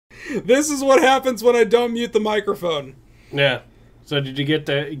This is what happens when I don't mute the microphone. Yeah. So did you get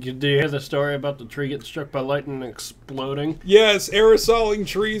the? Did you hear the story about the tree getting struck by lightning and exploding? Yes, aerosoling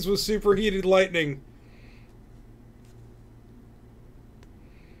trees with superheated lightning.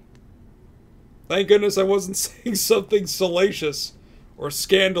 Thank goodness I wasn't saying something salacious or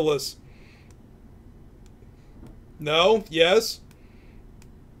scandalous. No? Yes?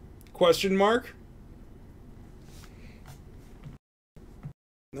 Question mark?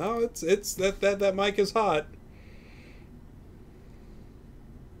 No, it's that mic is hot.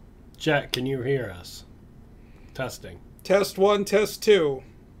 Jack, can you hear us? Testing. Test 1, test 2.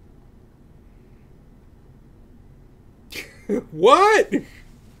 What?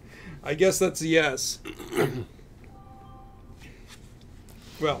 I guess that's a yes.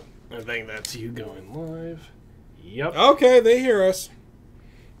 Well, I think that's you going live. Yep. Okay, they hear us.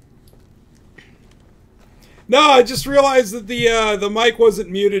 No, I just realized that the mic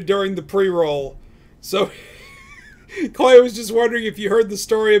wasn't muted during the pre-roll. So Clay was just wondering if you heard the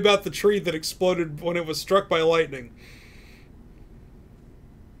story about the tree that exploded when it was struck by lightning.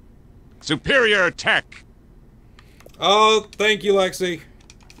 Superior tech. Oh, thank you, Lexi.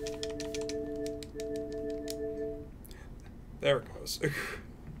 There it goes.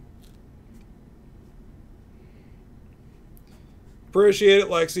 Appreciate it,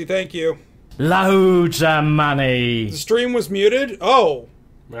 Lexi. Thank you. Loads of money. The stream was muted? Oh.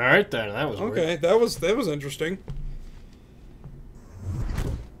 All right then, that was okay. Weird. That was interesting.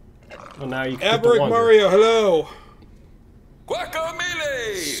 Well, now you Aberic Mario, hello.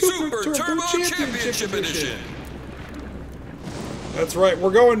 Guacamelee Super Turbo Championship Edition. That's right.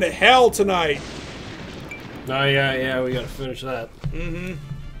 We're going to hell tonight. Oh yeah, we gotta finish that. Mm-hmm.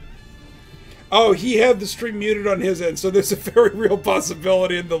 Oh, he had the stream muted on his end, so there's a very real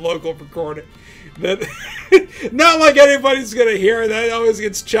possibility in the local recording that not like anybody's gonna hear. That always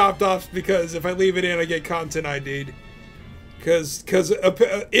gets chopped off because if I leave it in, I get content ID'd. Because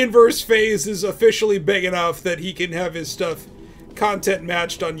Inverse Phase is officially big enough that he can have his stuff content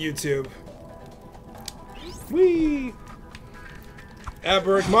matched on YouTube. Whee!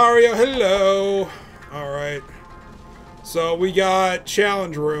 Aberic Mario, hello! Alright. So we got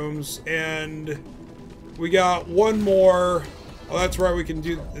challenge rooms, and we got one more. Oh, that's right, we can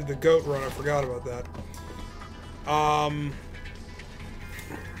do the goat run. I forgot about that.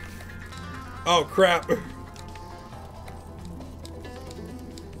 Oh, crap.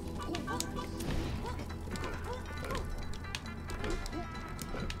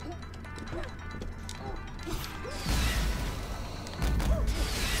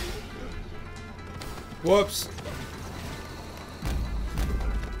 Whoops.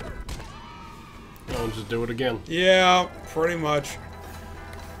 I'll just do it again. Yeah, pretty much.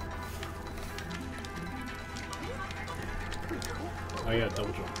 I got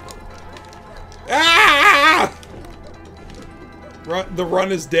double jump. Ah! The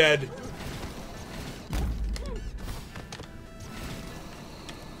run is dead.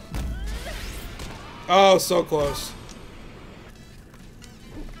 Oh, so close.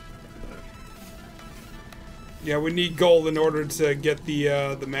 Yeah, we need gold in order to get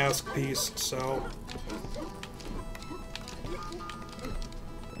the mask piece, so...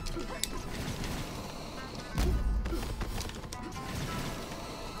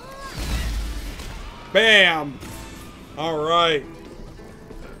 Bam! Alright.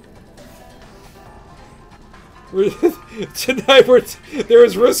 Tonight there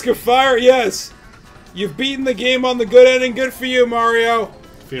is risk of fire, yes! You've beaten the game on the good ending, good for you, Mario!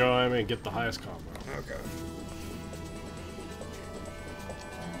 If you know what I mean, get the highest combo. Okay.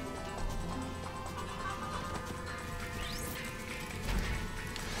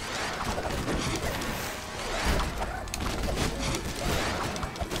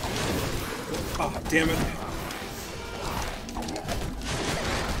 Oh, damn it.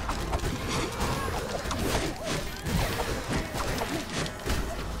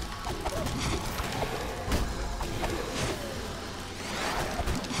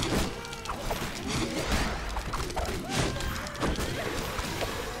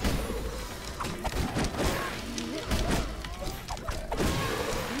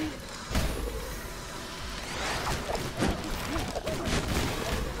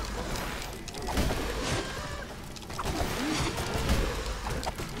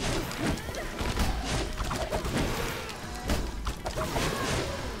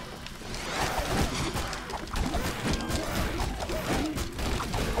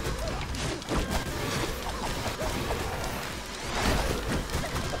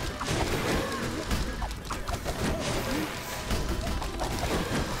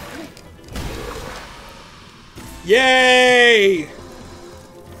 Yay!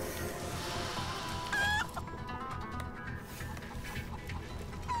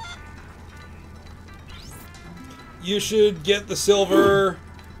 You should get the silver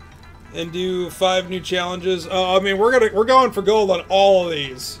and do 5 new challenges. I mean, we're going for gold on all of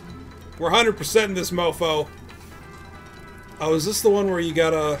these. We're 100% in this mofo. Oh, is this the one where you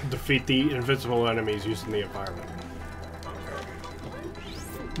gotta defeat the invisible enemies using the environment?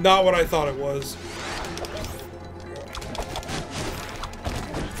 Not what I thought it was.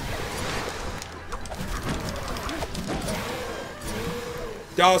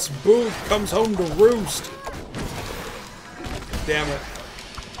 Das Boot comes home to roost. Damn it.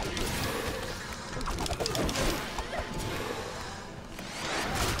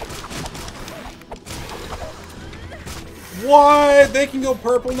 What? They can go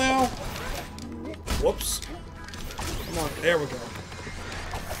purple now? Whoops. Come on, there we go.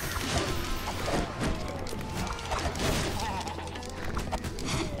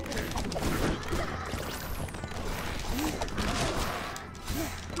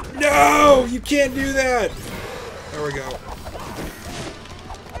 No! You can't do that! There we go.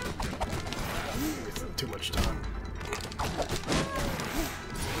 Too much time.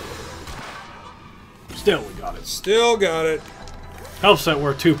 Still, we got it. Still got it. Helps that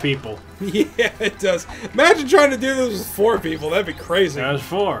we're 2 people. Yeah, it does. Imagine trying to do this with 4 people. That'd be crazy. There's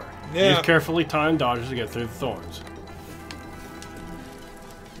 4. Yeah. Use carefully timed dodges to get through the thorns.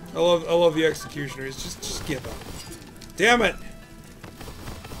 I love the executioners. Just give up. Damn it!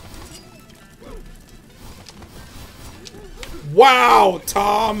 Wow,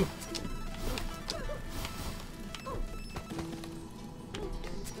 Tom!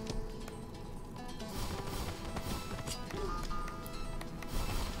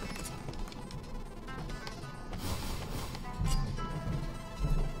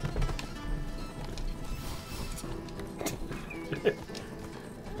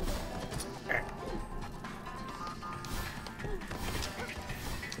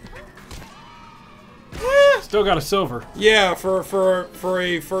 Still got a silver. Yeah, for a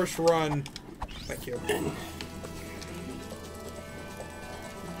first run. Thank you.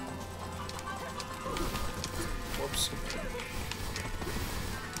 Whoops.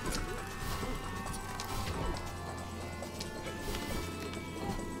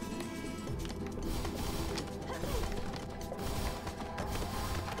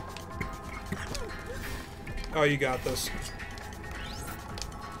 Oh, you got this.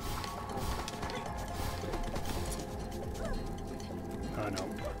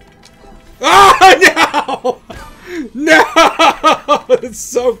 Oh, no! No! It's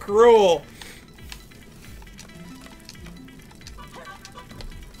so cruel.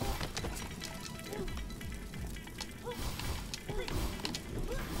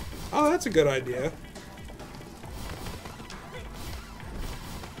 Oh, that's a good idea.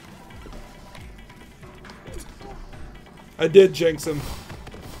 I did jinx him.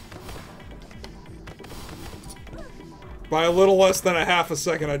 By a little less than a half a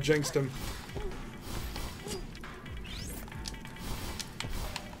second, I jinxed him.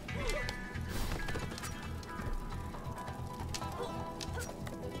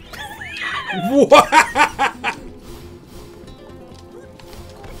 What?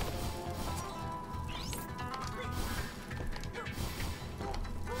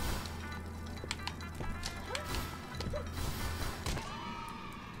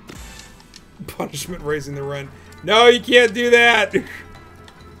 Punishment raising the run. No, you can't do that.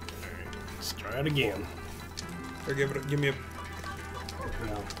 Let's try it again. Or give me a.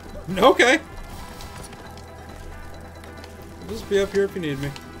 No. Okay. I'll just be up here if you need me.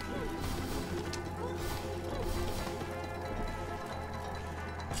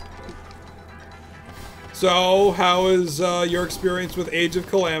 So, how is your experience with Age of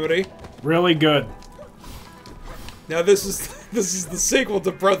Calamity? Really good. Now this is the sequel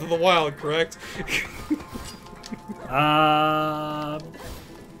to Breath of the Wild, correct?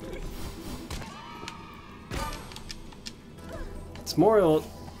 It's more.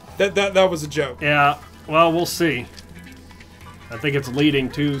 That was a joke. Yeah. Well, we'll see. I think it's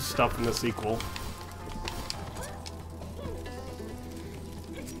leading to stuff in the sequel.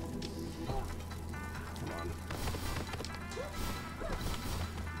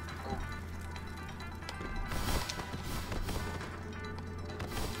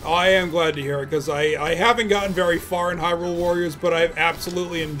 I am glad to hear it, because I haven't gotten very far in Hyrule Warriors, but I've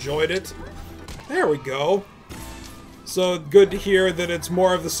absolutely enjoyed it. There we go. So, good to hear that it's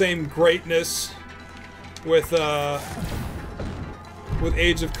more of the same greatness with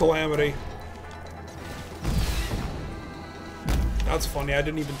Age of Calamity. That's funny, I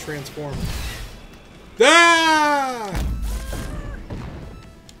didn't even transform. Ah!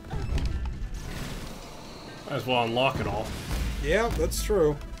 Might as well unlock it all. Yeah, that's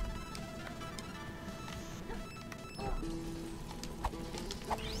true.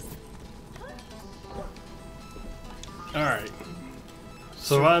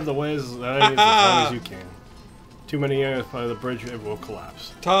 Survive the waves as long as you can. Too many years by the bridge, it will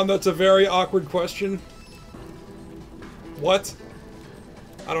collapse. Tom, that's a very awkward question. What?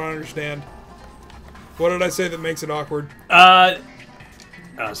 I don't understand. What did I say that makes it awkward?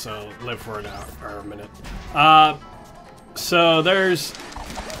 So live for an hour or a minute. So there's.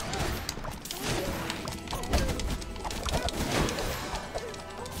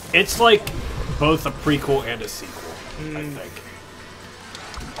 It's like both a prequel and a sequel, I think.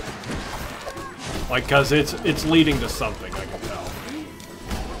 Like, cause it's leading to something, I can tell.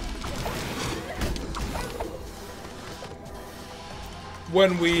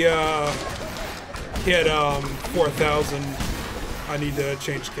 When we hit 4,000, I need to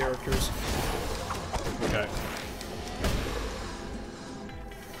change characters. Okay.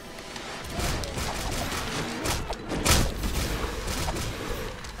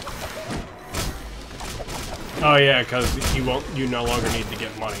 Oh yeah, because you no longer need to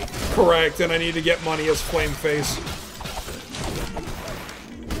get money. Correct, and I need to get money as Flame Face.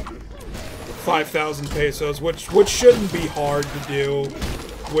 5,000 pesos, which shouldn't be hard to do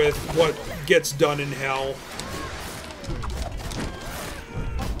with what gets done in Hell.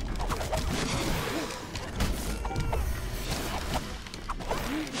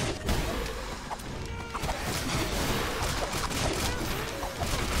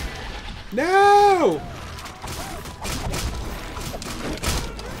 No!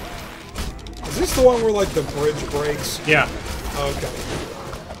 Is this the one where, like, the bridge breaks? Yeah. Okay.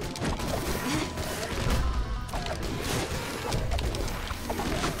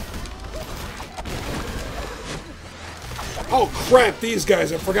 Oh crap, these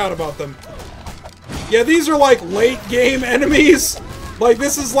guys, I forgot about them. Yeah, these are like late game enemies. Like,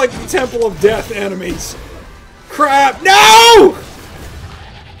 this is like the Temple of Death enemies. Crap, no!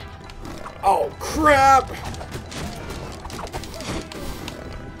 Oh crap!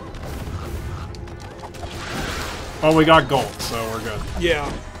 Oh, we got gold, so we're good.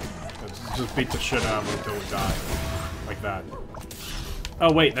 Yeah. Let's just beat the shit out of him until we die. Like that.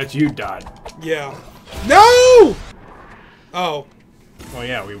 Oh wait, that's you died. Yeah. No! Oh. Oh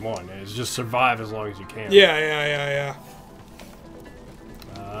yeah, we won. It's just survive as long as you can. Yeah.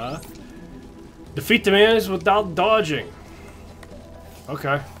 Defeat the enemies without dodging.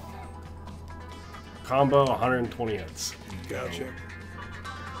 Okay. Combo 120 hits. Gotcha.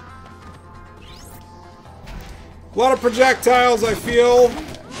 A lot of projectiles, I feel.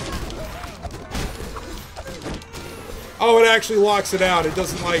 Oh, it actually locks it out. It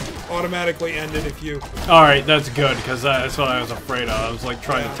doesn't, like, automatically end it if you... Alright, that's good, because that's what I was afraid of. I was, like,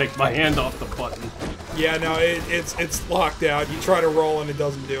 trying to take my hand off the button. Yeah, no, it's locked out. You try to roll and it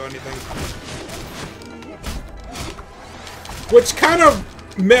doesn't do anything. Which kind of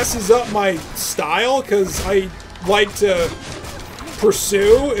messes up my style, because I like to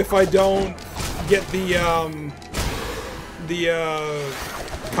pursue if I don't get the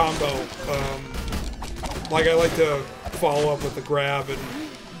combo. Like, I like to follow up with the grab and...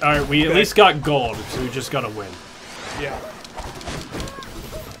 Alright, we at least got gold, so we just gotta win. Yeah.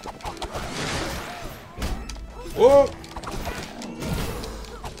 Whoa!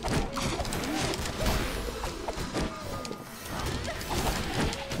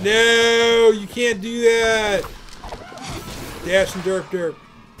 No, you can't do that. Dash and derp derp.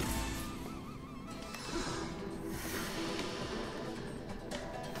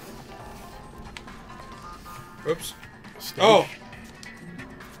 Oops. Stage. Oh.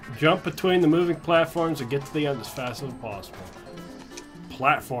 Jump between the moving platforms and get to the end as fast as possible.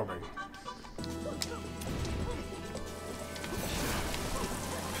 Platforming.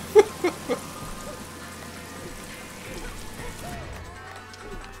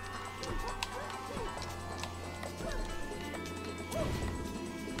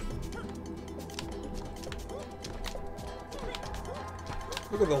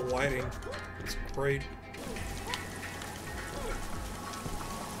 Look at the lighting. It's great.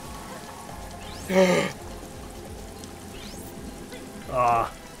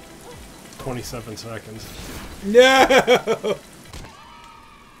 27 seconds. No!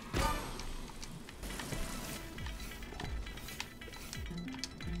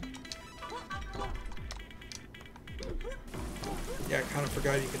 Yeah, I kind of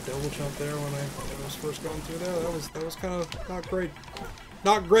forgot you could double jump there when I was first going through there. That was kind of not great.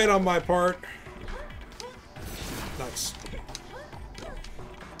 Not great on my part. Nice.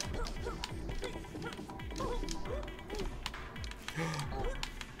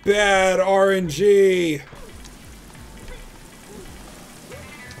 Bad RNG.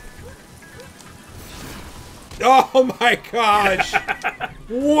 Oh my gosh!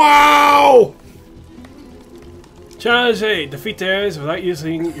 Wow! Challenge 8. Defeat the enemies without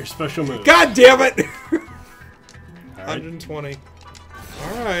using your special move. God damn it! Right. 120.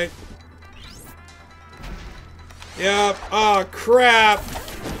 Alright. Yep. Oh, crap.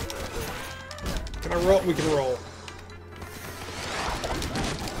 Can I roll? We can roll.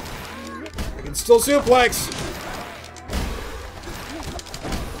 I can still suplex.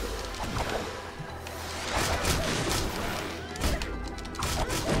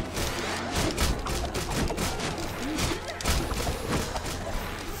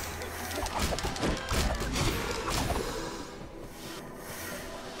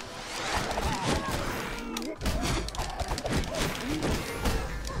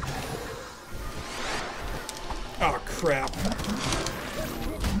 Oh, crap.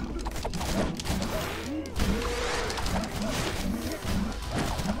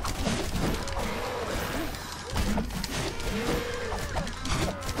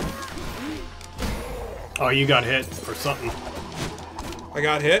 Oh, you got hit or something. I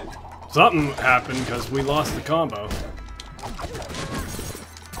got hit? Something happened because we lost the combo.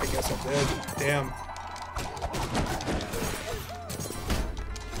 I guess I did. Damn.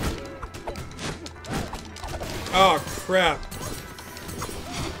 Oh, crap.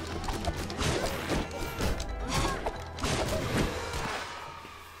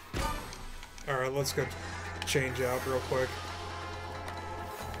 Alright, let's go change out real quick.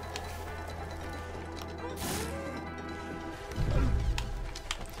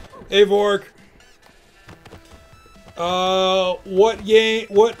 Hey, Vork. What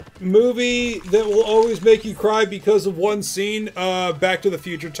movie that will always make you cry because of one scene? Back to the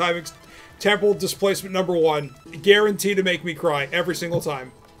Future Temporal Displacement #1. Guaranteed to make me cry every single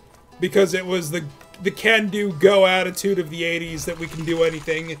time. Because it was the can-do go attitude of the 80s that we can do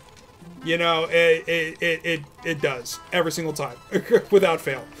anything. You know, it does. Every single time. Without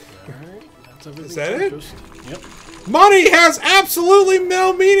fail. Alright, that's everything. Is that it? Yep. Money has absolutely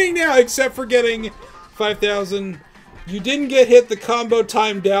no meaning now, except for getting 5,000. You didn't get hit. The combo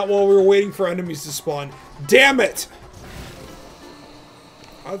timed out while we were waiting for enemies to spawn. Damn it!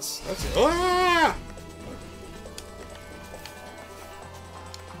 That's ah!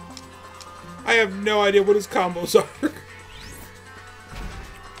 I have no idea what his combos are.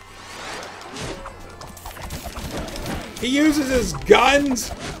 He uses his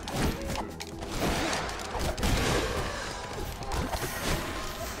guns.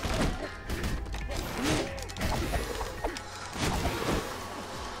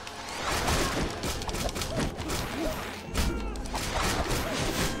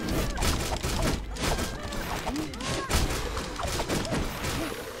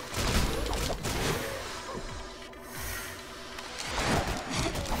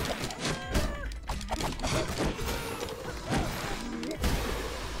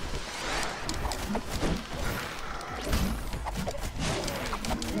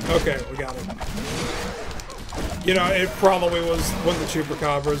 Okay, we got it. You know, it probably was when the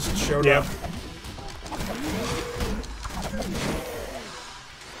Chupacabras showed up.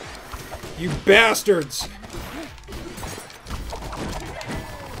 You bastards!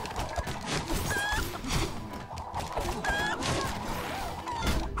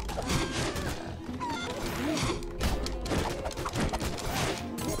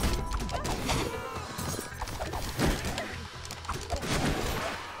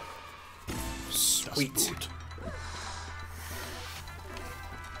 Sweet.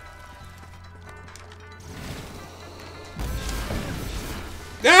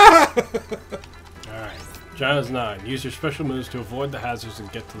 Ah! Alright. Challenge 9. Use your special moves to avoid the hazards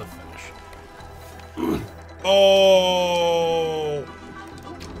and get to the finish. Oh!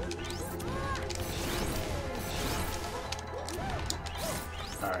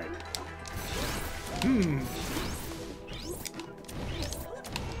 Alright.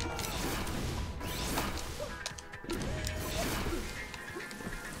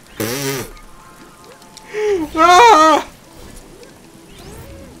 Ah!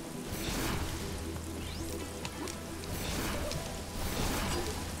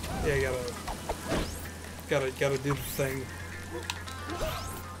 Yeah, gotta do the thing.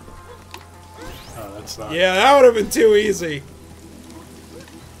 Oh, that's not. Yeah, that would have been too easy.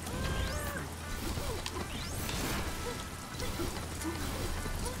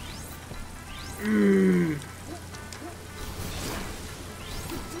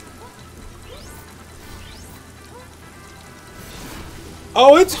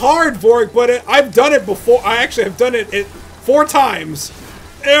 Oh, it's hard, Vork, but I've done it before. I actually have done it 4 times.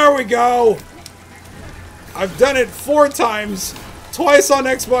 There we go. I've done it 4 times. Twice on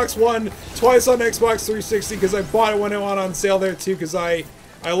Xbox One, twice on Xbox 360, because I bought it when it went on sale there too, because I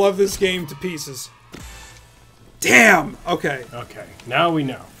love this game to pieces. Damn! Okay. Okay, now we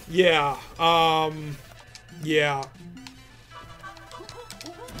know. Yeah, yeah.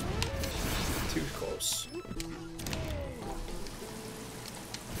 Too close.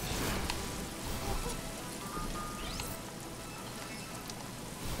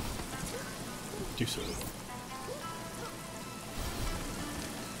 Too soon.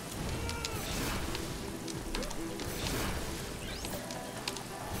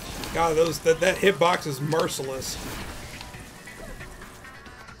 God, that hitbox is merciless.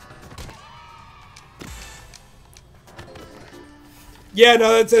 Yeah,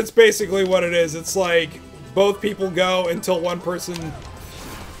 no, that's basically what it is. It's like both people go until one person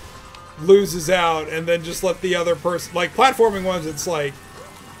loses out, and then just let the other person. Like platforming ones, it's like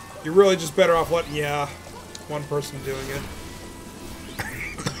you're really just better off letting one person doing it.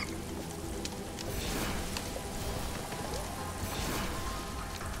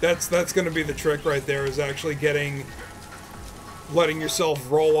 That's going to be the trick right there, is actually letting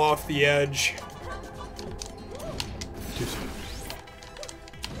yourself roll off the edge. Too soon.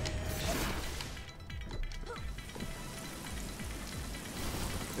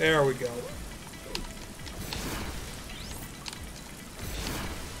 There we go.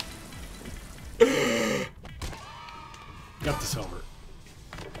 Got the silver.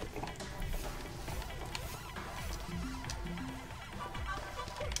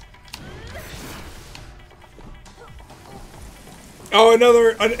 Oh,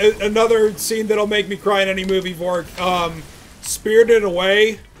 another scene that'll make me cry in any movie, Vork. Spirited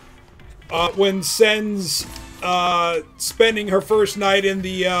Away. When Sen's spending her first night in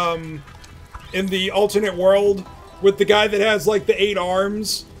the alternate world with the guy that has like the 8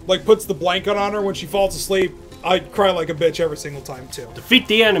 arms, like puts the blanket on her when she falls asleep. I cry like a bitch every single time too. Defeat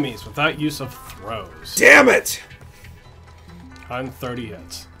the enemies without use of throws. Damn it! 130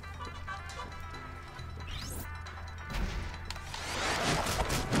 hits.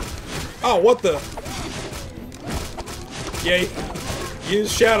 Oh, what the? Yeah,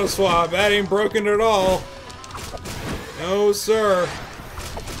 use Shadow Swap. That ain't broken at all. No, sir.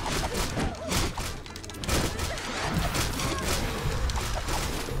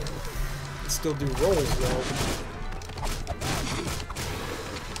 Still do rolls, though.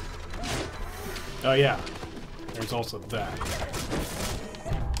 Oh, yeah. There's also that.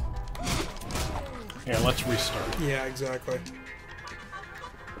 Here, let's restart. Yeah, exactly.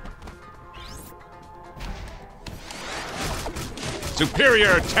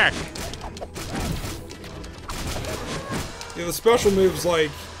 Superior tech. Yeah, the special moves,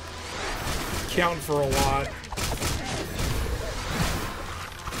 like, count for a lot.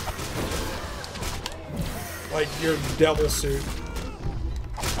 Like your devil suit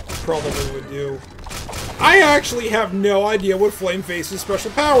probably would do. I actually have no idea what Flame Face's special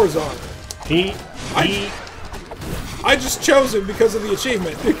powers are. I just chose it because of the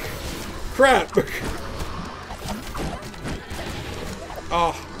achievement. Crap.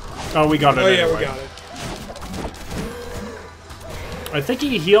 Oh, we got it. Oh yeah, anyway. we got it. I think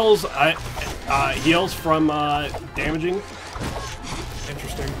he heals. Heals from damaging.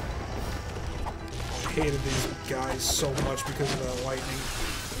 Interesting. I hated these guys so much because of the lightning.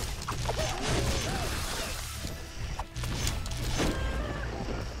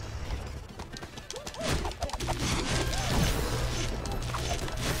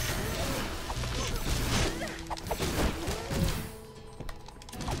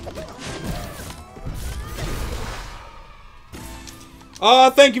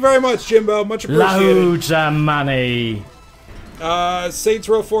 Thank you very much, Jimbo. Much appreciated. Loads of money. Saints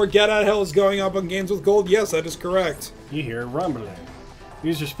Row 4 Get Out of Hell is going up on Games with Gold. Yes, that is correct. You hear rumbling.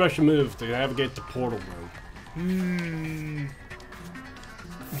 Use your special move to navigate the portal room.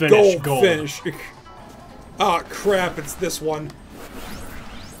 Finish gold. Finish. Ah, crap, it's this one.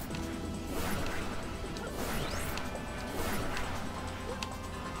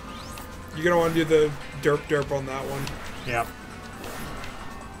 You're gonna want to do the derp on that one. Yep.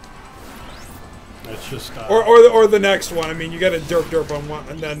 It's just or the next one. I mean, you got a derp on one,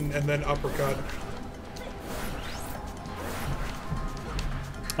 and then uppercut.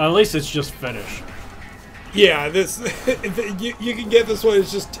 At least it's just finish. Yeah, this you can get this one.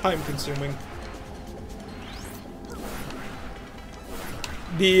 It's just time consuming.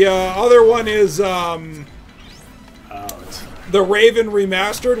 The other one is the Raven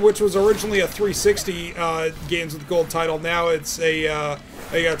Remastered, which was originally a 360 Games with Gold title. Now it's a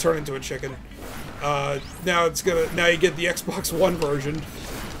you gotta turn into a chicken. Now you get the Xbox One version,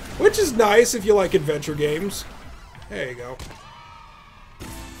 which is nice if you like adventure games. There you go.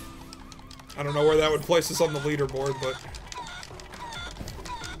 I don't know where that would place us on the leaderboard, but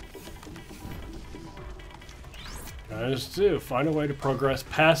That is to find a way to progress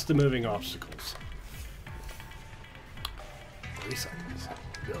past the moving obstacles. 3 seconds.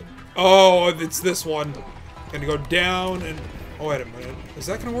 Go. Oh, it's this one. Gonna go down and... Oh, wait a minute. Is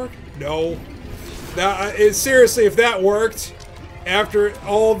that gonna work? No. That is seriously, if that worked, after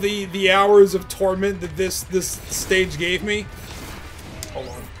all the hours of torment that this stage gave me... Hold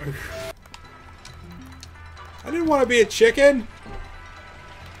on. I didn't want to be a chicken.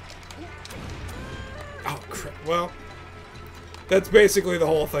 Oh, crap. Well, that's basically the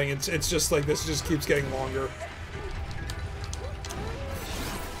whole thing. It's just like this just keeps getting longer.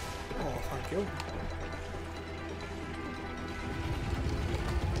 Oh, thank you.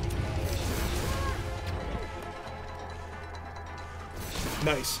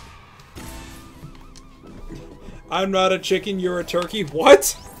 Nice. I'm not a chicken, you're a turkey.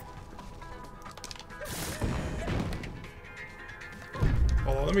 What?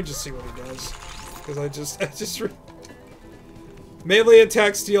 Hold on, let me just see what he does. Because I just melee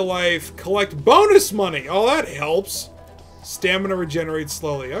attack, steal life, collect bonus money. Oh, that helps. Stamina regenerates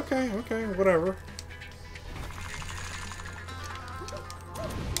slowly. Okay, whatever.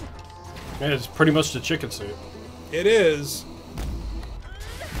 Yeah, it's pretty much the chicken suit. It is.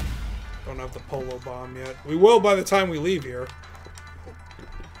 Don't have the polo bomb yet. We will by the time we leave here.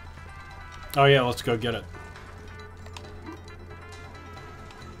 Oh yeah, let's go get it.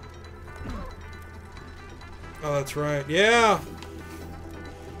 Oh, that's right. Yeah.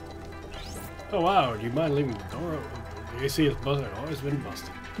 Oh wow, do you mind leaving the door open? The AC is busted. Always been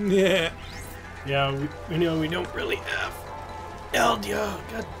busted. Yeah. Yeah, we know we don't really have.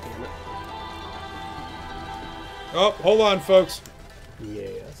 LDO, god damn it. Oh, hold on, folks.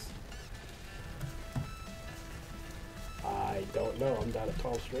 Yes. I don't know. I'm down at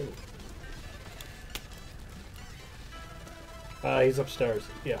 12 streaming. He's upstairs.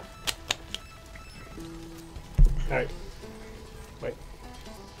 Yeah. Alright. Wait.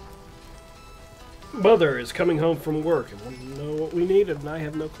 Mother is coming home from work and wants to know what we needed, and I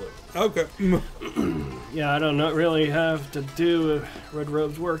have no clue. Okay. Yeah, I don't really have to do Red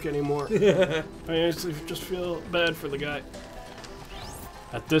Robe's work anymore. I honestly just feel bad for the guy.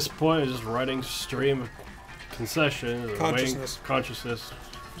 At this point, I'm just writing stream of concessions, Consciousness. Consciousness,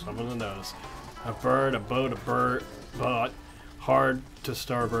 someone to notice. A bird, a boat, a bird, bot, hard to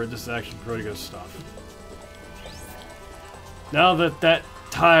starboard. This is actually pretty good stuff. Now that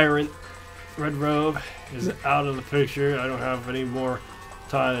tyrant Red Robe is out of the picture, I don't have any more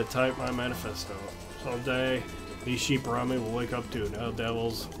time to type my manifesto. Someday, these sheep around me will wake up to no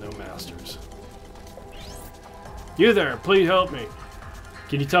devils, no masters. You there, please help me.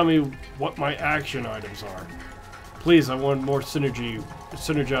 Can you tell me what my action items are? Please, I want more synergy.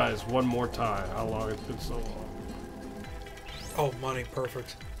 Synergize one more time. How long it's been so long. Oh, money,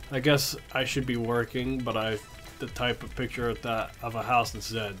 perfect. I guess I should be working, but I the type of picture of a house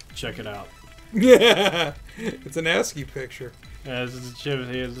instead. Check it out. Yeah, it's an ASCII picture. As it's a chip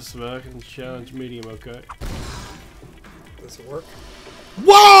here, this fucking challenge medium, okay? Does it work?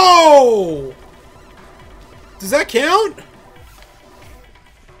 Whoa! Does that count?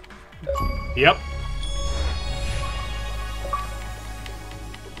 Yep.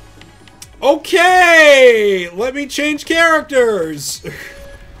 Okay, let me change characters.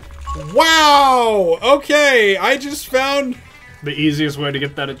 Wow. Okay, I just found. The easiest way to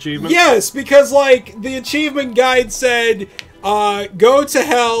get that achievement? Yes, because, like, the achievement guide said, go to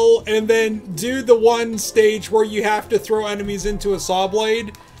hell and then do the one stage where you have to throw enemies into a saw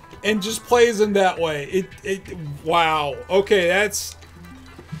blade, and just plays them that way. Wow. Okay, that's...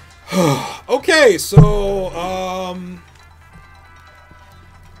 Okay, so,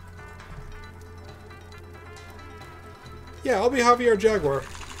 yeah, I'll be Javier Jaguar.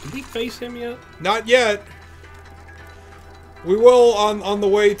 Did we face him yet? Not yet. We will on the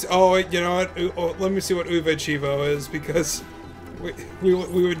way to... Oh, you know what? Oh, let me see what Uve Chivo is, because we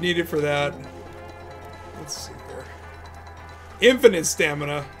would need it for that. Let's see here. Infinite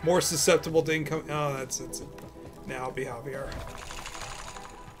stamina. More susceptible to income... Oh, that's it. Now I'll be Javier.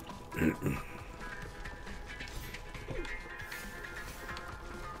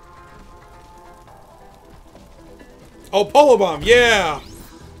 Oh, Polo Bomb! Yeah!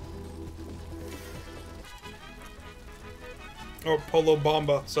 Oh, Polo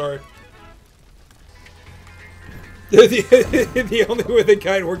Bomba, sorry. The only way the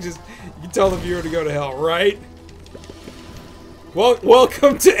guide works is you tell the viewer to go to hell, right? Well,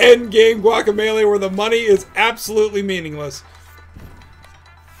 welcome to Endgame Guacamelee, where the money is absolutely meaningless.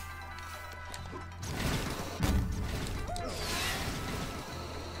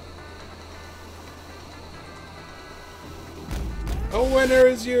 A winner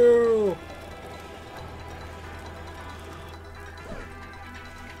is you!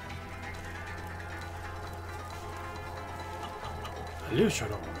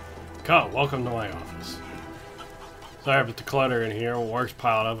 Illusional. Come, welcome to my office. Sorry about the clutter in here. Work's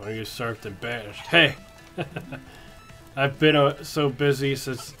piled up and you served and banished. Hey! I've been so busy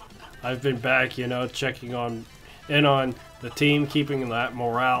since I've been back, you know, checking on the team, keeping that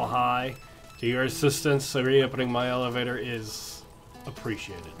morale high. To your assistance, reopening my elevator is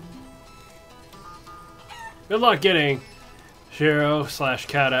appreciated. Good luck getting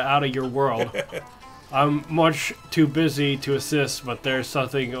Shiro/Kata out of your world. I'm much too busy to assist, but there's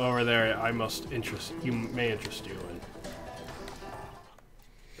something over there I must may interest you in.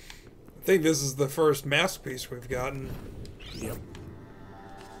 I think this is the first masterpiece we've gotten. Yep.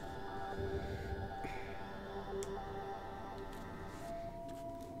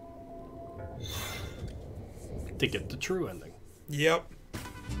 To get the true ending. Yep.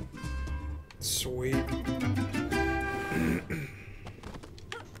 Sweet.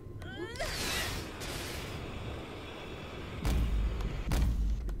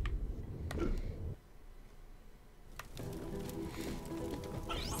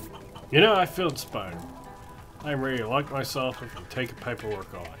 You know, I feel inspired. I'm ready to lock myself and take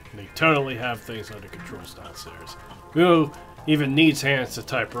paperwork on. They totally have things under control downstairs. Who even needs hands to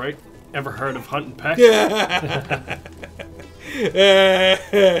type, right? Ever heard of Hunt and Peck? Yeah.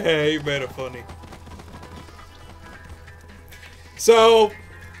 You made it funny. So,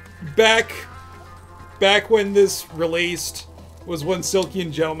 back when this released was when Silky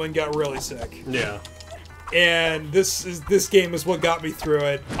and Gentleman got really sick. Yeah. And this game is what got me through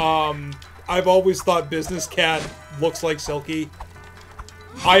it. I've always thought Business Cat looks like Silky.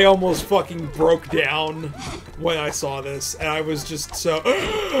 I almost fucking broke down when I saw this, and I was just so,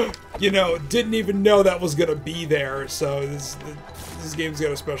 you know, didn't even know that was gonna be there. So this game's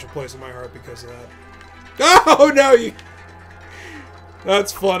got a special place in my heart because of that. Oh no,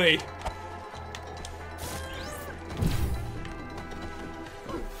 that's funny.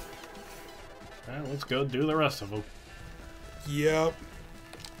 Well, let's go do the rest of them. Yep.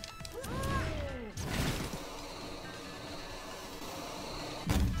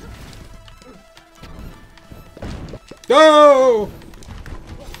 Go!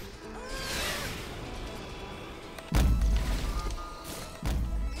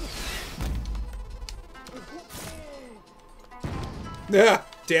 Yeah,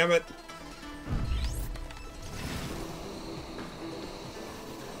 damn it.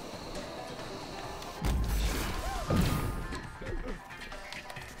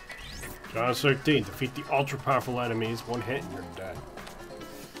 John 13, defeat the ultra-powerful enemies, one hit and you're dead.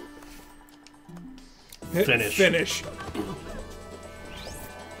 Finish. Finish.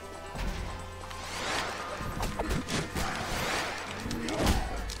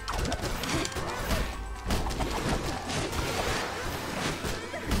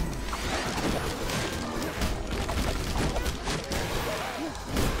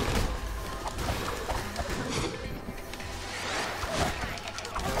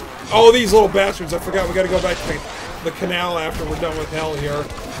 Oh, these little bastards. I forgot we gotta go back to the canal after we're done with hell here.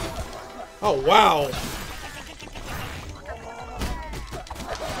 Oh, wow.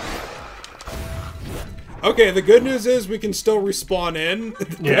 Okay, the good news is we can still respawn in.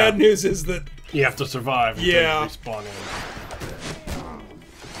 The bad news is that... You have to survive until you respawn in.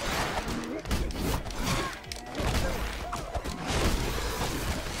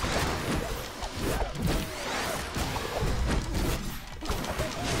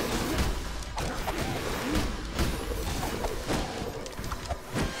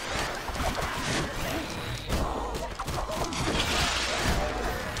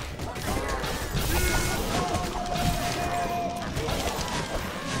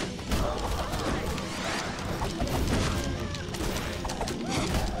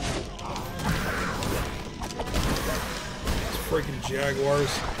 Freaking Jaguars.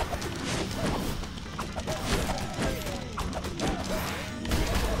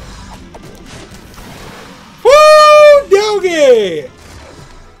 Woo! Dogie!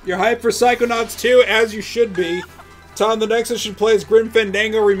 You're hyped for Psychonauts 2, as you should be. Tom, the next I should play is Grim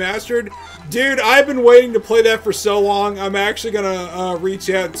Fandango Remastered. Dude, I've been waiting to play that for so long. I'm actually gonna reach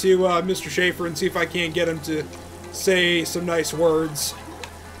out to Mr. Schaefer and see if I can't get him to say some nice words.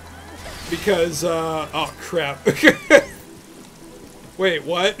 Because, oh crap. Wait,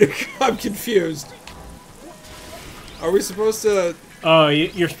 what? I'm confused. Are we supposed to... Oh,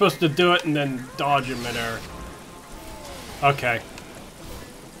 you're supposed to do it and then dodge him in air. Okay.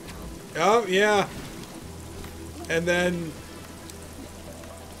 Oh, yeah. And then...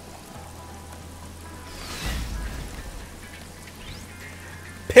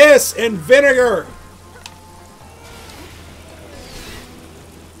 Piss and vinegar!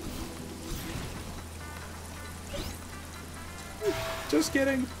 Just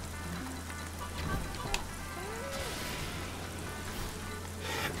kidding.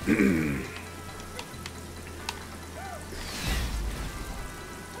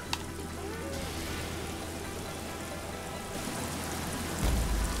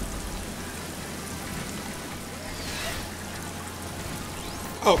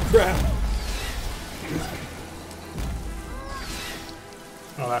 Oh, crap.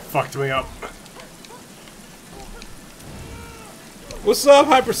 Oh, that fucked me up. What's up,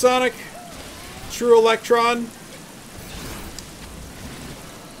 Hypersonic? True Electron?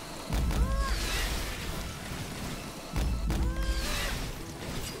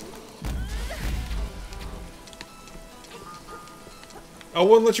 Oh,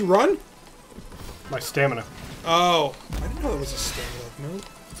 wouldn't let you run? My stamina. Oh, I didn't know there was a stamina move.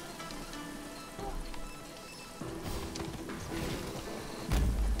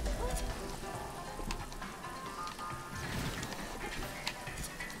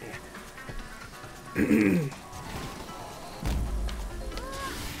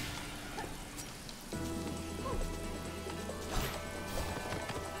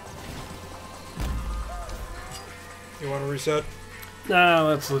 You want to reset?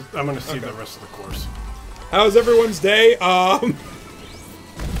 Nah, I'm gonna see the rest of the course. How was everyone's day? I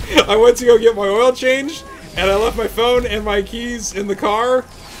went to go get my oil changed, and I left my phone and my keys in the car,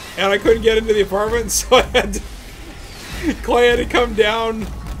 and I couldn't get into the apartment, so I had to... Clay had to come down,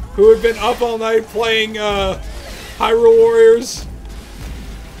 who had been up all night playing Hyrule Warriors,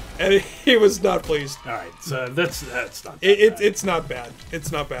 and he was not pleased. All right, so that's not. It's not bad.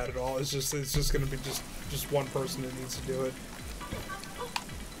 It's not bad at all. It's just gonna be just one person that needs to do it.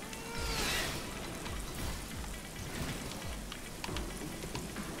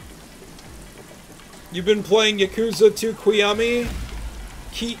 You've been playing Yakuza 2 Kiwami?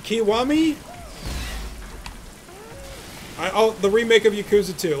 Kiwami? Oh, the remake of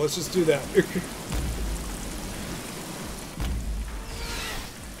Yakuza 2. Let's just do that.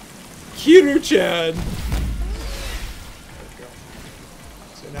 Kiru-chan! There we go.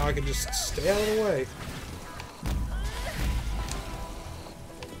 So now I can just stay out of the way.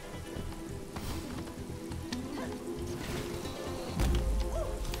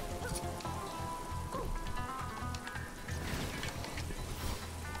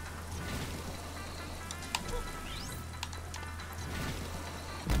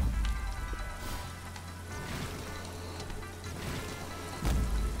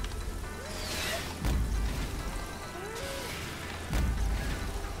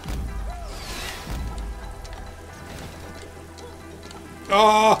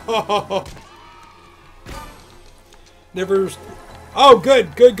 Oh! Never... Oh,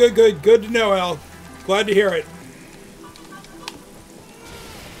 good. Good to know, Al. Glad to hear it.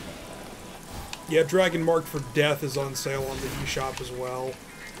 Yeah, Dragon Marked for Death is on sale on the eShop as well.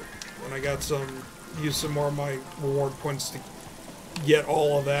 And I got used some more of my reward points to get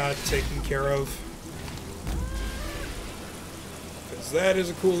all of that taken care of. Because that is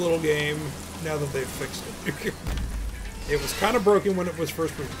a cool little game, now that they've fixed it. It was kind of broken when it was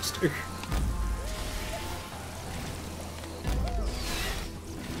first released.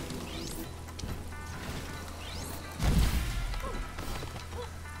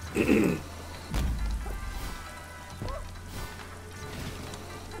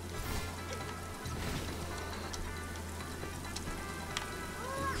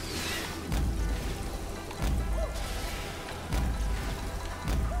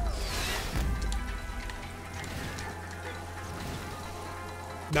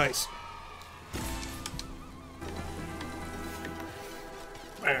 Nice.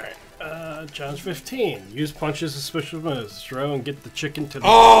 Alright, challenge 15. Use punches as special moves. Throw and get the chicken to the...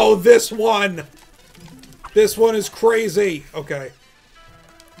 Oh, this one! This one is crazy! Okay.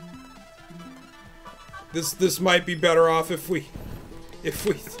 This might be better off if we...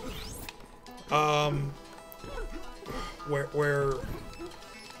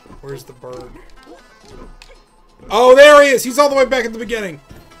 Where's the bird? Oh, there he is! He's all the way back at the beginning!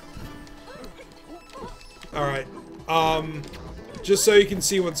 Alright. Just so you can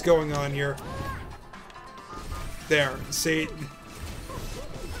see what's going on here. There. See?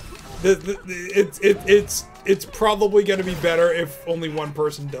 It's probably going to be better if only one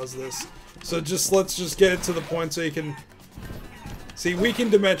person does this. So let's just get it to the point so you can... See, we can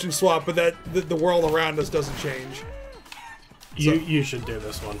dimension swap, but the world around us doesn't change. So, you should do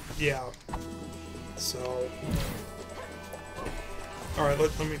this one. Yeah. So... Alright,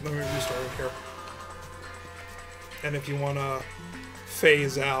 let me restart it here. And if you want to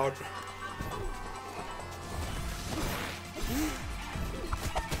phase out...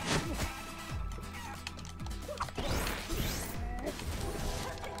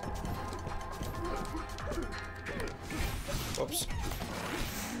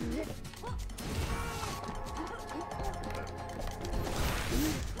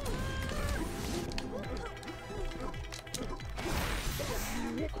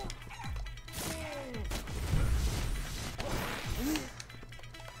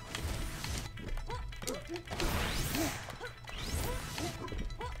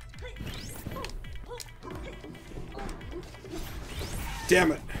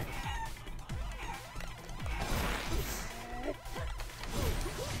 Damn it.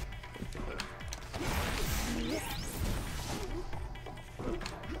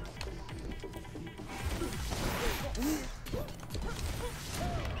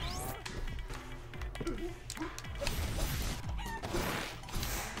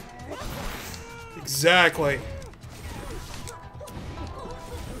 Exactly.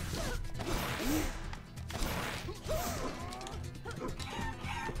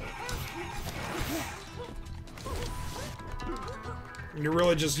 You're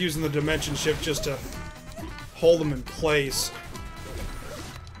really just using the dimension shift just to hold them in place.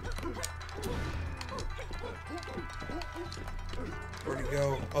 Where'd he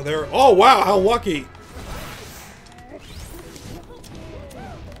go? Oh, there. Oh, wow, how lucky.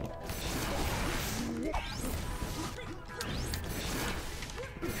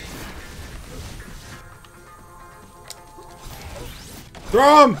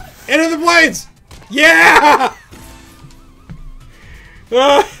 Throw him! Into the blades! Yeah!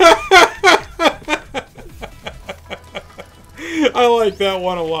 I like that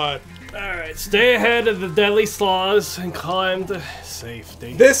one a lot. Alright, stay ahead of the deadly slaws and climb to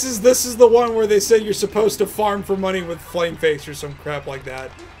safety. This is the one where they say you're supposed to farm for money with flame face or some crap like that.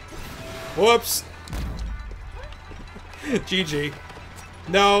 Whoops. GG.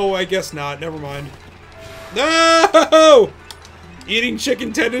 No, I guess not. Never mind. No! Eating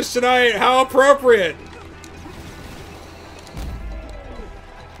chicken tenders tonight. How appropriate.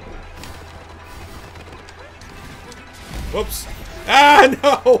 Whoops. Ah,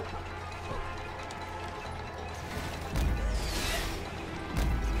 no!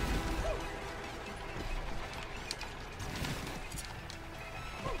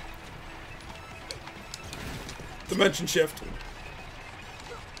 Dimension shift.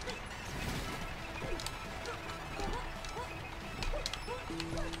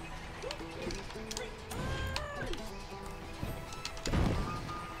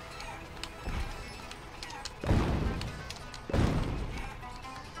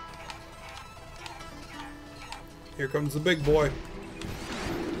 Here comes the big boy.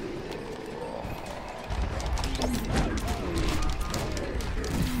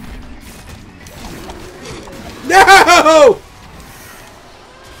 No!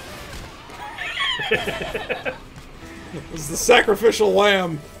 It was the sacrificial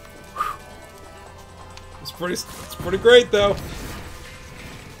lamb. It's pretty great though.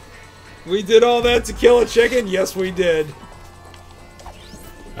 We did all that to kill a chicken? Yes, we did.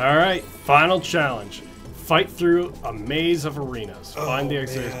 Alright, final challenge. Fight through a maze of arenas. Find the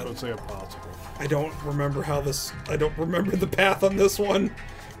exit as quickly as possible. I don't remember how this... I don't remember the path on this one.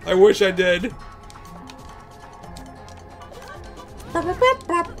 I wish I did.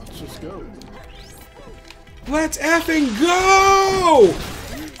 Let's just go. Let's effing go!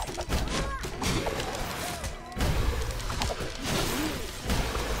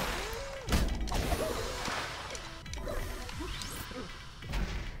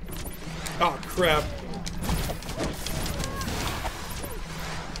 Oh, crap.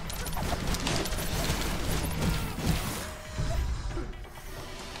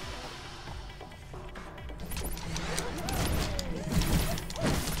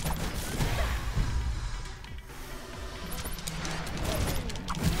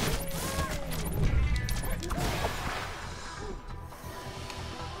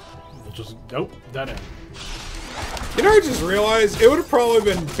 Just nope, that end. You know, I just realized it would have probably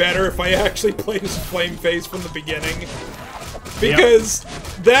been better if I actually played as Flame Face from the beginning. Because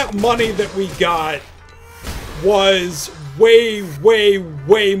that money that we got was way, way,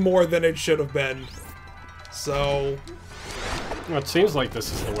 way more than it should have been. So... Well, it seems like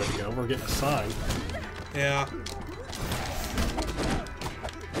this is the way to go. We're getting a sign. Yeah.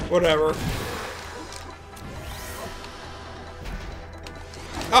 Whatever.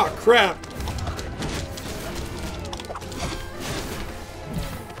 Oh, crap.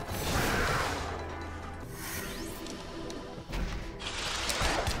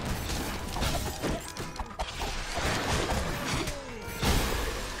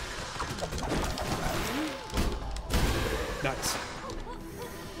 Nuts.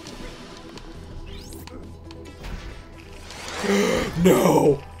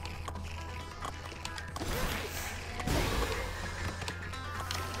 No!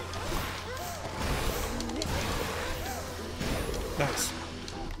 Nice.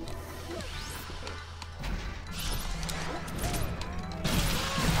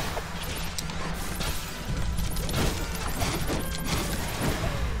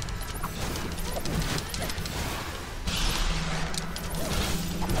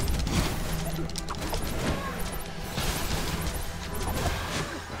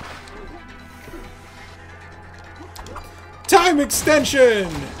 time extension!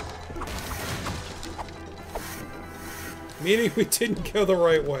 Meaning we didn't go the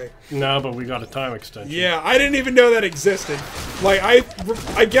right way. No, but we got a time extension. Yeah, I didn't even know that existed. Like,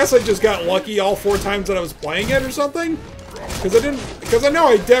 I guess I just got lucky all 4 times that I was playing it or something. Because I know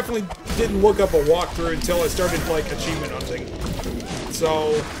I definitely didn't look up a walkthrough until I started, like, achievement hunting.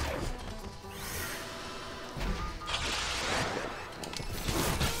 So...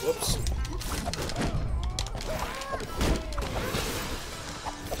 Whoops.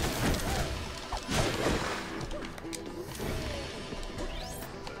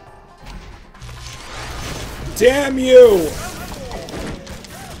 Damn you!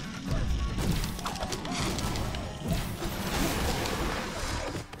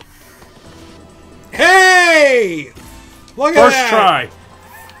 Hey! Look at that! First try.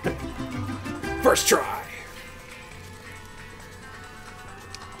 First try.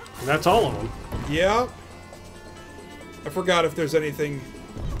 And that's all of them. Yeah. I forgot if there's anything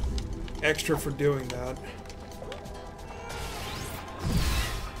extra for doing that.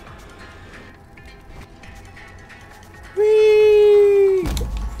 Whee!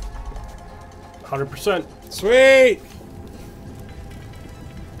 100%. Sweet!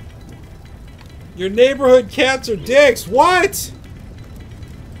 Your neighborhood cats are dicks. What?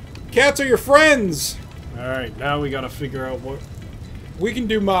 Cats are your friends. Alright, now we gotta figure out what... We can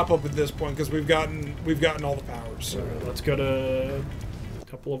do mop up at this point because we've gotten all the powers. So. Alright, let's go to a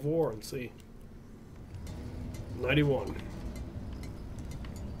couple of war and see. 91.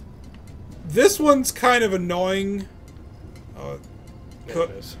 This one's kind of annoying. There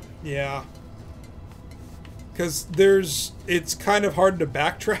it is. Yeah. Because it's kind of hard to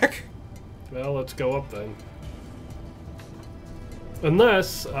backtrack. Well, let's go up then.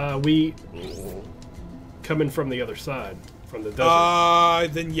 Unless we come in from the other side, from the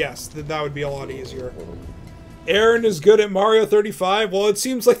desert. Then yes, that would be a lot easier. Aaron is good at Mario 35. Well, it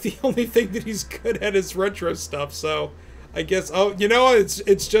seems like the only thing that he's good at is retro stuff. So, I guess. Oh, you know,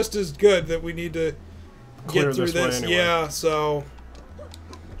 it's just as good that we need to get through this. Anyway. Yeah. So.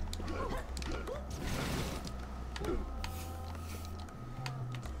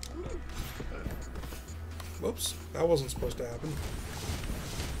 Whoops, that wasn't supposed to happen.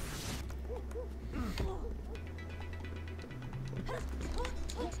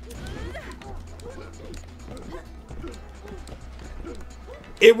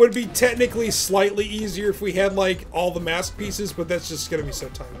 It would be technically slightly easier if we had, like, all the mask pieces, but that's just going to be so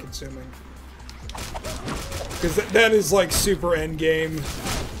time-consuming. Because that is, like, super endgame,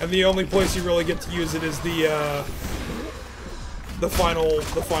 and the only place you really get to use it is the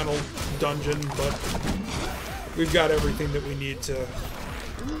final dungeon, but we've got everything that we need to...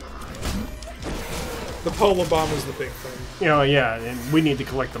 The Polar Bomb is the big thing. You know, yeah, and we need to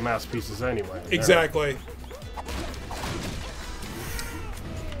collect the mask pieces anyway. Exactly.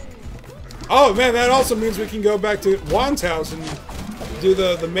 Oh, man, that also means we can go back to Juan's house and do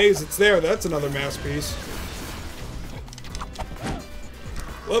the maze that's there. That's another mask piece.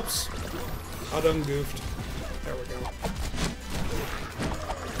 Whoops. I done goofed. There we go.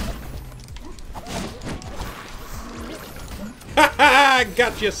 Ha ha!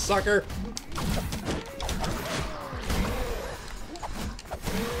 Gotcha, sucker!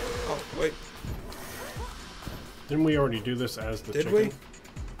 Oh, wait. Didn't we already do this as the chicken? Did we?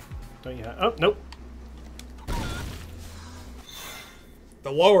 Don't you have... Oh, nope.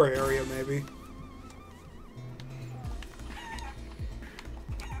 The lower area, maybe.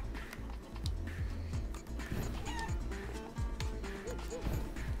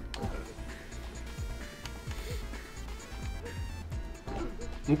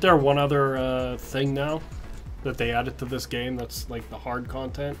 Isn't there one other thing now that they added to this game that's like the hard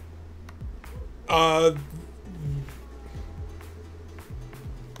content?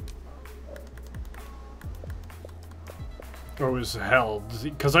 Or was hell?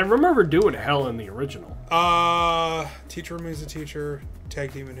 Because I remember doing hell in the original. Teacher remains a teacher.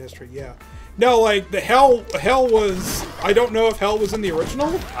 Tag team in history. Yeah. No, like the hell was. I don't know if hell was in the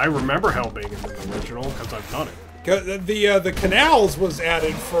original. I remember hell being in the original because I've done it. The canals was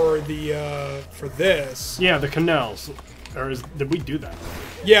added for for this. Yeah, the canals. Did we do that?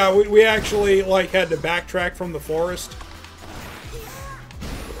 Yeah, we actually like had to backtrack from the forest.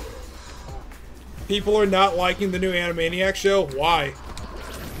 People are not liking the new Animaniacs show. Why?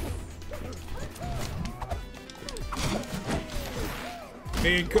 I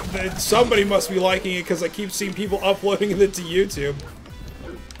mean, somebody must be liking it because I keep seeing people uploading it to YouTube.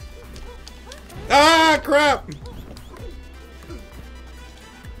 Ah, crap!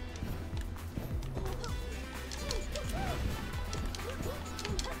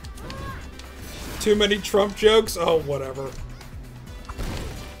 Too many Trump jokes? Oh, whatever.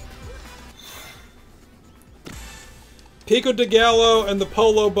 Pico de Gallo and the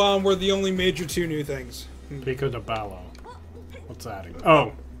Polo Bomb were the only major two new things. Pico de Ballo. What's that?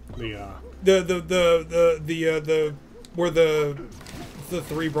 Oh, the were the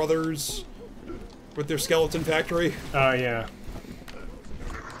three brothers with their skeleton factory. Oh, yeah.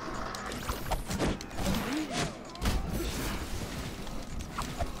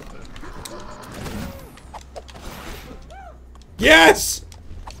 Yes!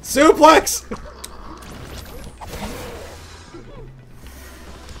 Suplex!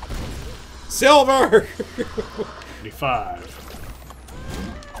 Silver! 85.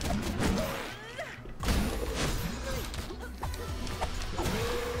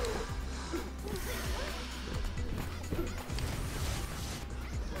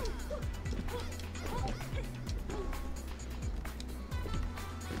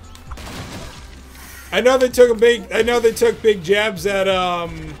 I know they took big jabs at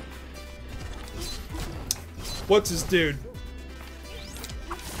what's his dude?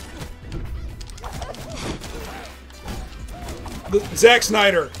 Zack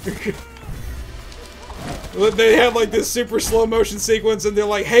Snyder. They had like this super slow motion sequence and they're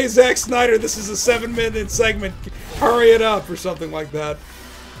like, "Hey Zack Snyder, this is a 7-minute segment. Hurry it up," or something like that.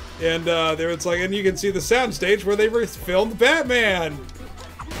 And there it's like, and you can see the soundstage where they filmed Batman.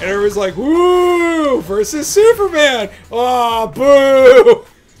 And everyone's like, "Woo! Versus Superman! Aw, boo!"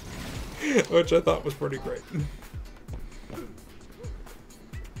 Which I thought was pretty great.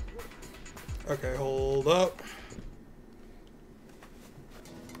 Okay, hold up.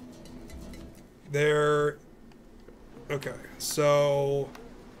 There. Okay, so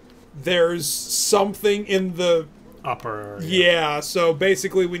there's something in the upper area. Yeah, so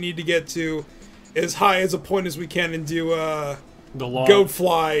basically we need to get to as high as a point as we can and do the long goat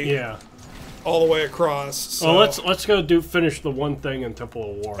fly. Yeah. All the way across. So. Well, let's go finish the one thing in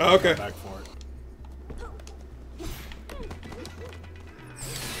Temple of War. And okay. Go back for it.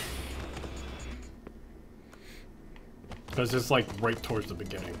 Because it's like right towards the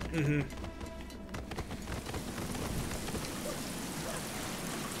beginning. Mm-hmm.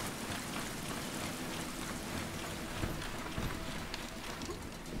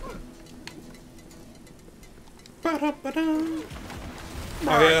 Ba-da-ba-da. Oh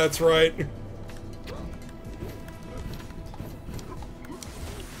yeah, that's right. It's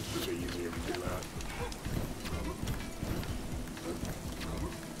so easier to do that.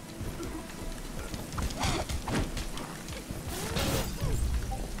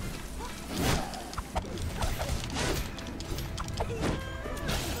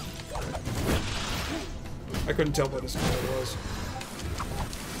 I couldn't tell what his color was.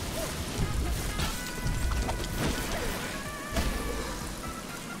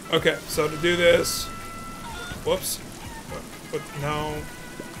 Okay, so to do this, whoops, what, no,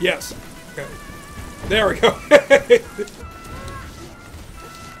 yes, okay, there we go.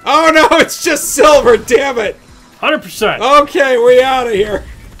 Oh no, it's just silver, damn it. 100%. Okay, we out of here.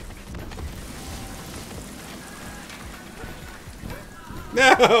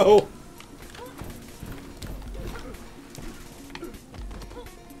 No.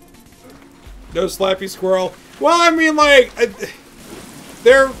 No Slappy Squirrel. Well, I mean, like,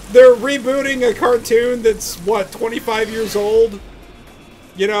 they're rebooting a cartoon that's what 25 years old.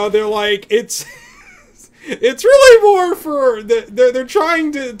 You know, they're like it's really more for they're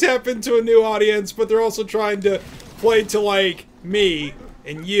trying to tap into a new audience, but they're also trying to play to like me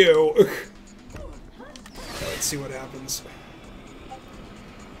and you. Let's see what happens.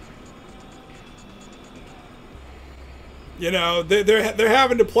 You know, they're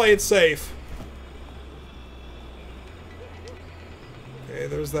having to play it safe. Okay,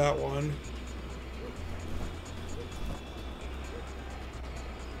 there's that one.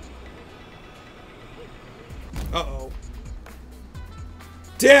 Uh-oh.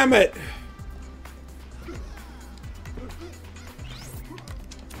 Damn it!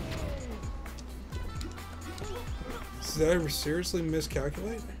 Did I seriously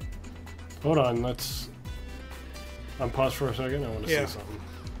miscalculate? Hold on, let's unpause for a second. I want to say something.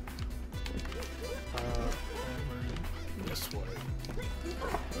 This way.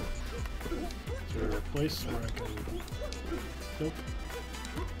 Is there a place where I can... Nope.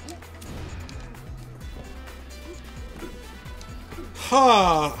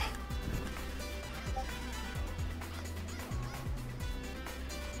 Ha!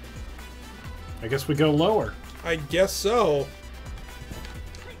 I guess we go lower. I guess so.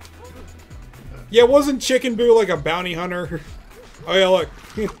 Yeah, wasn't Chicken Boo like a bounty hunter? Oh yeah, look.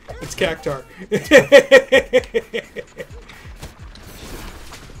 It's Cactar.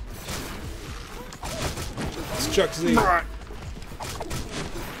 It's Chuck Z.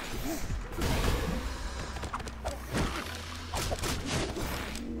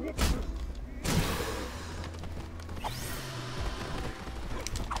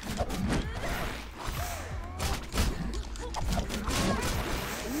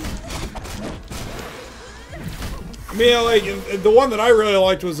 mean, like, the one that I really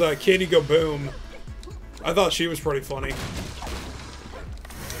liked was Katie Go Boom. I thought she was pretty funny.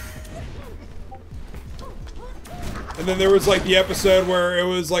 And then there was, like, the episode where it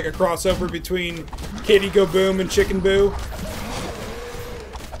was, like, a crossover between Katie Go Boom and Chicken Boo.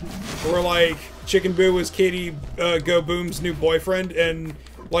 Where, like, Chicken Boo was Katie Go Boom's new boyfriend, and,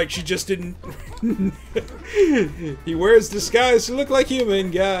 like, she just didn't... He wears disguise to look like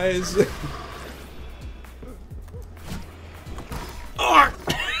human, guys. Oh!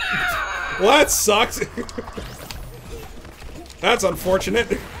 Well, that sucked. That's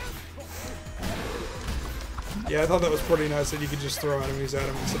unfortunate. Yeah, I thought that was pretty nice that you could just throw enemies at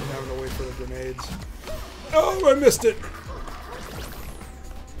him instead of having to wait for the grenades. Oh, I missed it.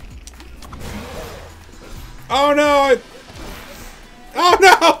 Oh no! Oh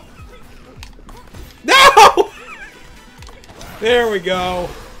no! No! There we go.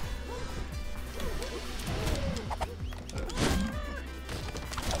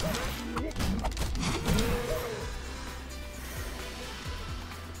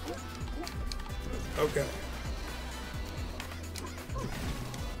 Okay.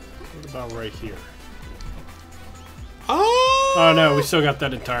 What about right here? Oh no, we still got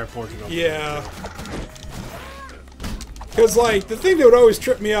that entire portion of it. Yeah. Because, like, the thing that would always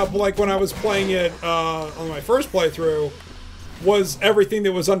trip me up, like, when I was playing it on my first playthrough, was everything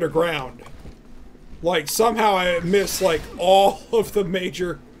that was underground. Like, somehow I missed, like, all of the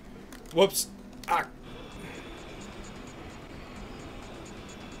major... Whoops. Ah.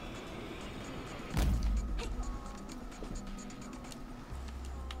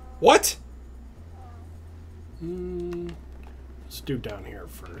 What? Let's do down here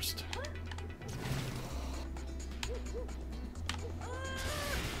first.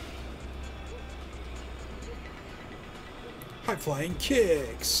 High flying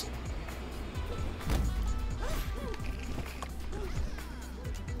kicks.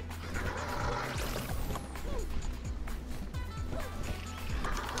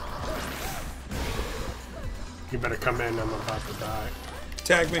 You better come in, I'm about to die.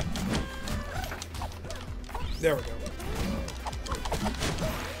 Tag me. There we go.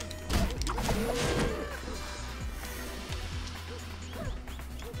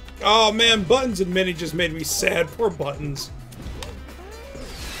 Oh man, Buttons and Minnie just made me sad. Poor Buttons.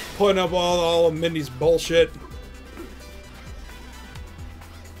 Putting up all of Minnie's bullshit.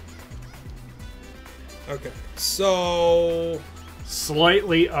 Okay, so...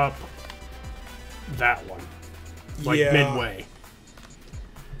 Slightly up that one. Like yeah. midway.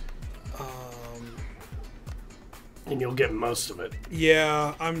 And you'll get most of it.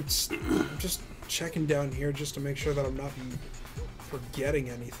 Yeah, I'm just checking down here just to make sure that I'm not forgetting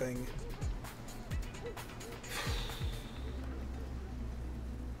anything.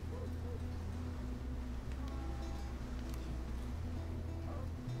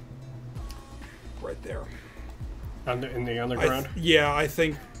 Right there. In the underground? Yeah, I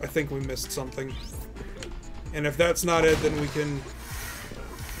think we missed something. And if that's not it, then we can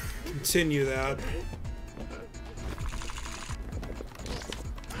continue that.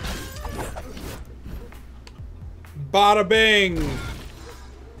 Bada bing!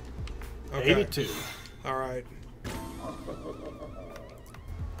 Okay. 82. Alright.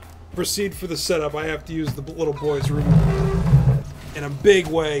 Proceed for the setup. I have to use the little boy's room in a big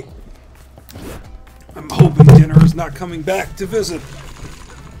way. I'm hoping dinner is not coming back to visit.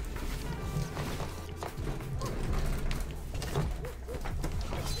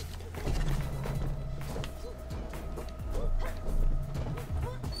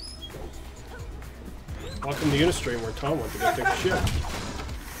 Welcome to Unistream, where Tom went to go take a shit.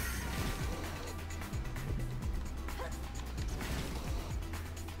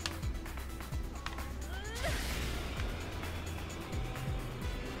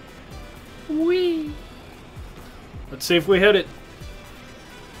 Whee! Let's see if we hit it.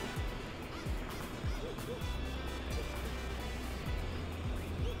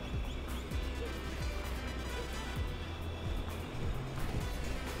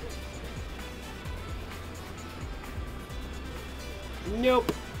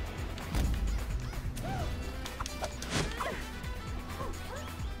 Nope.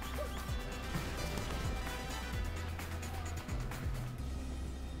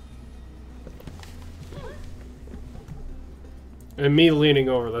 And me leaning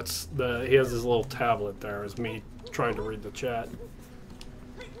over, that's the he has his little tablet there, is me trying to read the chat.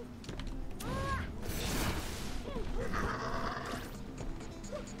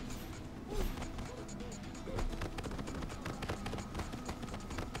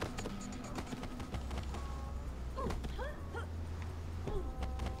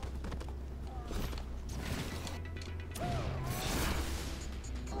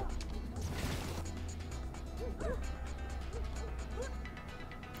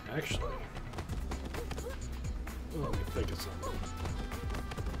 Actually, let me think of something.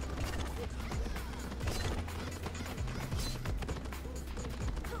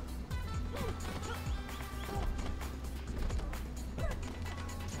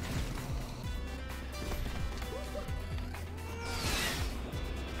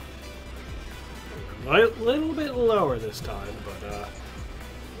 A little bit lower this time, but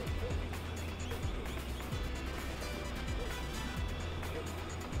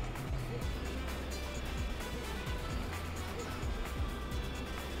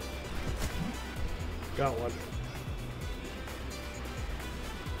got one.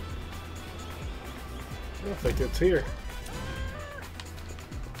 I don't think it's here.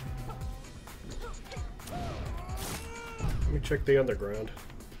 Let me check the underground.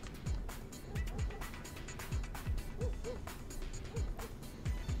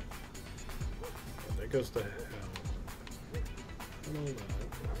 There goes the hell. I know that.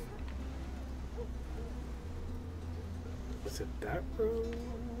 Is it that road?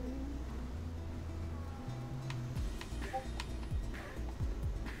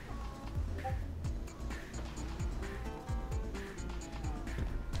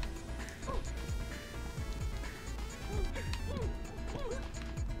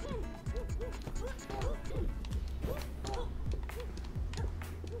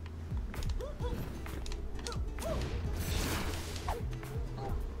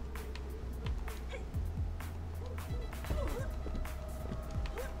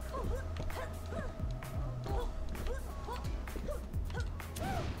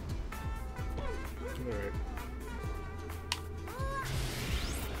 Alright.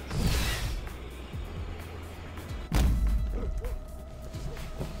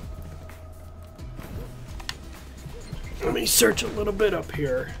 Let me search a little bit up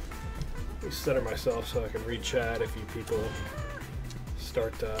here. Let me center myself so I can read chat if you people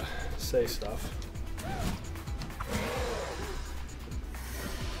start to say stuff.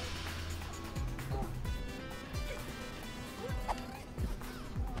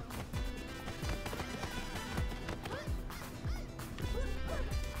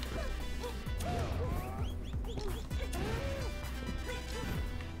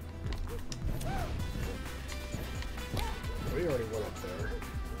 We already went up there.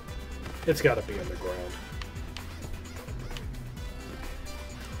 It's got to be underground.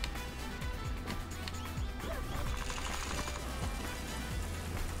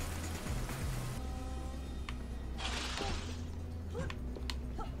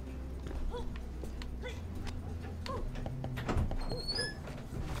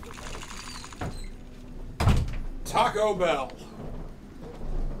 Taco Bell.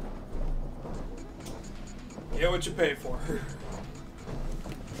 Get what you pay for.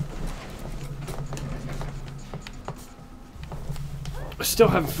 I still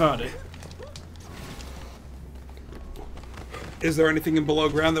haven't found it. Is there anything in below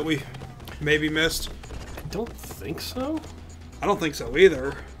ground that we maybe missed? I don't think so. I don't think so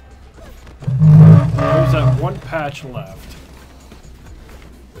either. There's that one patch left.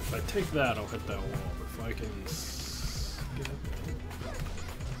 If I take that, I'll hit that wall. If I can get it.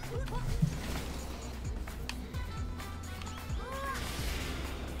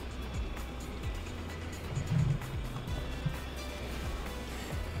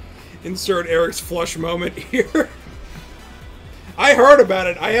 Insert Eric's flush moment here. I heard about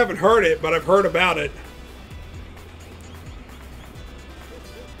it. I haven't heard it, but I've heard about it.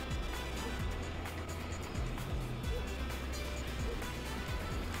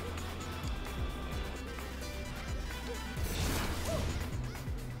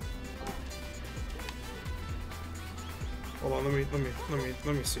 Hold on,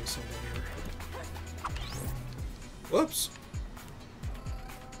 let me see something here. Whoops.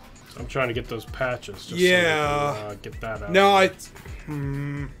 I'm trying to get those patches. Just Yeah. So we can, get that out. No,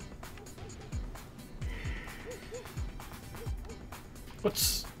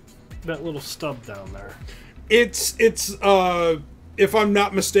 What's that little stub down there? It's if I'm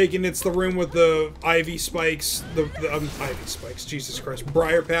not mistaken, it's the room with the ivy spikes, the ivy spikes, Jesus Christ,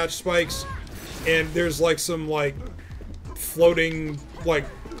 briar patch spikes, and there's like some like floating,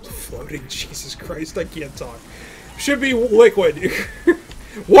 Jesus Christ, I can't talk. Should be liquid.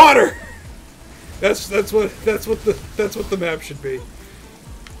 Water. That's what the map should be.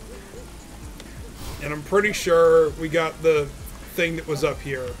 And I'm pretty sure we got the thing that was up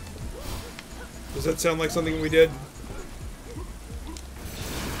here. Does that sound like something we did?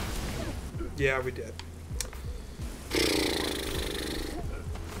 Yeah, we did.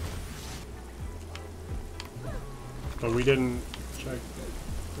 But we didn't check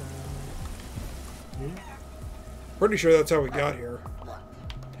down here? Pretty sure that's how we got here.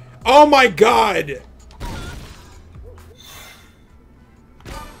 Oh my god!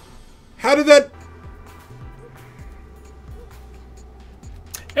 How did that...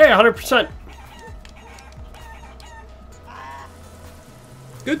 Hey, 100%.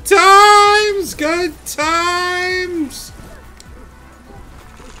 Good times! Good times!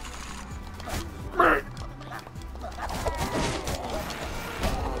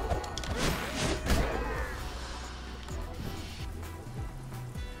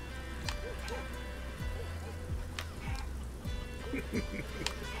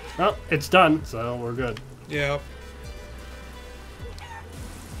 Well, it's done, so we're good. Yeah.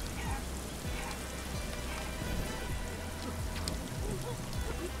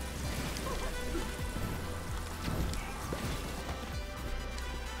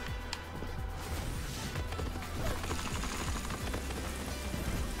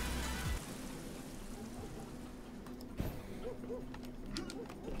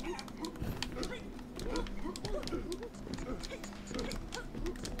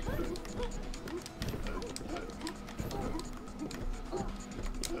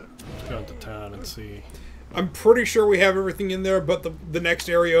 Go into town and see. I'm pretty sure we have everything in there, but the next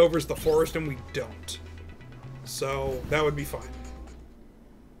area over is the forest, and we don't. So, that would be fine.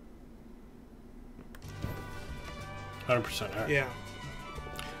 100%. All right. Yeah.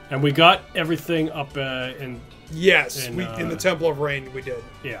 And we got everything up in... Yes, In, in the Temple of Rain, we did.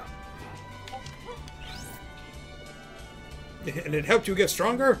 Yeah. And it helped you get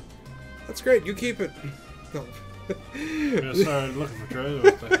stronger? That's great, you keep it. No. We started looking for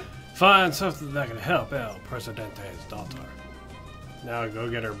treasure. Find something that can help El Presidente's daughter. Now go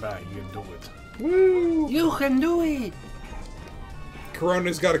get her back. You can do it. Woo! You can do it!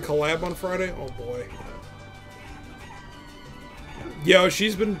 Corona's got a collab on Friday? Oh boy. Yo,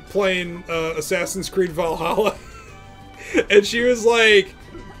 she's been playing Assassin's Creed Valhalla. And she was like,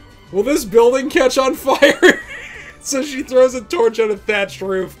 will this building catch on fire? So she throws a torch on a thatched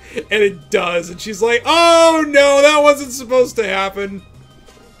roof, and it does. And she's like, oh no, that wasn't supposed to happen.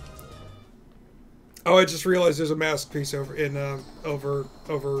 Oh, I just realized there's a masterpiece over in where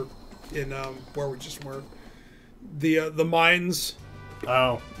we just were. The mines.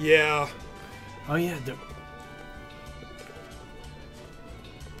 Oh. Yeah. Oh, yeah.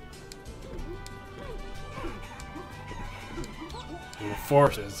 And the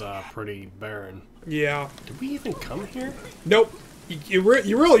forest is pretty barren. Yeah. Did we even come here? Nope. You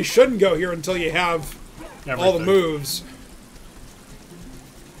really shouldn't go here until you have all the Everything. moves.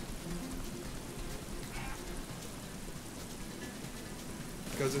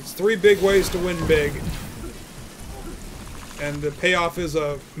 Because it's 3 big ways to win big. And the payoff is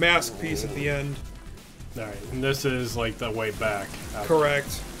a mask piece at the end. Alright, and this is like the way back.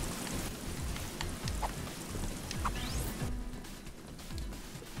 Correct.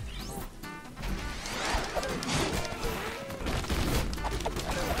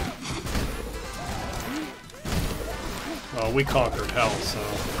 Well, we conquered hell, so...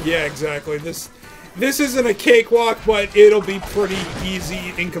 Yeah, exactly. This isn't a cakewalk, but it'll be pretty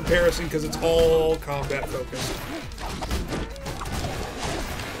easy in comparison because it's all combat focused.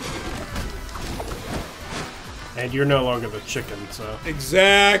 And you're no longer the chicken, so...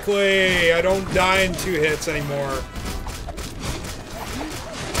 Exactly! I don't die in 2 hits anymore.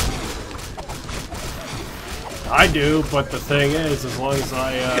 I do, but the thing is, as long as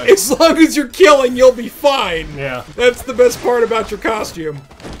I, As long as you're killing, you'll be fine! Yeah. That's the best part about your costume.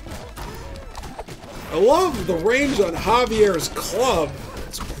 I love the range on Javier's club.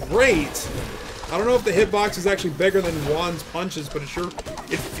 It's great. I don't know if the hitbox is actually bigger than Juan's punches, but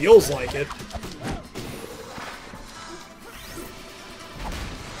it feels like it.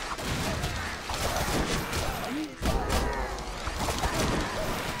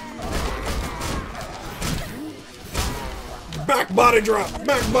 Back body drop!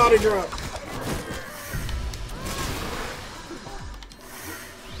 Back body drop!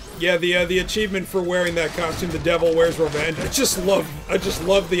 Yeah, the achievement for wearing that costume, The Devil Wears Revenge. I just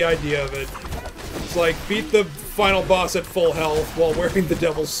love the idea of it. It's like beat the final boss at full health while wearing the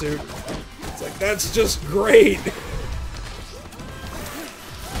devil's suit. It's like that's just great.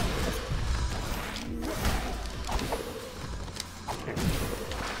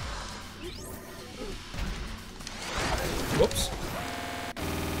 Whoops.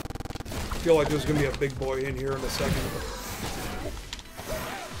 I feel like there's gonna be a big boy in here in a second.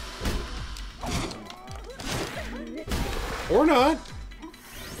 Or not.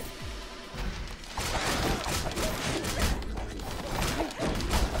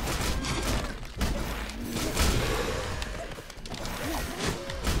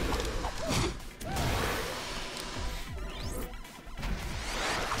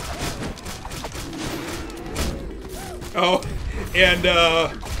 Oh, and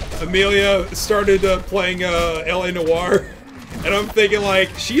Amelia started playing L.A. Noire, and I'm thinking, like,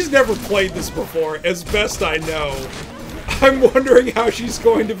 she's never played this before, as best I know. I'm wondering how she's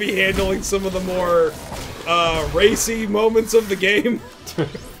going to be handling some of the more racy moments of the game.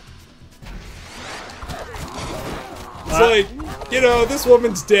 It's like, you know, this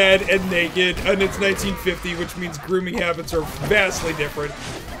woman's dead and naked, and it's 1950, which means grooming habits are vastly different.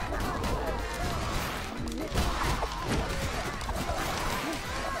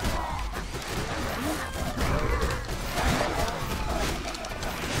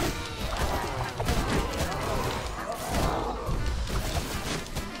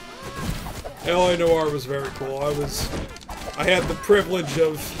 L.A. Noire was very cool. I had the privilege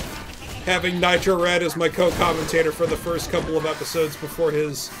of having Nitro Red as my co-commentator for the first couple of episodes before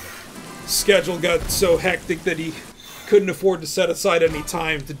his schedule got so hectic that he couldn't afford to set aside any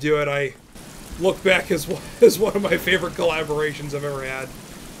time to do it. I look back as one of my favorite collaborations I've ever had.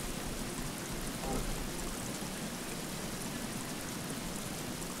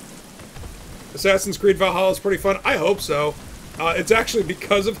 Assassin's Creed Valhalla is pretty fun. I hope so. It's actually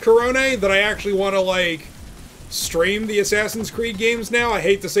because of Corona that I actually want to, like, stream the Assassin's Creed games now. I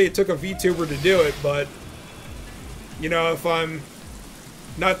hate to say it took a VTuber to do it, but, you know, if I'm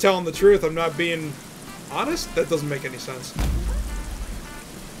not telling the truth, I'm not being honest? That doesn't make any sense.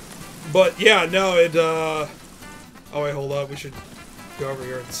 But, yeah, no, it, oh, wait, hold up. We should go over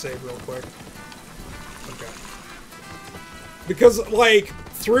here and save real quick. Okay. Because, like,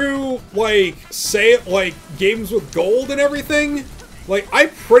 through, like, like, games with gold and everything, like, I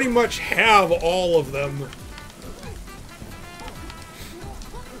pretty much have all of them.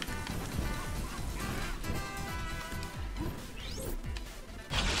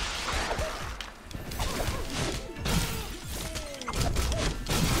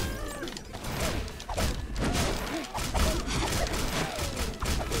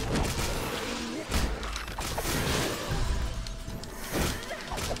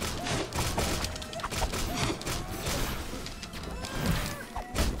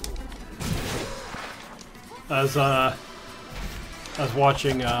 I was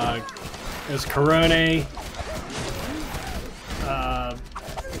watching, is Corone,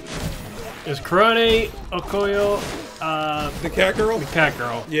 Okoyo, The cat girl? the cat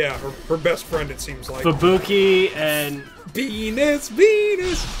girl, Yeah, her best friend, it seems like. Fubuki, and Venus!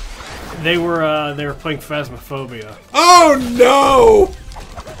 they were playing Phasmophobia. Oh, no!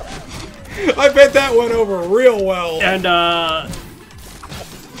 I bet that went over real well. And,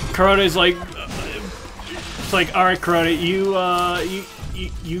 Corone's like, it's like, alright, Corone, you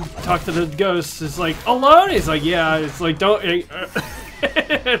talk to the ghosts. It's like, alone? He's like, yeah. It's like, don't.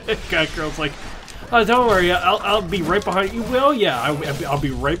 Cat girl's like, oh, don't worry. I'll be right behind you. Will? Yeah, I'll be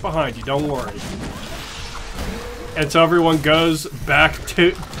right behind you. Don't worry. And so everyone goes back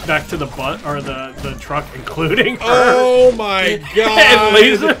to the butt or the truck, including her. Oh my god! And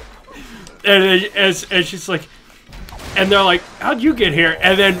leaves her. And she's like. And they're like, how'd you get here?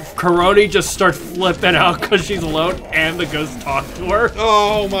 And then Corone just starts flipping out because she's alone and the ghost talk to her.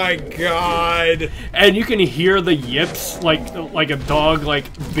 Oh my god. And you can hear the yips like a dog like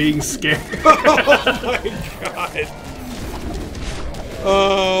being scared. Oh my god.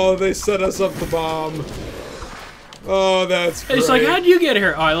 Oh, they set us up the bomb. Oh, that's great. It's like, how'd you get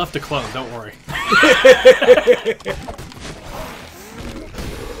here? Oh, I left a clone, don't worry.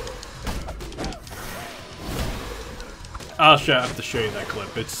 I'll have to show you that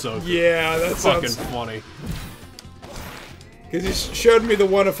clip. It's so good. Yeah, that's fucking funny. Because he showed me the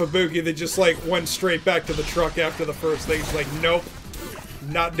one of Fubuki that just, like, went straight back to the truck after the first thing. He's like, nope,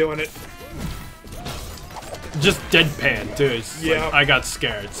 not doing it. Just deadpan, too. It's yeah. Like, I got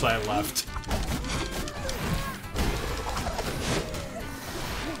scared, so I left.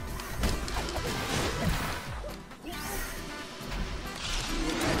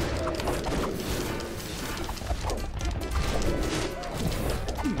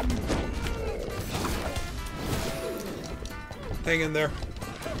 Hang in there.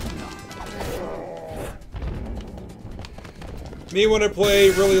 Me when I play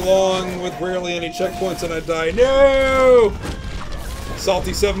really long with rarely any checkpoints and I die. No!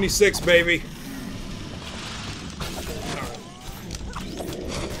 Salty 76, baby.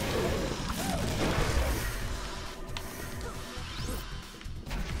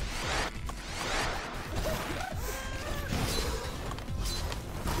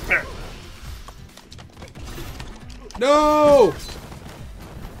 No!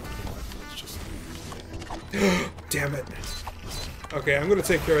 Damn it. Okay, I'm gonna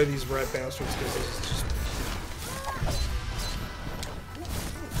take care of these rat bastards because this is just...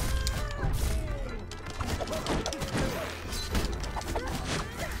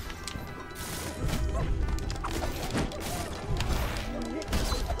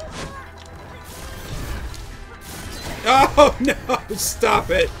 Oh no! Stop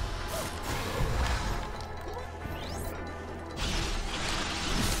it!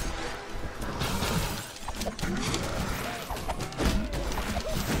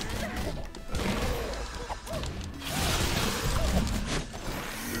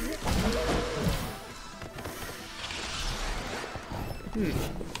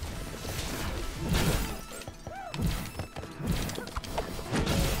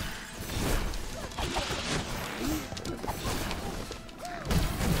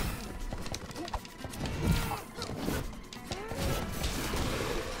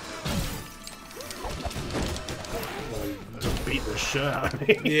 Just beating the shit out of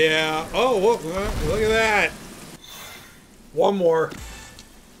me. Yeah. Oh, look at that. One more.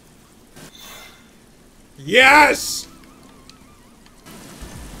 Yes!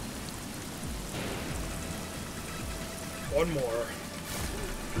 One more.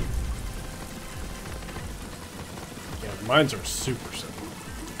 Yeah, mines are super simple.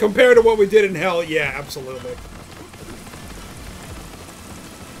 Compared to what we did in Hell, yeah, absolutely.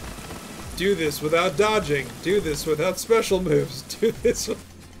 Do this without dodging. Do this without special moves. Do this with...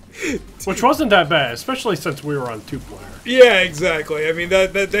 Which wasn't that bad, especially since we were on 2-player. Yeah, exactly. I mean,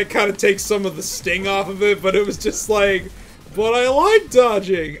 that kind of takes some of the sting off of it, but it was just like, but I like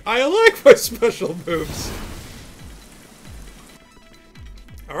dodging. I like my special moves.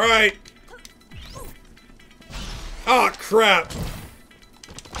 Alright. Ah, crap.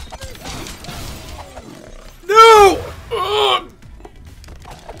 No! Ugh.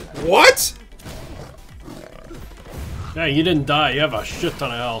 What? Yeah, you didn't die. You have a shit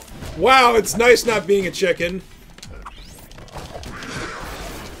ton of health. Wow, it's nice not being a chicken.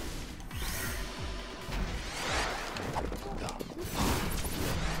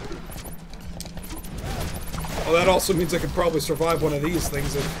 Well, that also means I could probably survive one of these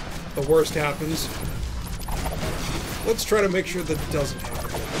things if the worst happens. Let's try to make sure that it doesn't happen.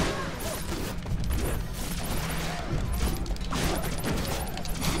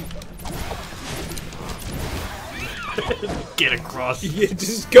 Get across. Yeah,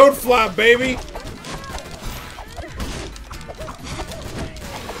 just goat flap, baby!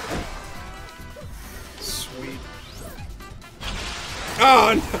 Sweet.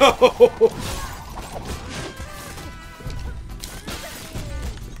 Oh, no!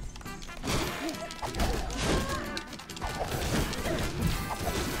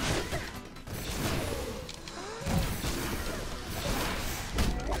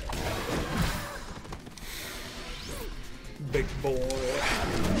 Big boy.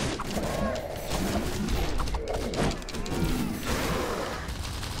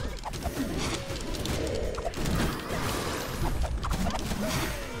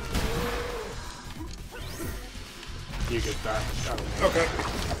 You get that. Okay.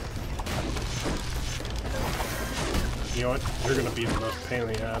 You know what? You're gonna be the most pain in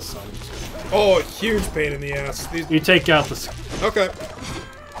the ass on these. Oh, a huge pain in the ass. These... You take out the. Okay.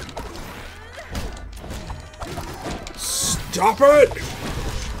 Stop it!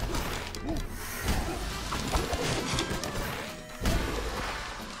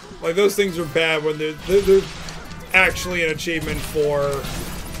 Like, those things are bad when they're actually an achievement for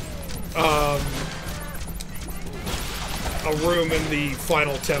a room in the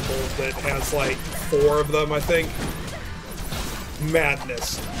final temple that has like 4 of them, I think.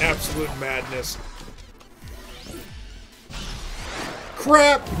 Madness. Absolute madness.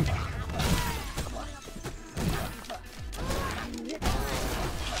 Crap!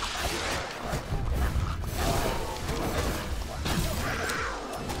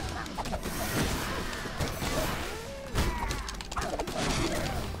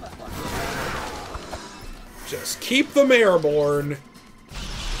 Just keep them airborne.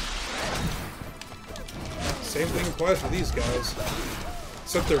 Same thing applies for these guys.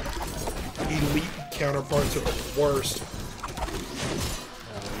 Except their elite counterparts are the worst.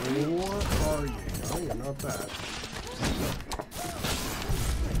 What are you? Oh, you're not bad.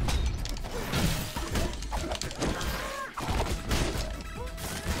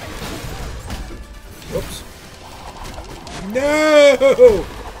 Whoops. No!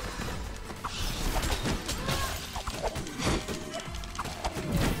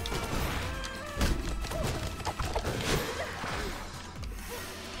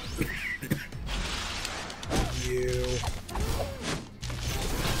 You.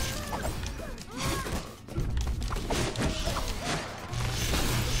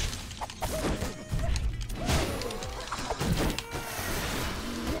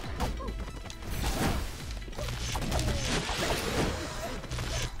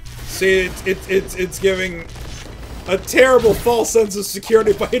 See, it's giving a terrible false sense of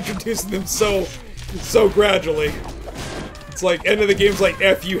security by introducing them so gradually. It's like, end of the game's like,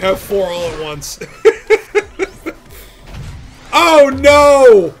 F, you have 4 all at once. Oh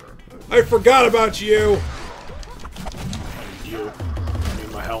no! I forgot about you. You. I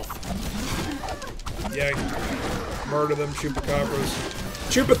need my health. Yeah, murder them, chupacabras.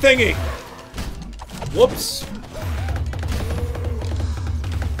 Chupa thingy! Whoops.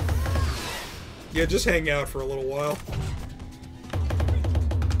 Yeah, just hang out for a little while.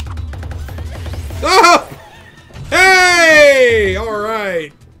 Ah! Hey!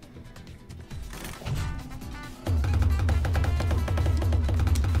 Alright.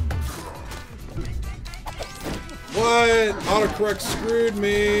 What? Autocorrect screwed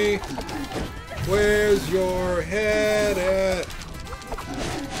me. Where's your head at?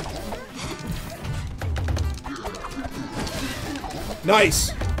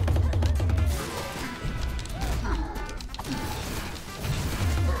 Nice.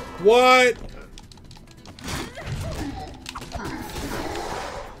 What?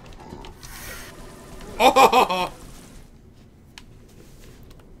 Oh!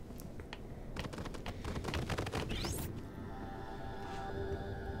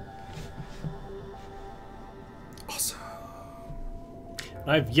 Awesome.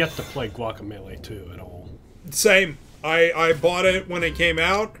 I've yet to play Guacamelee 2 at all. Same. I bought it when it came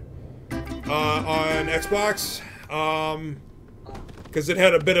out on Xbox because it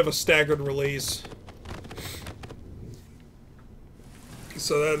had a bit of a staggered release.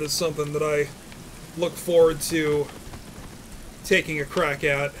 So that is something that I look forward to taking a crack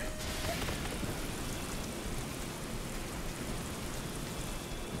at.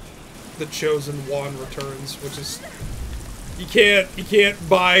 The Chosen One returns, which is you can't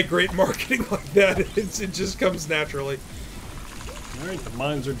buy great marketing like that. It just comes naturally. All right, the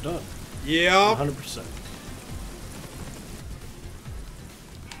mines are done. Yeah. 100%.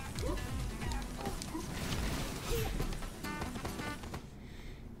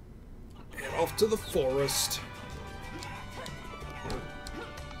 And off to the forest.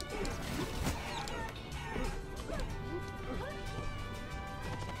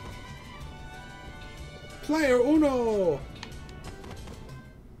 Player Uno!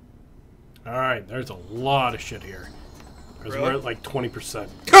 Alright, there's a lot of shit here. Because Really? we're at like 20%.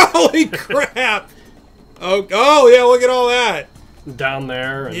 Holy crap! Oh yeah, look at all that! Down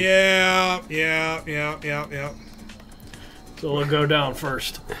there. And Yeah. so we'll go down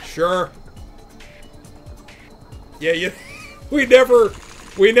first. Sure. Yeah, we never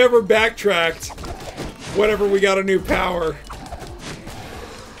backtracked whenever we got a new power.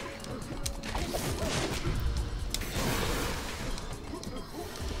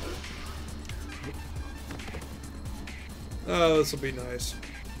 Oh, this will be nice.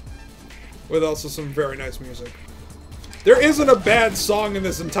 With also some very nice music. There isn't a bad song in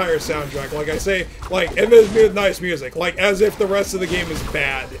this entire soundtrack. Like I say, like, and there's nice music. Like, as if the rest of the game is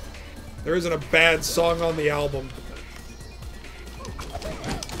bad. There isn't a bad song on the album.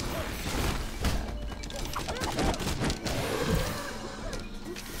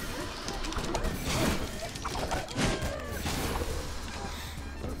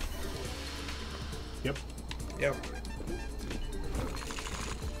 Yep. Yep.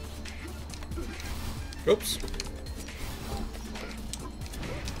 Oops.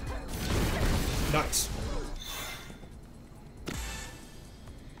 Nice.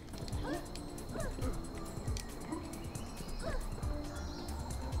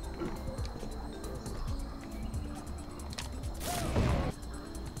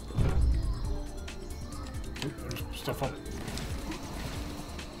 There's stuff up.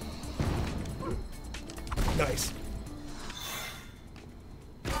 Nice.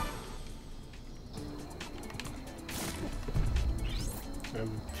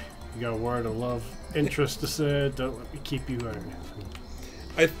 You got a word of love, interest to say, don't let me keep you out.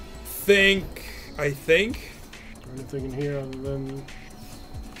 I think. Anything in here other than...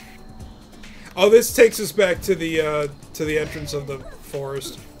 Oh, this takes us back to the entrance of the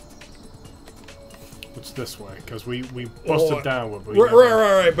forest. What's this way? Because we busted down with...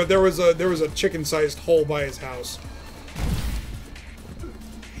 Right. But there was a chicken-sized hole by his house.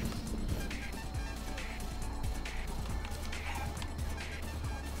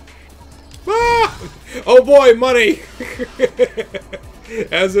 Ah! Oh boy, money!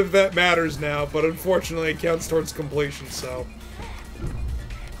 As if that matters now, but unfortunately it counts towards completion, so...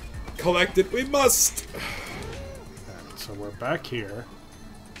 Collect it we must! Alright, so we're back here.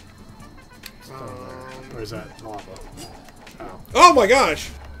 Or is that lava? Oh. Oh my gosh!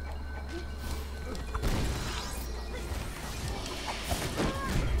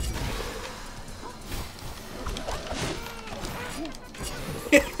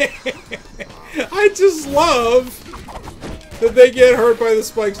 I just love that they get hurt by the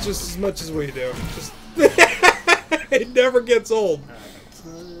spikes just as much as we do. Just it never gets old.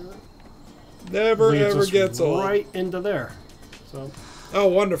 Never ever gets old. Right into there. So. Oh,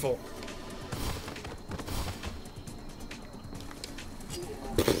 wonderful.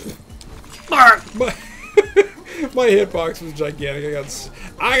 My, my hitbox was gigantic.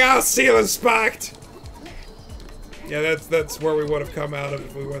 I got ceiling spiked. Yeah, that's where we would have come out of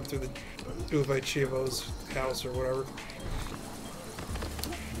if we went through the Uwe Chivo's house or whatever.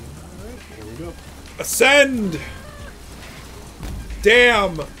 Alright, here we go. Ascend!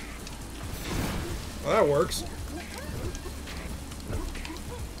 Damn! Well, that works.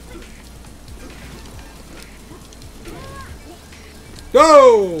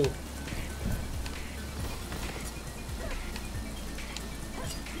 Go!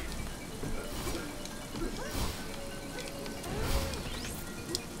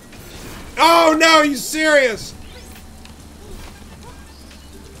 Oh no, are you serious?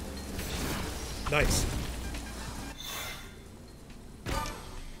 Nice.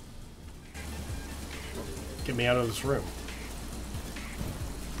 Get me out of this room.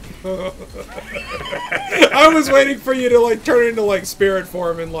 I was waiting for you to like turn into like spirit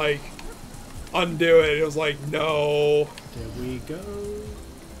form and like undo it. It was like, no. There we go.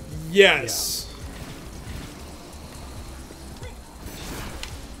 Yes. Yeah.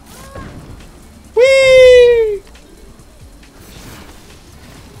 Whee!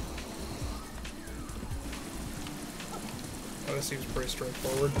 Oh, this seems pretty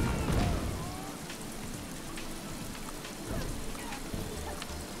straightforward.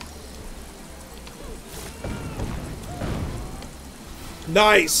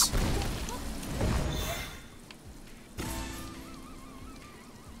 Nice!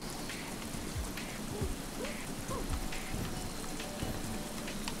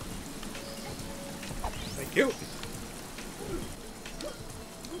 Thank you.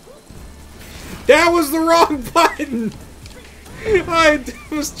 That was the wrong button! I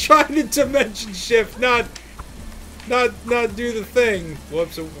was trying to dimension shift, not do the thing.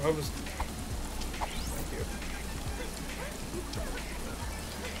 Whoops, I was...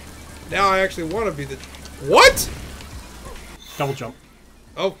 Now I actually want to be the... What?! Double jump.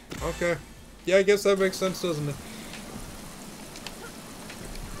 Oh, okay. Yeah, I guess that makes sense, doesn't it?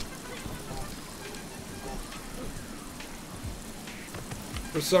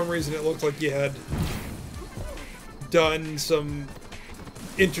 For some reason it looked like you had done some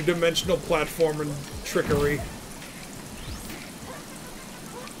interdimensional platforming trickery.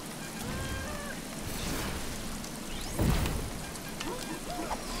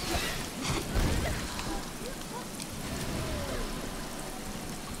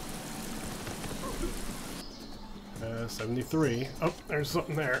 73. Oh, there's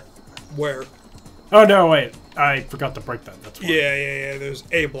something there. Where? Oh, no, wait. I forgot to break that. That's why. Yeah. There's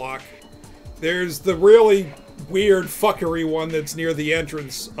a block. There's the really weird fuckery one that's near the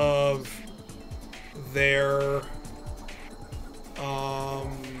entrance of their...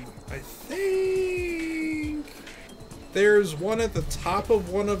 I think... There's one at the top of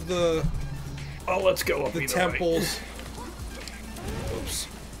one of the... Oh, let's go up the either temples. Way. Oops.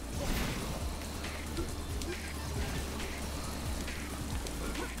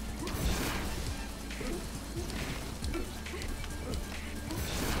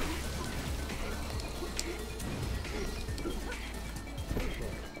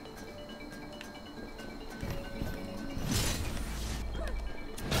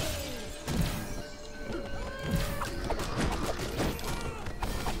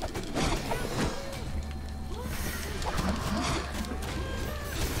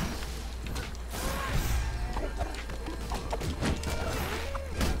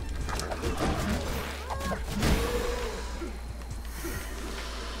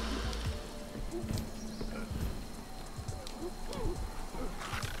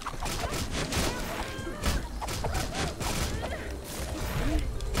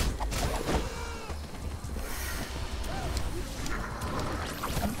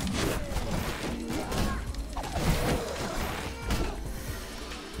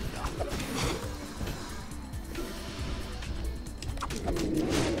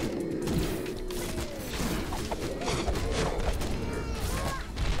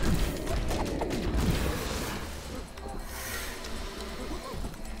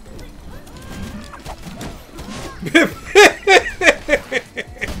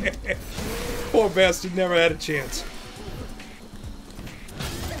 Poor bastard never had a chance.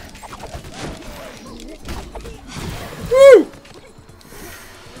 Woo!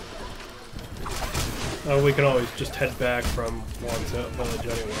 Oh, we can always just head back from One's village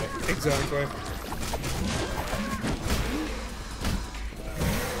anyway. Exactly.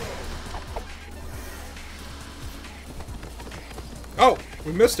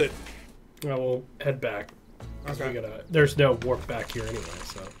 We missed it. Well, we'll head back. 'Cause Okay. there's no warp back here anyway,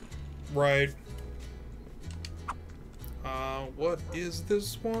 so. Right. What is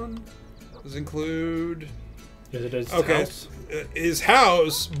this one? Does it include... Is it his Okay, house? his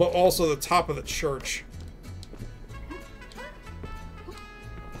house, but also the top of the church.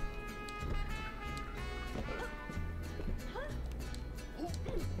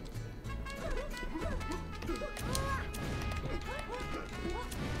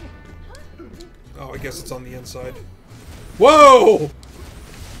 Oh, I guess it's on the inside. Whoa!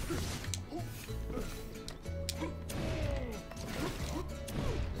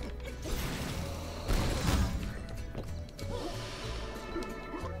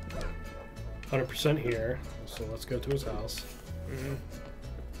 %100% here, so let's go to his house. Mm-hmm.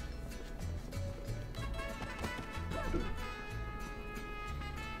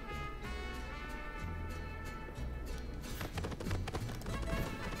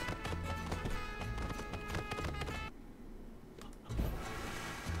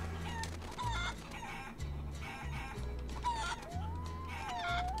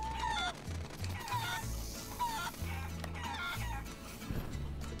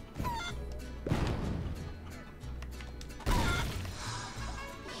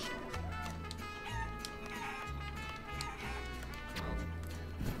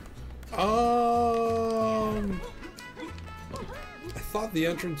 I thought the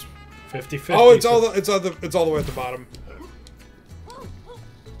entrance. 50-50. Oh, it's all the way at the bottom.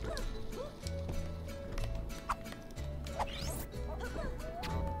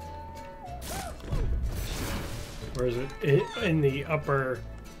 Or is it in the upper,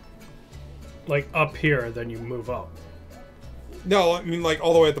 like up here, then you move up? No, I mean like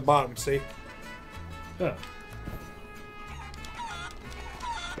all the way at the bottom. See? Yeah.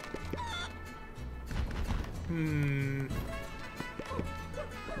 Hmm.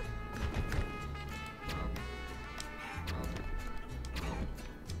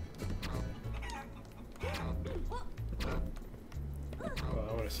 Oh,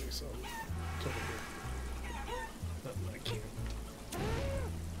 I want to see something. It's over here. Nothing I can't.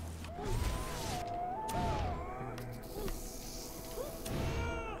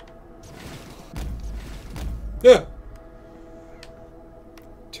 Yeah.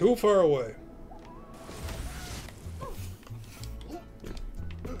 Too far away.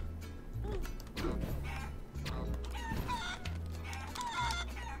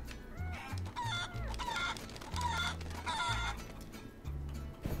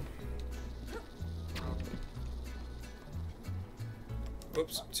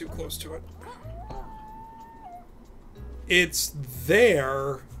 Oops, too close to it. It's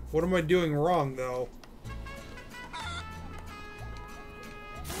there. What am I doing wrong, though?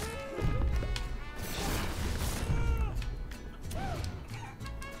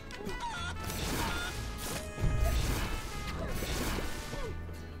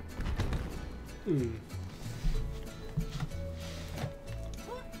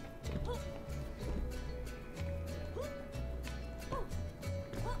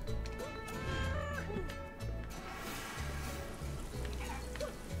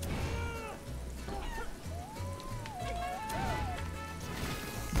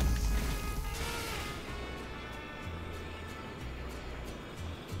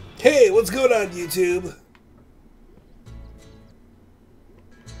 Hey, what's going on, YouTube?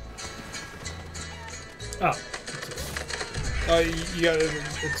 Oh. You got it.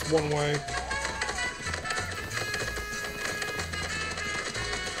 It's one way.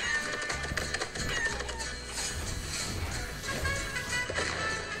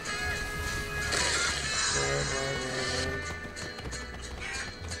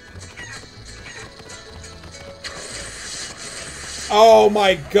 Oh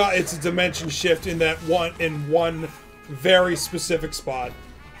my god, it's a dimension shift in one very specific spot.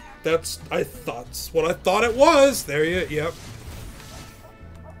 That's what I thought it was. There you yep.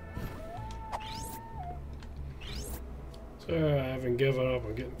 So I haven't given up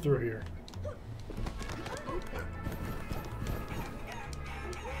on getting through here.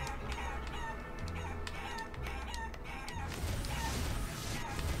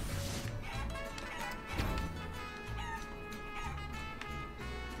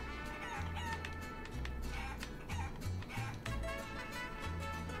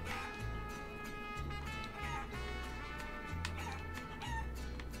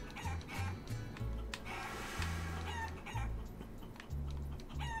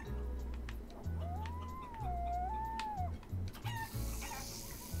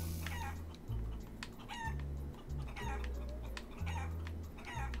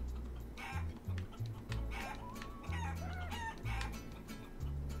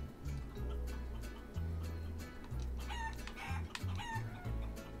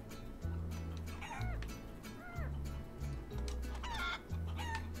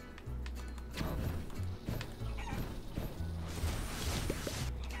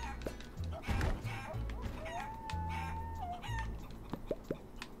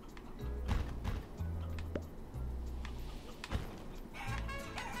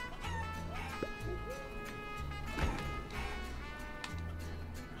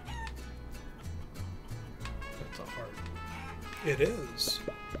 It is.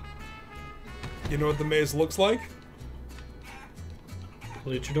 You know what the maze looks like?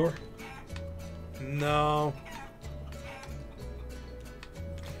 Luchador? No.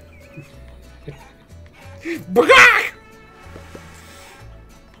 Bagak!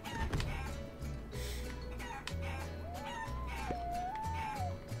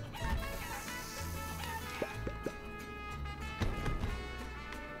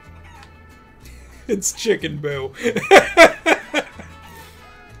 It's Chicken Boo.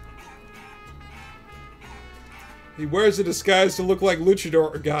 He wears a disguise to look like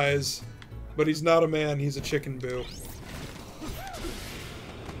luchador guys, but he's not a man, he's a Chicken Boo.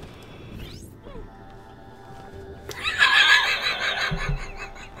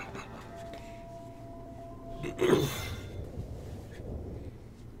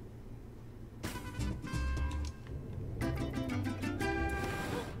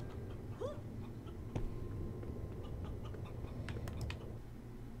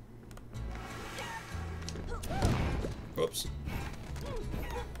 Oops.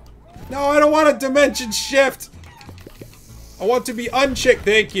 No, I don't want a dimension shift! I want to be unchick,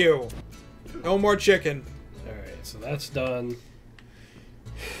 thank you! No more chicken. Alright, so that's done.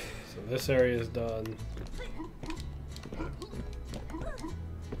 So this area is done.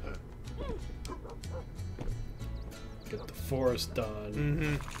 Get the forest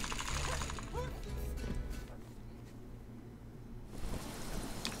done.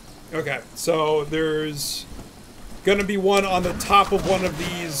 Okay, so there's gonna be one on the top of one of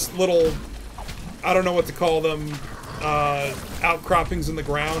these little, I don't know what to call them, outcroppings in the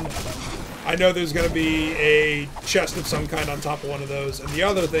ground. I know there's gonna be a chest of some kind on top of one of those. And the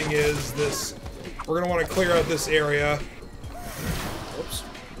other thing is this, we're gonna want to clear out this area. Oops.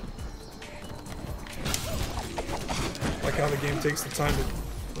 Like how the game takes the time to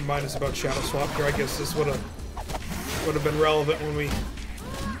remind us about Shadow Swap here. I guess this would have been relevant when we,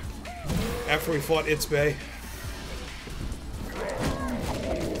 after we fought It's Bay.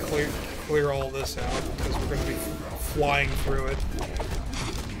 Clear all this out because we're going to be flying through it.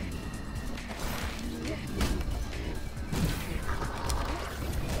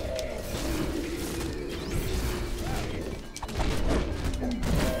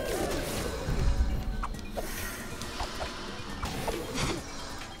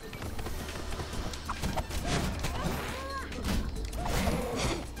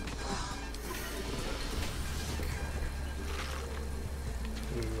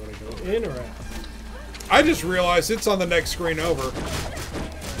 In or out? I just realized it's on the next screen over.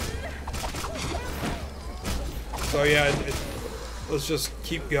 So yeah, let's just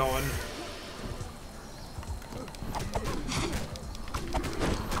keep going.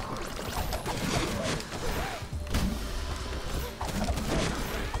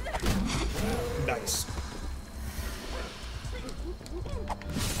 Nice.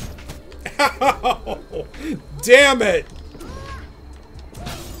 Ow! Damn it!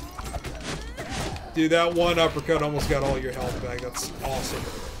 Dude, that one uppercut almost got all your health back. That's awesome.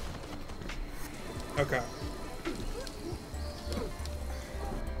 Okay.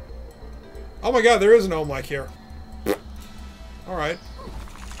 Oh my god, there is an Omlike here. Alright.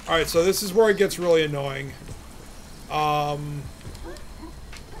 Alright, so this is where it gets really annoying. That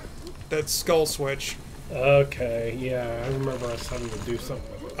skull switch. Okay, yeah, I remember us having to do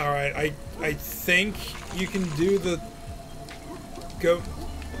something with it. Alright, I think you can do the... Go...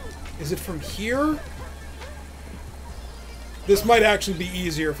 Is it from here? This might actually be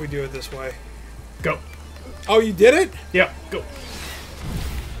easier if we do it this way. Go. Oh, you did it? Yeah, go.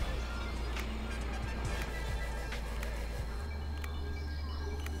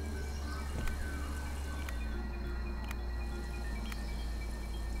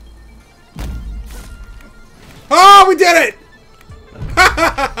 Oh, we did it!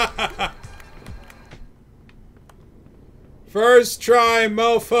 First try,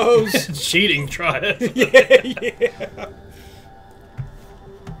 mofos. Cheating, try it. Yeah.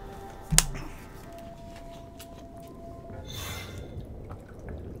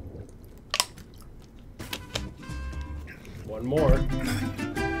 One more.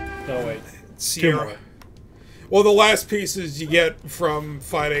 No, wait. Sierra. Two more. Well, the last pieces you get from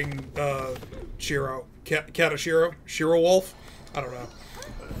fighting Shiro. Katashiro? Shiro Wolf? I don't know.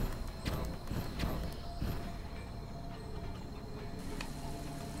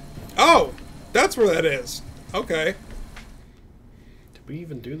 Oh! That's where that is. Okay. Did we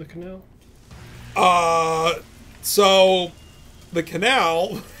even do the canal? So the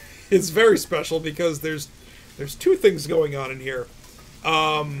canal is very special because there's two things going on in here.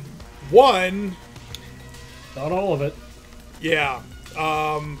 One, Not all of it. yeah.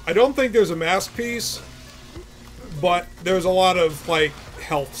 I don't think there's a mask piece, but there's a lot of, like,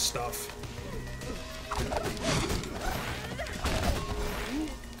 health stuff.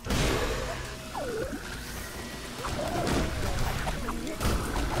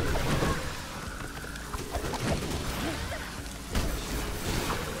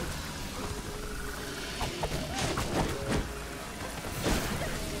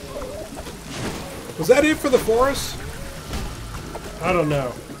 Was that it for the forest? I don't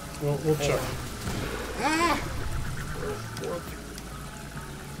know. We'll check. Ah!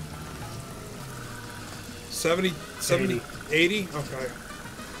 70, 70, 80? Okay.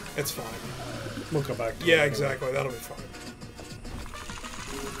 It's fine. We'll go back to Yeah, exactly. That'll be fine.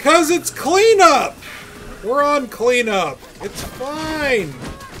 'Cause it's cleanup! We're on cleanup. It's fine.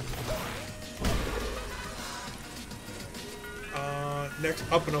 Next,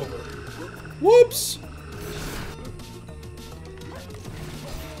 up and over. Whoops!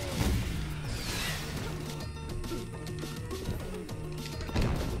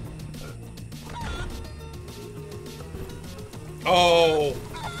 Oh,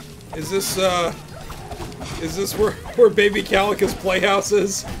 is this where Baby Calica's playhouse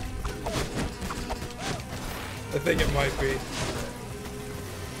is? I think it might be.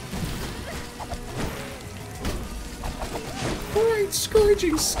 Great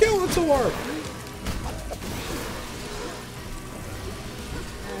scourging Skeletor!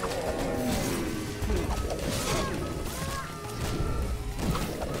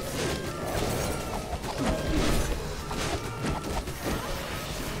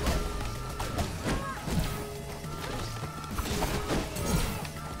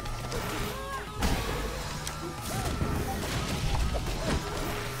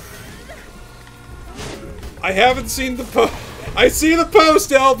 I haven't seen the post. I see the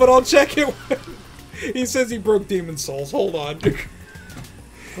post, El, but I'll check it. He says he broke Demon Souls. Hold on.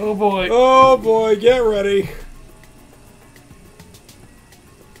 Oh boy. Oh boy, get ready.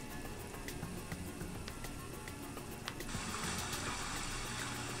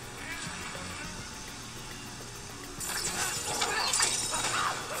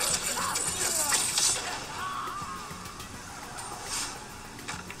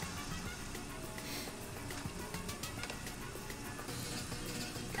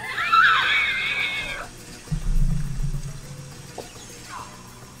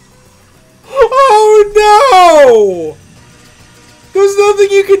 Oh no! There's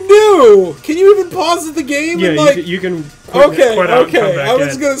nothing you can do. Can you even pause the game? Yeah, and, like... you can quit, Okay, quit out and come okay. back I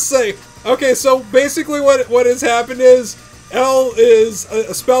was in. gonna say. Okay, so basically, what has happened is L is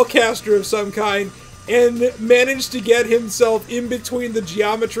a spellcaster of some kind and managed to get himself in between the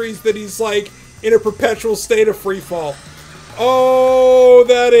geometries that he's like in a perpetual state of free fall. Oh,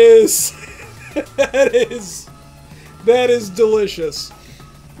 that is that is delicious.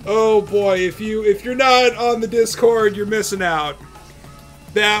 Oh boy, if you're not on the Discord, you're missing out.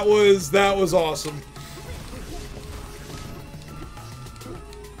 That was awesome.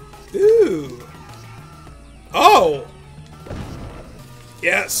 Ooh. Oh.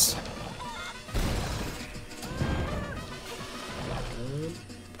 Yes.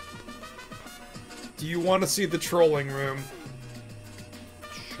 Do you want to see the trolling room?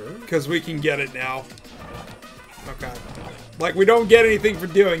 Sure. Because we can get it now. Okay. Like, we don't get anything for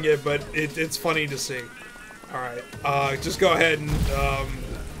doing it, but it's funny to see. Alright. Just go ahead and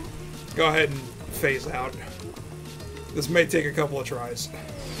phase out. This may take a couple of tries.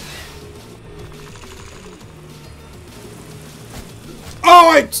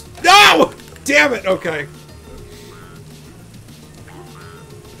 Oh, no! Damn it! Okay.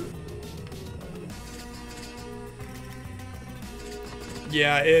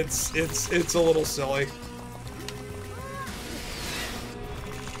 Yeah, it's a little silly.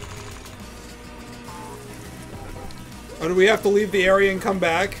 Oh, do we have to leave the area and come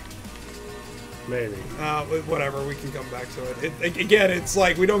back? Maybe. Whatever, we can come back to it. Again, it's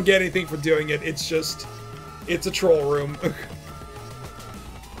like, we don't get anything for doing it, it's just... It's a troll room.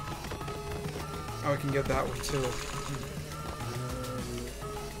 Oh, I can get that one, too.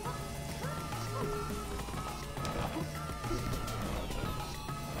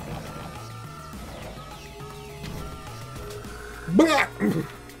 Blah!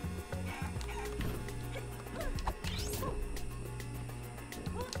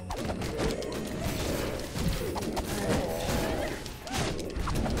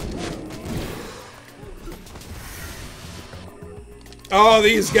 Oh,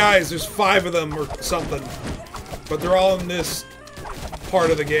 these guys, there's 5 of them or something. But they're all in this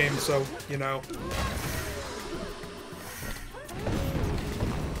part of the game, so, you know.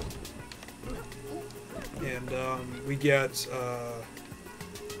 And, we get,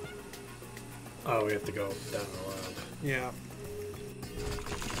 Oh, we have to go down the line. Yeah.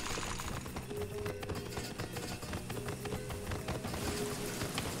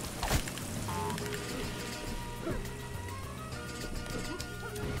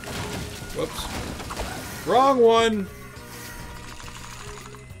 Whoops. Wrong one!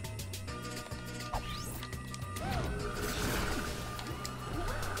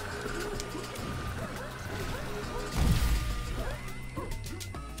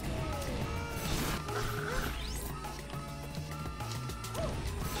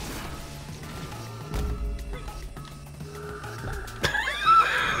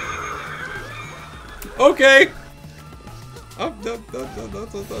 Okay! Oh,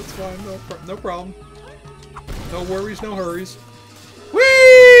 that's fine. No problem. No worries, no hurries.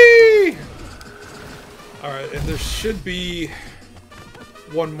 Whee! Alright, and there should be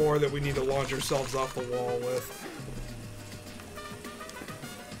one more that we need to launch ourselves off the wall with.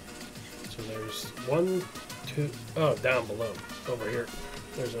 So there's 1, 2... Oh, down below. Over here.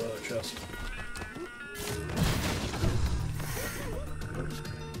 There's another chest.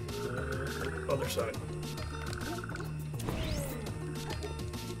 Other side.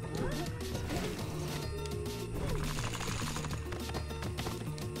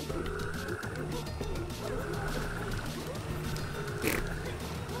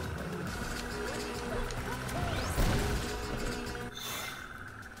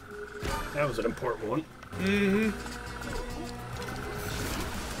 That was an important one. Mm-hmm.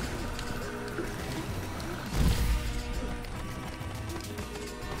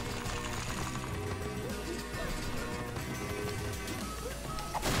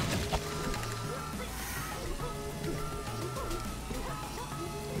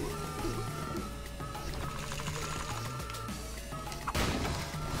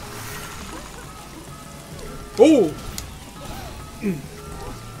 Oh! Am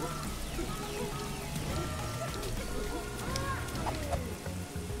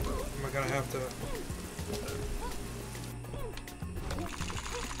I gonna have to... I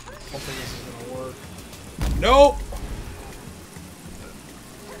don't think this is gonna work. Nope!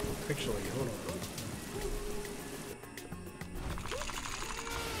 Actually, hold on.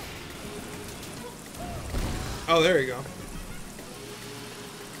 Oh, there you go.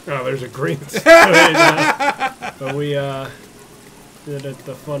 Oh, there's a green side. But we did it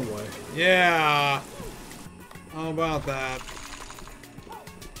the fun way. Yeah! How about that?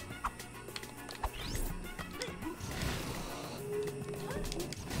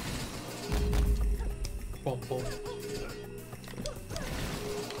 Boom, boom.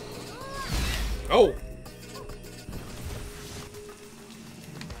 Oh!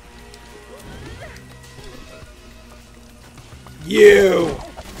 You!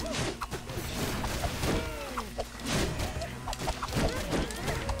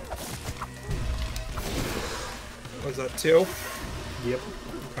 Was that 2? Yep.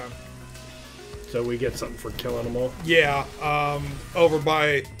 Okay. So we get something for killing them all. Yeah, over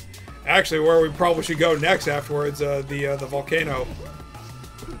by... Actually, where we probably should go next afterwards, the volcano.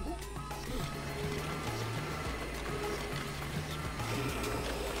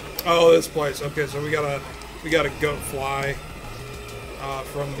 Oh, this place. Okay, so we gotta goat fly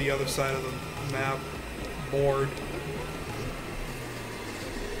from the other side of the map board.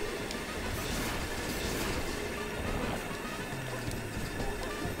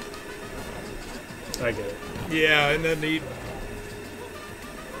 I get it. Yeah, and then the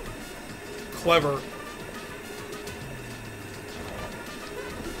clever.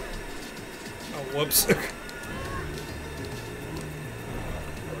 Oh, whoops. There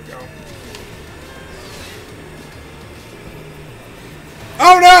we go.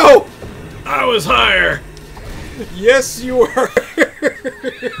 Oh no! I was higher! Yes, you were!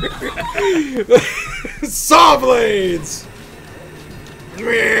 Saw blades!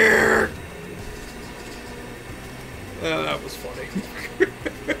 That was funny.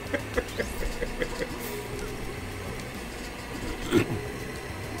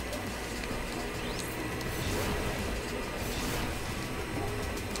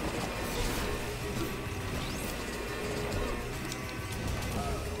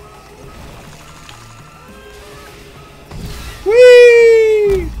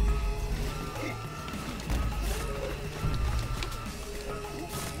 Whee!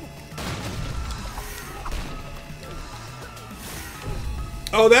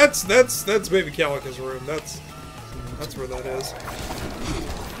 Oh, that's Baby Calica's room. That's where that is.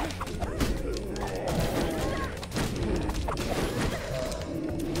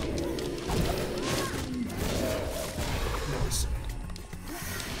 Nice.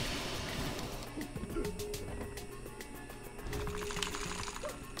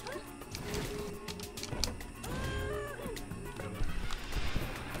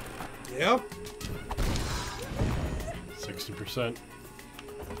 Yep. 60%.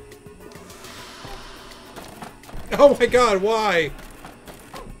 Oh my god, why?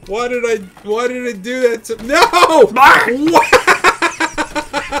 Why did I do that to... No!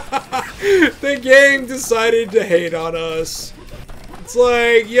 The game decided to hate on us. It's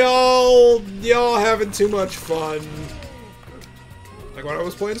like, y'all having too much fun. Like when I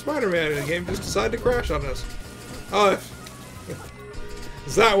was playing Spider-Man and the game just decided to crash on us. Oh,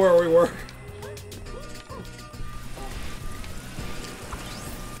 is that where we were?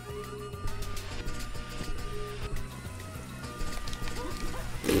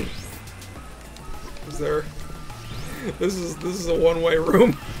 Is there... This is a one-way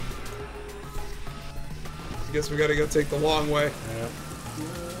room. I guess we gotta go take the long way. Yeah.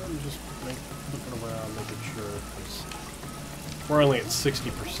 I'm just looking around, making sure. We're only at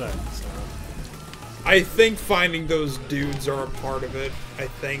 60%, so... I think finding those dudes are a part of it. I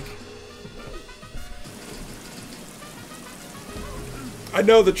think. I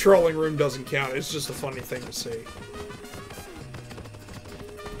know the trolling room doesn't count. It's just a funny thing to see.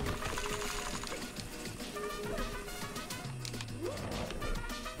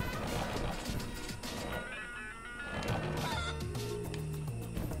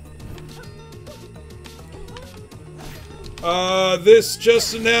 This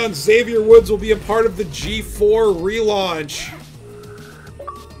just announced Xavier Woods will be a part of the G4 relaunch.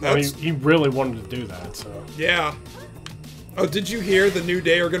 I mean, he really wanted to do that, so... Yeah. Oh, did you hear the New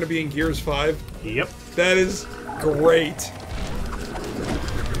Day are going to be in Gears 5? Yep. That is great.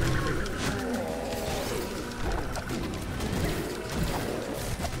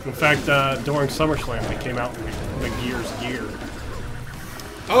 In fact, during SummerSlam, they came out in the Gears gear.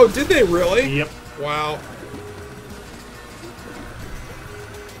 Oh, did they really? Yep. Wow.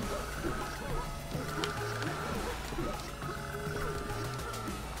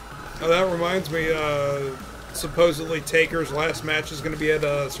 Oh, that reminds me, supposedly Taker's last match is going to be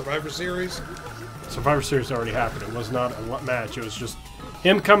at Survivor Series. Survivor Series already happened. It was not a match. It was just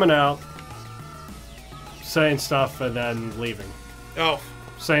him coming out, saying stuff, and then leaving. Oh.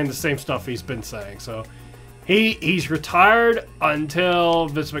 Saying the same stuff he's been saying. So he's retired until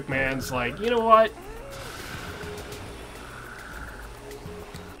Vince McMahon's like, you know what?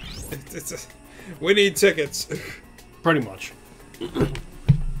 We need tickets. Pretty much.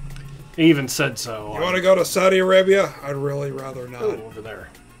 He even said so. You want to go to Saudi Arabia? I'd really rather not. Oh, over there.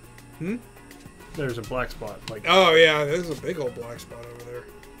 Hmm? There's a black spot. Like. Oh, yeah. There's a big old black spot over there.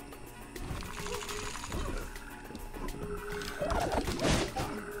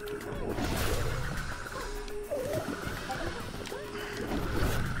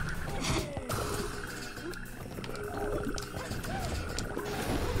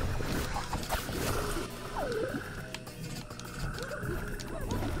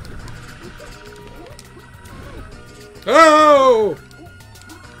 Oh!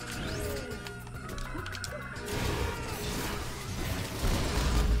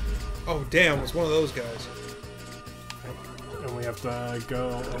 Oh, damn, it was one of those guys. And we have to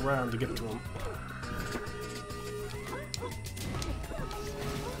go around to get to him.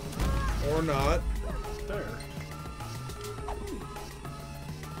 Or not. There.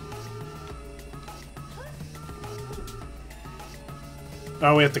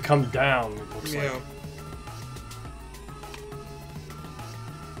 Oh, we have to come down, it looks like.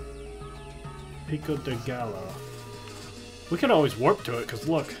 Pico de Gallo. We can always warp to it, because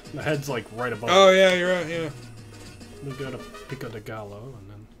look, the head's like right above. Oh, yeah, you're right, yeah. We go to Pico de Gallo, and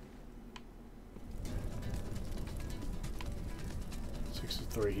then...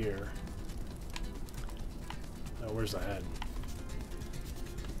 63 here. Oh, where's the head?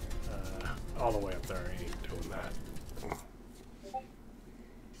 All the way up there, I ain't doing that.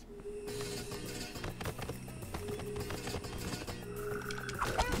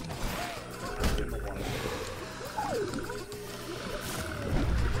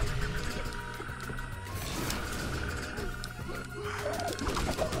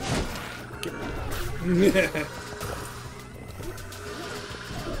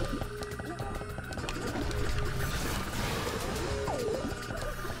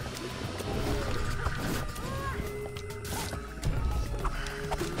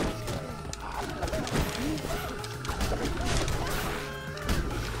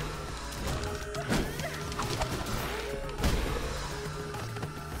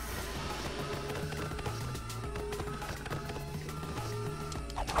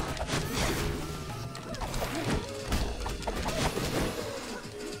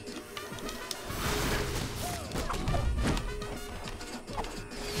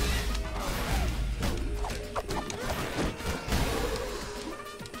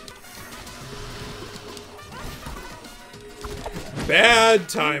 Bad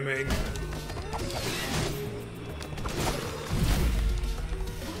timing.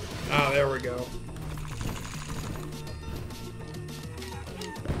 Ah, there we go.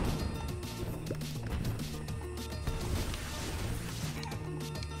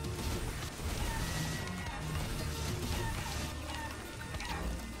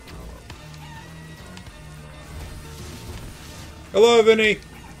 Hello, Vinny.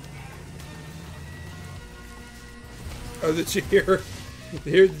 Oh, did you hear?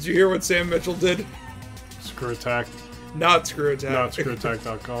 Did you hear what Sam Mitchell did? Screw attack. Not screw attack. Not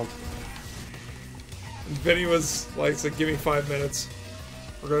screwattack.com. Vinny was like, "Give me 5 minutes.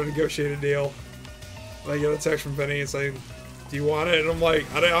 We're going to negotiate a deal." And I get a text from Vinny saying, "Do you want it?" And I'm like,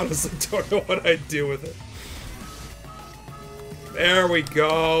 I honestly don't know what I'd do with it. There we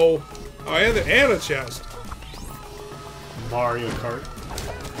go. Oh, and a chest. Mario Kart.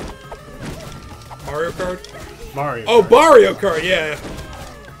 Mario Kart? Mario Oh, Kart. Mario Kart, yeah.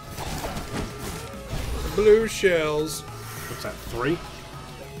 Blue shells. What's that, 3?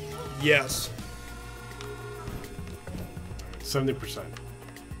 Yes. 70%.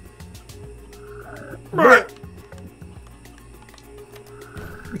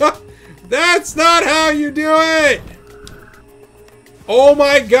 That's not how you do it! Oh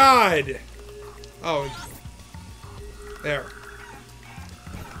my god! Oh. There.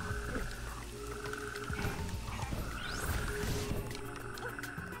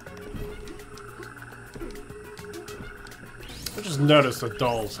 I just noticed the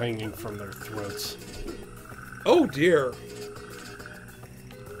dolls hanging from their throats. Oh dear.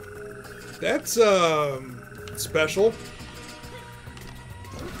 That's, special.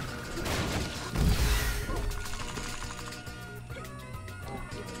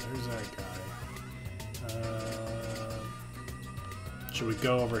 There's that guy. Should we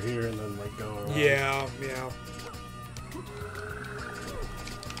go over here and then, like, go around? Yeah, yeah.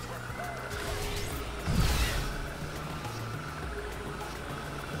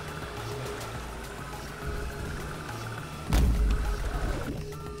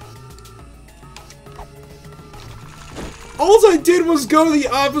 All I did was go the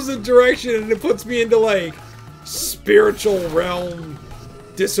opposite direction and it puts me into, like, spiritual realm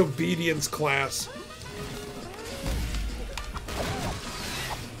disobedience class.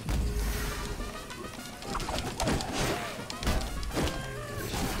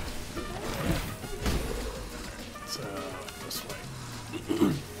 So, this way.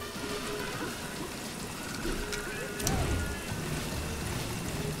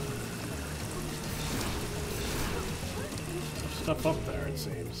 Stuff up there, it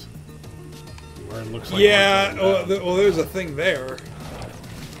seems. Where it looks like Yeah, we're going well, there's a thing there.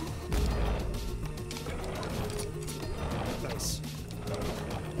 Nice.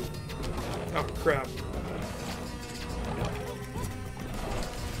 Oh, crap.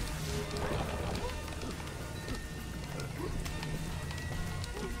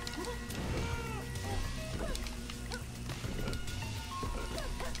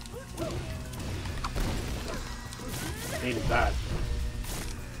 Hated that.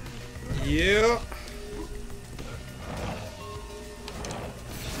 Yeah.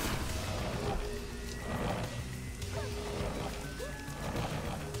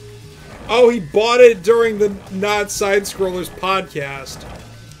 Oh, he bought it during the Not Side Scrollers podcast.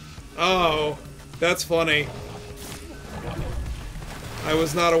 Oh, that's funny. I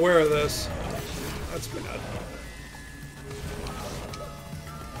was not aware of this. That's bad.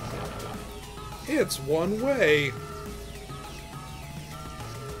 It's one way.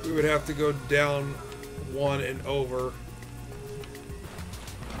 We would have to go down one and over.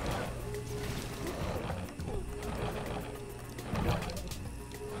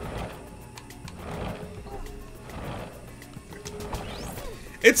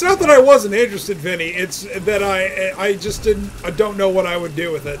 It's not that I wasn't interested, Vinny. It's that I just didn't. I don't know what I would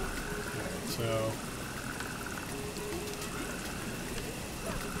do with it. So.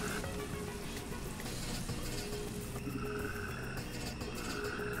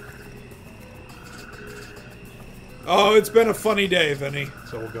 Oh, it's been a funny day, Vinny.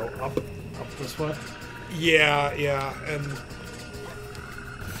 So we'll go up this way? Yeah, yeah, and...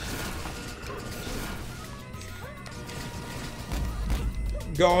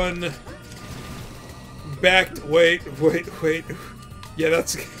 going... back... Wait. Yeah,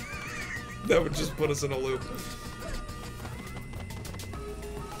 that's... that would just put us in a loop.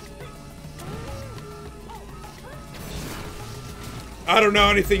 I don't know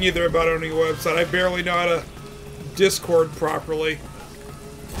anything either about owning a website. I barely know how to Discord properly.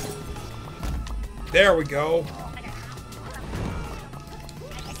 There we go.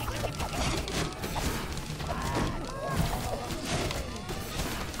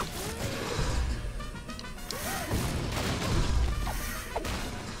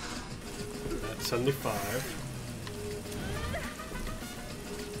 75.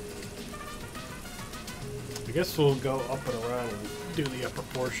 I guess we'll go up and around and do the upper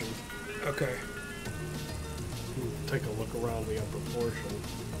portion. Okay. We'll take a look around the upper portion.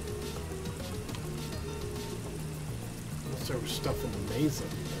 Unless there was stuff in the maze that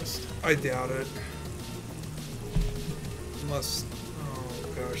we missed. I doubt it. Unless... Oh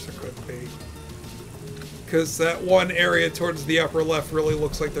gosh, there could be. Because that one area towards the upper left really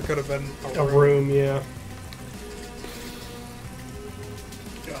looks like there could have been A room, yeah.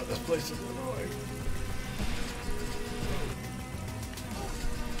 God, this place is annoying.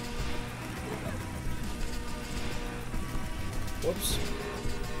 Whoops.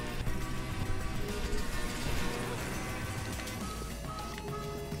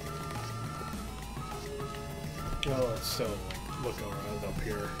 Well, let's still look around up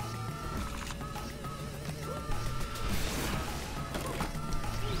here.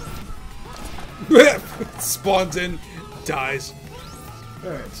 Spawns in, dies.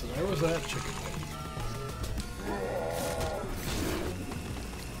 Alright, so there was that chicken.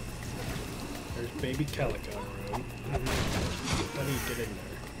 There's baby Calico room. How do you get in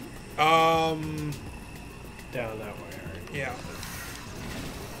there? Down that way, alright. Yeah.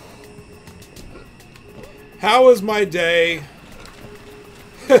 How was my day?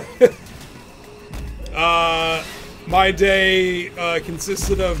 My day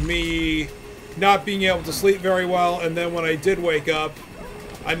consisted of me not being able to sleep very well, and then when I did wake up,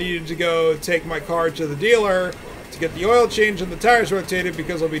 I needed to go take my car to the dealer to get the oil changed and the tires rotated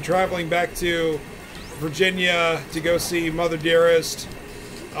because I'll be traveling back to Virginia to go see Mother Dearest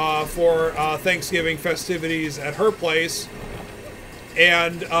for Thanksgiving festivities at her place.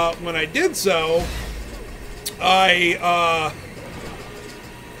 And when I did so, I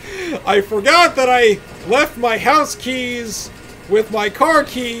forgot that I left my house keys with my car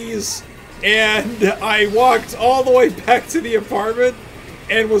keys, and I walked all the way back to the apartment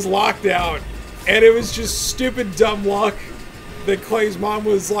and was locked out. And it was just stupid dumb luck that Clay's mom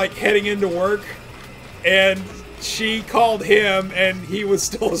was like heading into work, and she called him and he was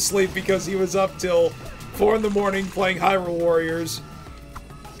still asleep because he was up till 4 in the morning playing Hyrule Warriors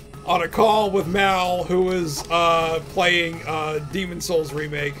on a call with Mal, who was playing Demon Souls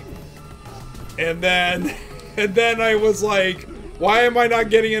Remake. And then I was like, why am I not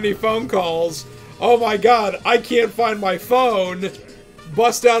getting any phone calls? Oh my god, I can't find my phone.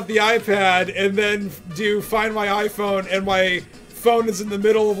 Bust out the iPad and then do find my iPhone, and my phone is in the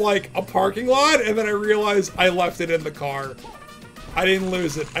middle of like a parking lot, and then I realized I left it in the car. I didn't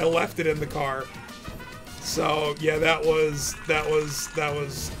lose it, I left it in the car. So yeah, that was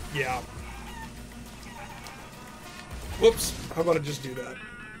yeah. Whoops, how about I just do that?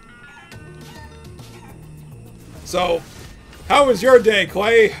 So, how was your day,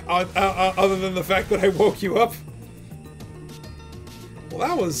 Clay, other than the fact that I woke you up? Well,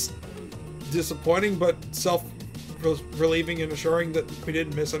 that was disappointing, but self-relieving and assuring that we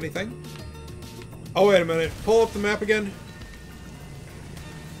didn't miss anything. Oh, wait a minute. Pull up the map again.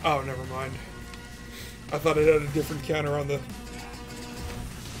 Oh, never mind. I thought it had a different counter on the...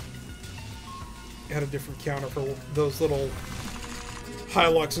 It had a different counter for those little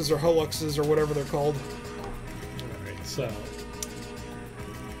Hiluxes or Holuxes or whatever they're called. Alright, so...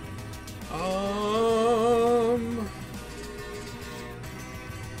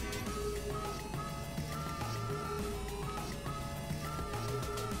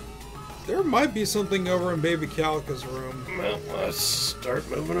 There might be something over in Baby Calica's room. Well, let's start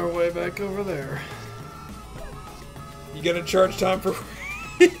moving our way back over there. You gonna charge time for...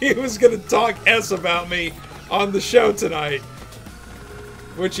 He was gonna talk S about me on the show tonight.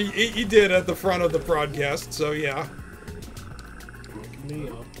 Which he did at the front of the broadcast, so yeah. Waking me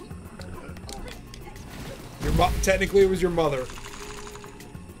up. Technically, it was your mother.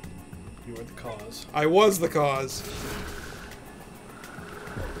 You were the cause. I was the cause.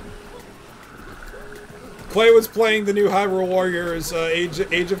 Clay was playing the new Hyrule Warriors Age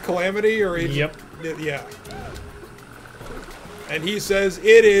of Calamity, or Age... Yep. Yeah. And he says,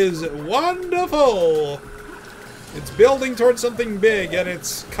 it is wonderful! It's building towards something big, and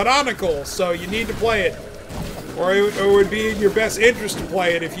it's canonical, so you need to play it. Or it would be in your best interest to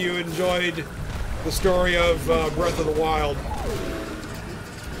play it if you enjoyed the story of Breath of the Wild.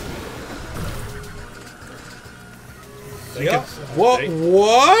 Yeah. What?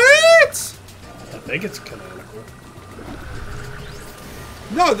 What? I think it's canonical.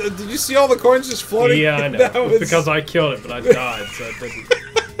 No, did you see all the coins just floating? Yeah, I know. That was... Because I killed it, but I died, so it didn't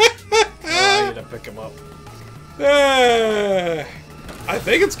allow you to pick him up. I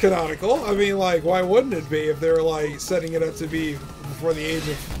think it's canonical. I mean, like, why wouldn't it be if they're, like, setting it up to be before the age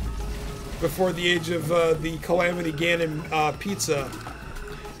of before the age of the Calamity Ganon pizza.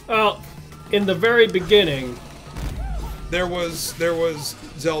 Well, in the very beginning... There was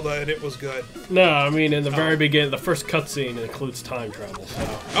Zelda, and it was good. No, I mean, in the very beginning, the first cutscene includes time travel,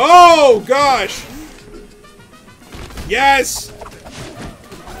 so... Oh, gosh! Yes!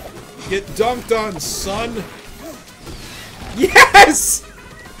 Get dunked on, son. Yes!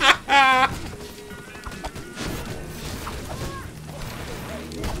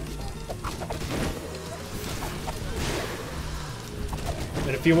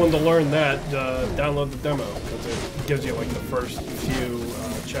 And if you want to learn that, download the demo, because it gives you, like, the first few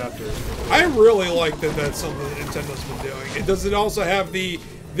chapters. I really like that that's something that Nintendo's been doing. Does it also have the...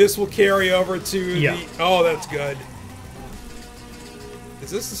 This will carry over to the... Oh, that's good. Is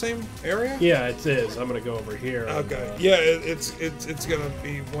this the same area? Yeah, it is. I'm gonna go over here. Okay. And, yeah, it's gonna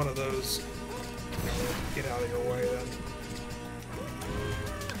be one of those. Get out of your way then.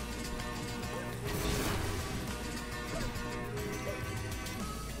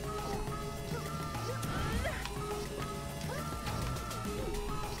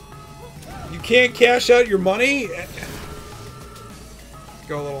 You can't cash out your money?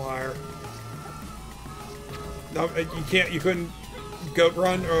 Go a little higher. No, you can't. You couldn't. Goat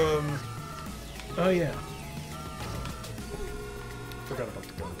run. Oh yeah. Forgot about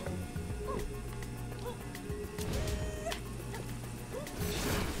the goat run.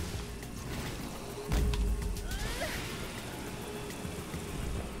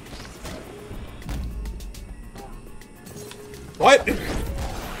 What?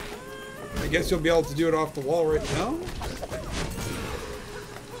 I guess you'll be able to do it off the wall right now.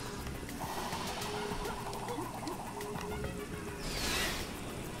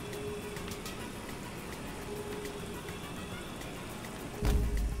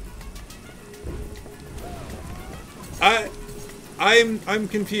 I'm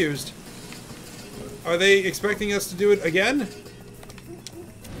confused. Are they expecting us to do it again?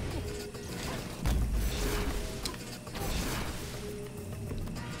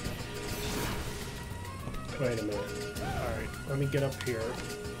 Wait a minute. Alright, let me get up here.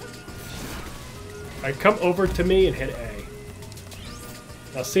 Alright, come over to me and hit A.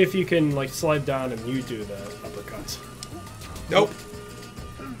 Now see if you can, like, slide down and you do the uppercuts. Nope.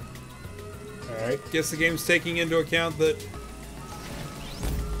 Alright. Guess the game's taking into account that...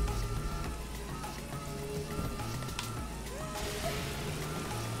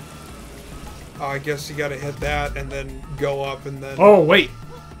 I guess you gotta hit that and then go up and then... Oh, wait!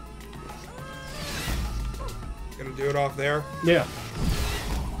 Gonna do it off there? Yeah.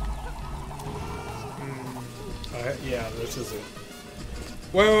 Yeah, this is it.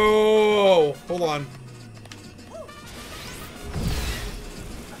 Whoa, whoa, whoa, hold on.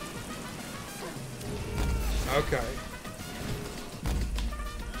 Okay.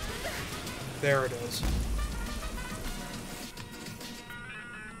 There it is.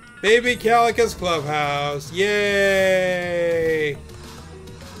 Baby Calica's Clubhouse. Yay!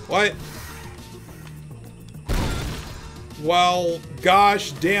 What? Well,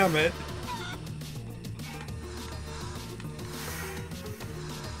 gosh damn it.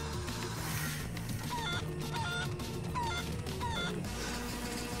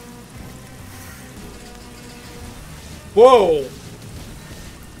 Whoa!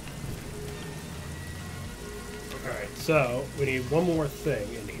 Alright, so we need one more thing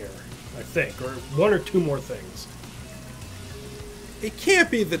in here, I think, or one or two more things. It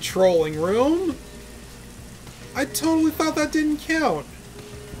can't be the trolling room. I totally thought that didn't count.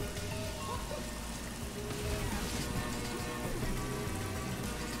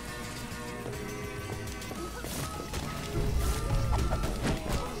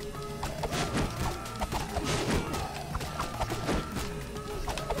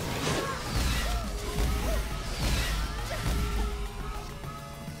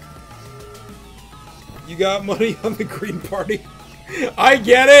 You got money on the Green Party? I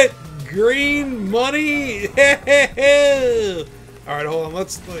get it! Green money! Alright, hold on.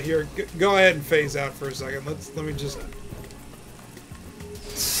 Let's here go ahead and phase out for a second. Let me just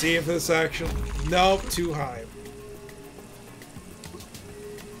see if this actually... Nope, too high.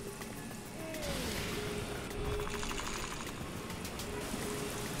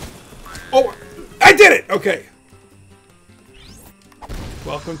 Oh! I did it! Okay.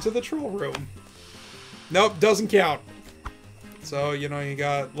 Welcome to the troll room. Nope, doesn't count. So, you know, you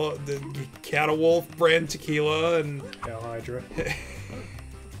got the Catawolf brand tequila and... Hail Hydra.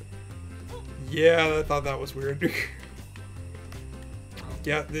 Yeah, I thought that was weird.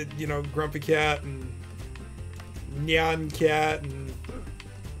 Yeah, you know, Grumpy Cat and Nyan Cat and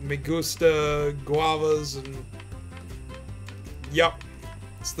Me Gusta Guavas and... Yup.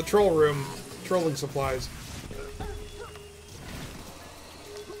 It's the troll room. Trolling supplies.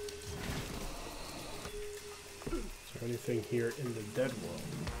 Is there anything here in the dead world?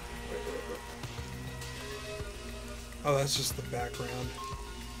 Oh, that's just the background.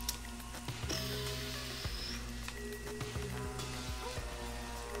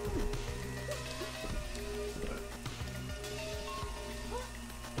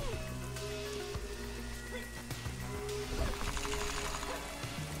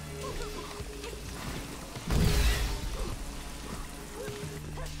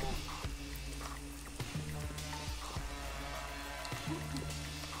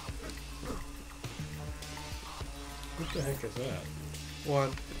 What the heck is that? What?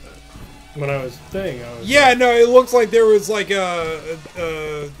 When I was thinking, I was Yeah, like, no, it looks like there was like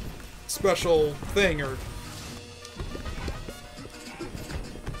a special thing or.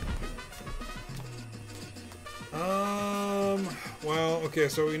 Well, okay,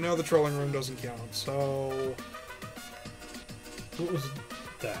 so we know the trolling room doesn't count, so. what was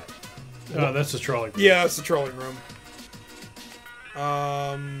that? Oh, that's the trolling. Yeah, it's the trolling room.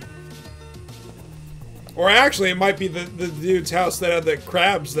 Or actually, it might be the dude's house that had the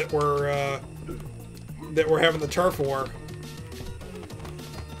crabs that were having the turf war.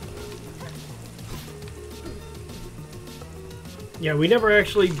 Yeah, we never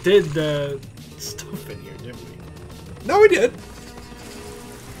actually did the stuff in here, did we? No, we did.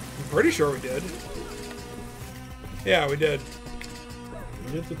 I'm pretty sure we did. Yeah, we did.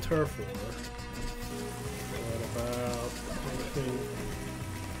 We did the turf war. What about anything?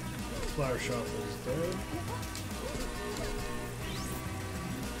 Flower shop is dead.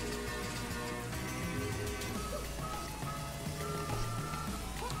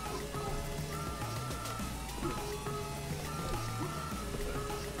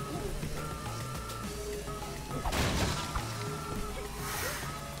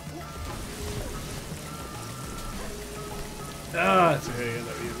 Ah, it's gonna be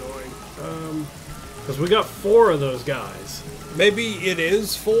annoying. Because we got 4 of those guys. Maybe it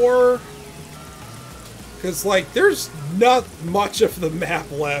is 4. Because, like, there's not much of the map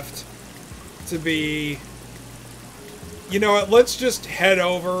left to be... You know what, let's just head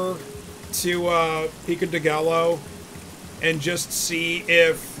over to Pico de Gallo and just see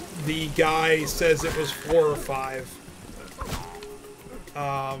if the guy says it was 4 or 5.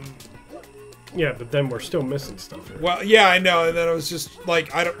 Yeah, but then we're still missing stuff here. Well, yeah, I know, and then I was just,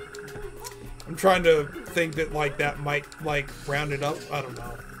 like, I'm trying to think that, like, that might, like, round it up. I don't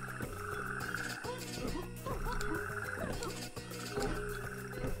know.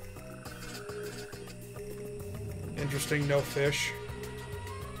 Interesting, no fish.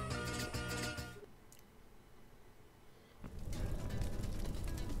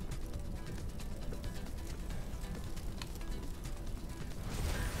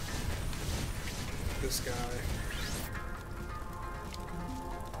 This guy.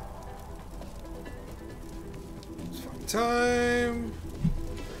 It's fun time.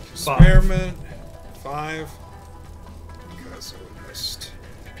 Experiment. 5. Okay, so we missed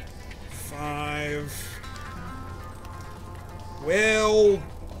 5. Well,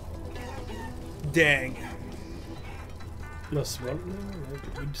 dang. Must run.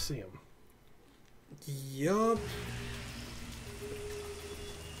 No, we'd see him. Yup.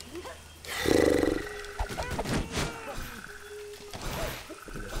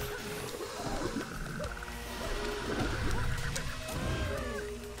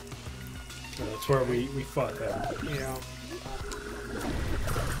 That's where we fought them.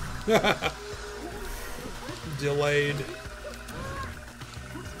 Yeah. Delayed.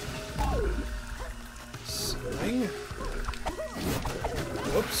 Swing.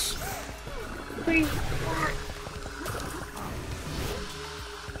 Whoops.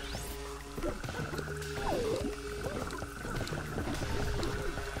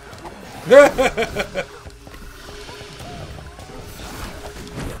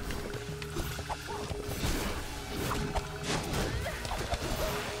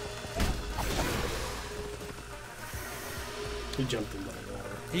 He jumped in the water.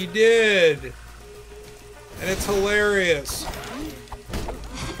 He did. And it's hilarious.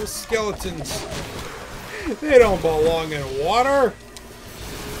 The skeletons, they don't belong in water.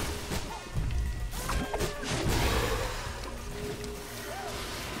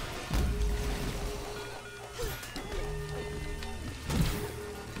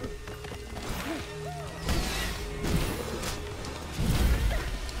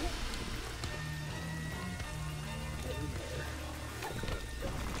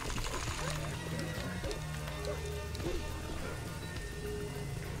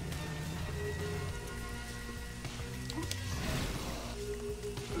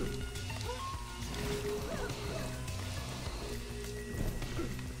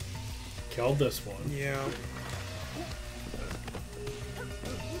 killed this one. Yeah.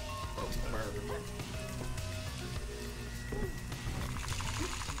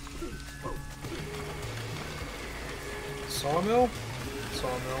 Sawmill?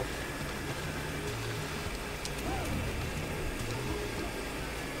 Sawmill.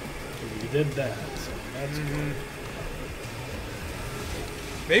 You did that, so that's good.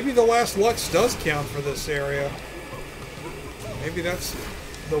 Maybe the last Lux does count for this area. Maybe that's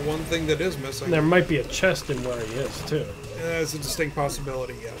the one thing that is missing. There might be a chest in where he is, too. That's a distinct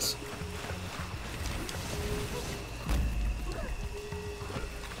possibility, yes.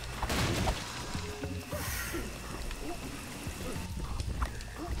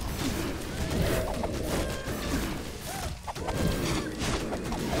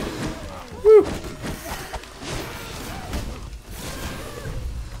 Woo!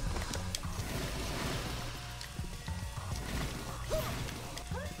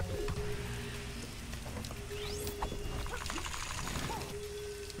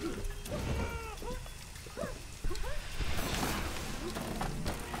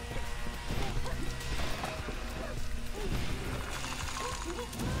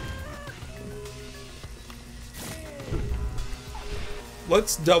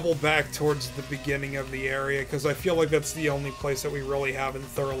 Let's double back towards the beginning of the area, because I feel like that's the only place that we really haven't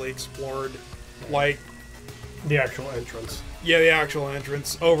thoroughly explored. Like, The actual entrance. yeah, the actual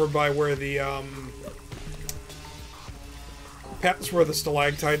entrance, over by where the, that's where the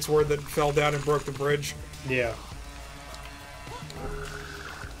stalactites were that fell down and broke the bridge. Yeah.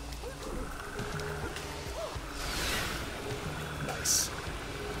 Nice.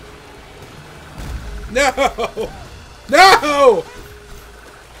 No! No!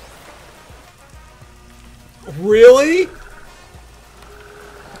 Really?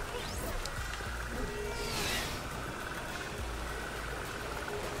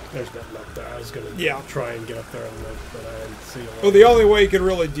 There's nothing up there. I was gonna Yeah. try and get up there, but I didn't see a lot. Well, the only way you could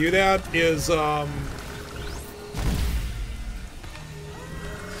really do that is,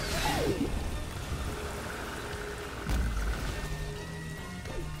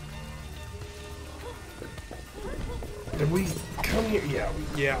 Did we come here? Yeah.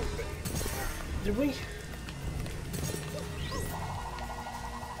 yeah. Did we?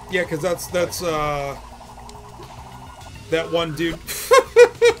 Yeah, because that's, that one dude,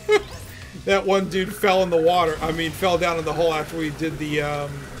 that one dude fell in the water, I mean, fell down in the hole after we did the,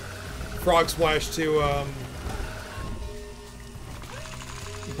 frog splash to,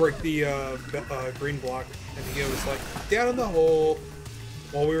 break the, green block, and he was, like, down in the hole,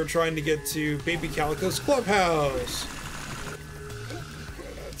 while we were trying to get to Baby Calico's clubhouse.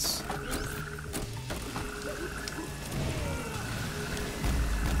 Okay, that's...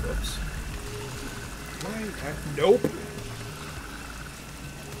 Whoops. Nope.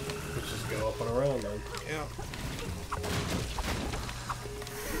 Let's just go up and around then. Yeah.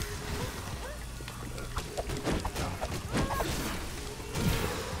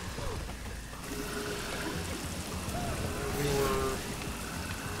 We were...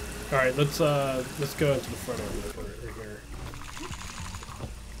 All right, let's go into the front end right here.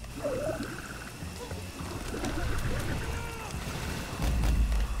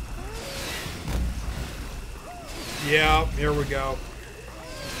 Yeah, here we go. All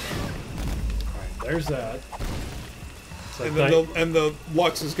right, there's that. So And the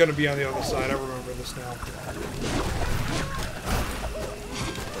Lux is going to be on the other side. I remember this now.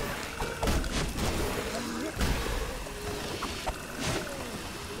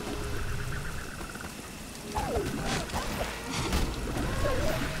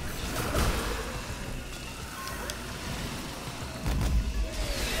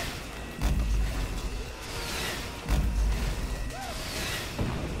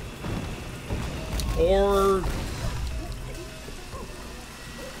 Or...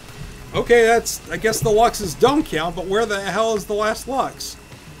 Okay, that's... I guess the Luxes don't count, but where the hell is the last Lux?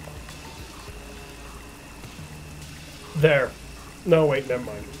 There. No, wait, never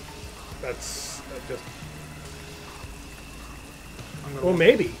mind. That's just... Well,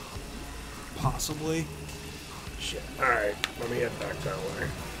 maybe. Possibly. Shit. Alright, let me head back that way.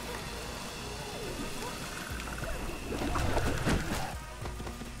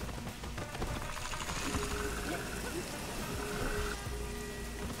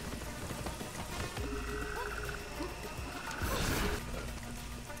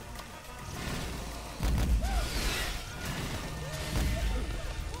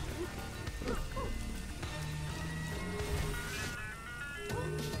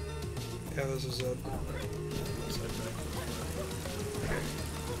 Yeah, this is it.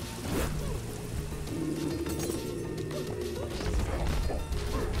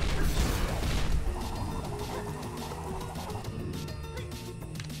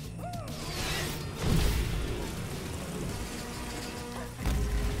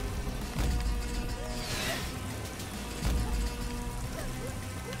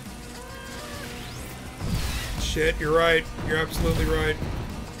 shit. You're right. You're absolutely right.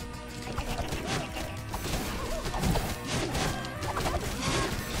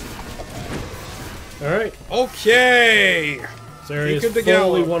 Alright. Okay. This area is Pico de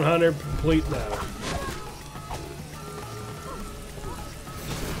fully Gallo. 100 complete now.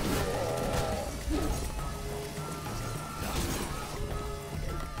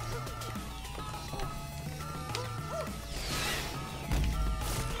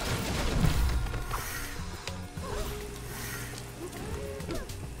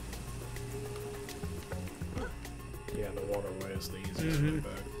 Yeah, the waterway is the easiest way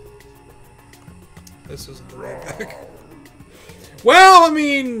back. This isn't the way back. Well, I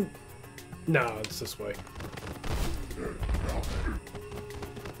mean... No, it's this way.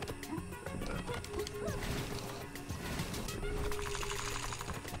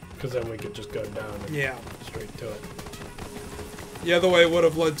 Because then we could just go down and Yeah. straight to it. The other way would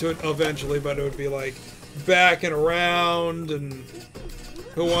have led to it eventually, but it would be like back and around, and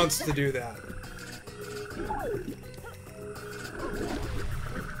who wants to do that?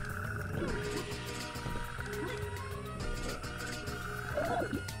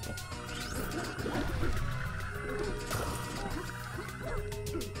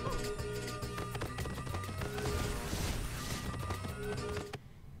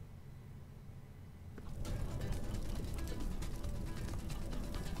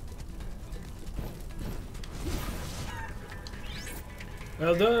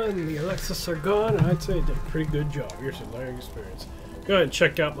 Well done, the Alexis are gone, and I'd say you did a pretty good job. Here's a learning experience. Go ahead and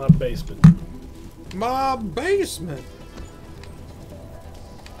check out my basement. My basement.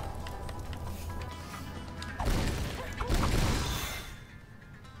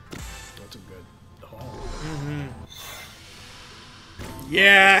 That's a good haul.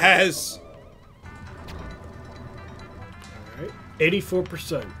 Yes. Alright,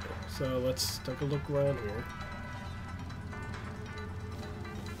 84%. So let's take a look around here.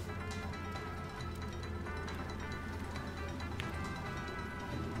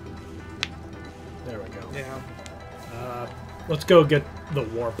 There we go. Yeah. Let's go get the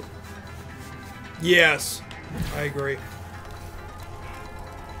warp. Yes. I agree.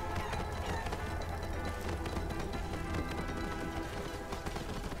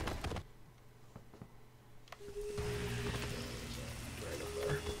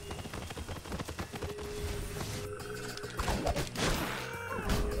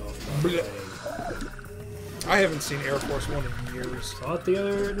 Blech. I haven't seen Air Force One in years. Saw it the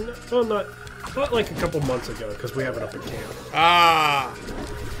other... Well, not like a couple months ago, because we have it up at camp. Ah.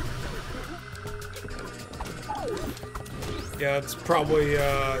 Yeah, it's probably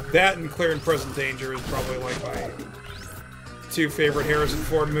that and Clear and Present Danger is probably like my two favorite Harrison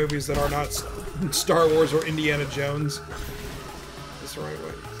Ford movies that are not Star Wars or Indiana Jones. That's the right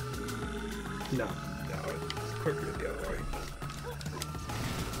way. No. No, it's quicker the other way.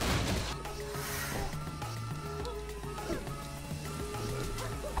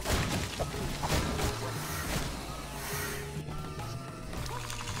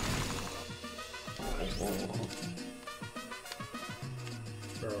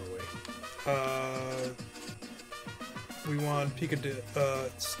 Where are we? We want Pico de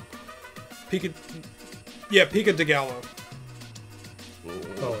Pico de Gallo.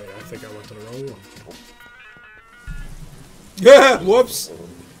 Oh wait, I think I went to the wrong one. Yeah, whoops.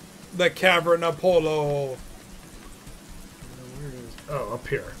 The Cavern Apollo. Where is... Oh, up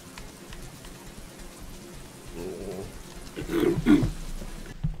here.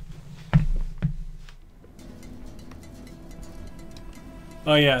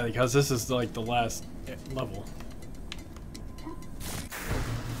 Oh yeah, because this is like the last level.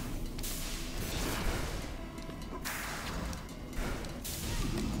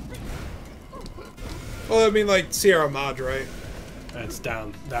 Well, I mean, like Sierra Madre. That's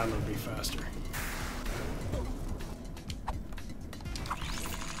down. Down would be faster.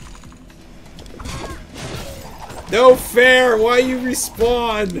 No fair! Why you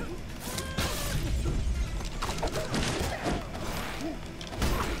respawn?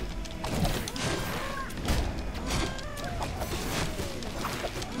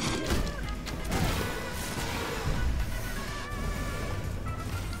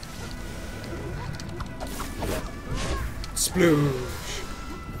 Sploosh.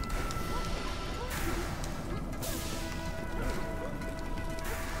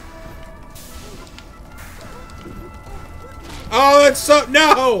 Oh, that's so...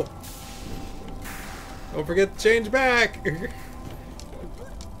 No! Don't forget to change back.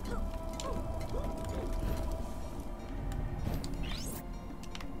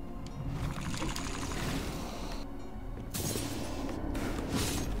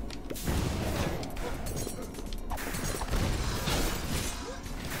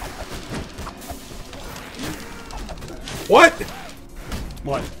 What?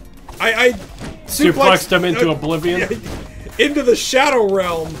 What? I Suplexed him into oblivion? Into the Shadow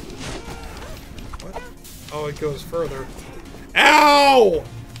Realm. What? Oh, it goes further. Ow!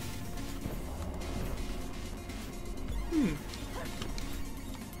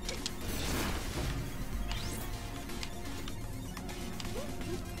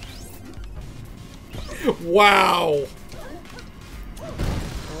 Wow. Oh,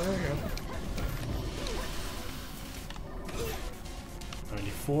 there you go.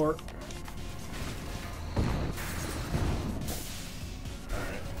 94. Alright.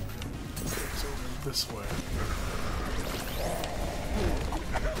 It's over this way.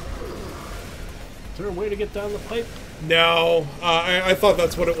 Is there a way to get down the pipe? No, I thought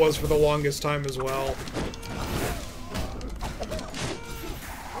that's what it was for the longest time as well.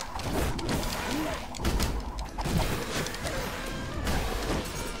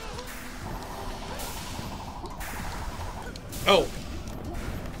 Oh.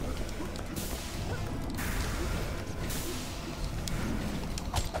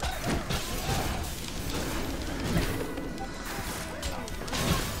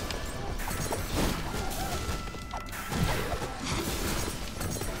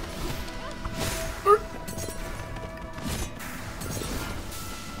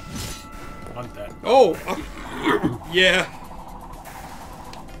 Want that. Oh. Yeah.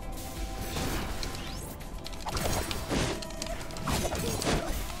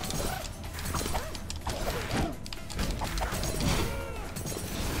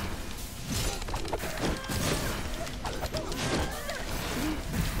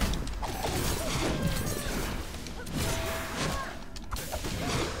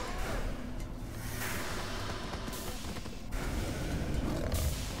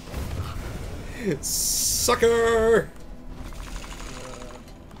 Sucker!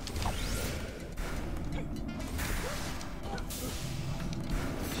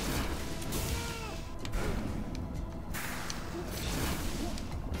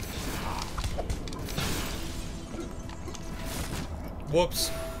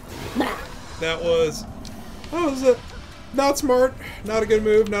 Whoops. That was not smart. Not a good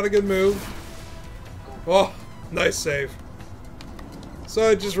move. Not a good move. Oh, nice save. So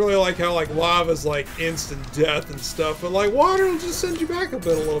I just really like how like lava's like instant death and stuff, but like water will just send you back a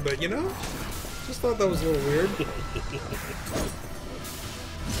little bit, you know? Just thought that was a little weird.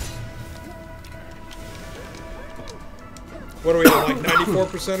 What are we at, like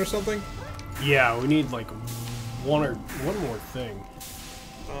 94% or something? Yeah, we need like one more thing.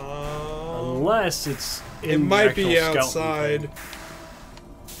 Unless it's in it might the be actual outside.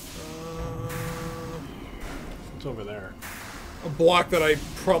 It's over there. A block that I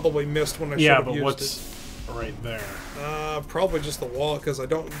probably missed when I should have used it. Yeah, but what's right there? Probably just the wall,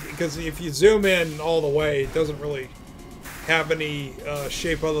 because if you zoom in all the way, it doesn't really have any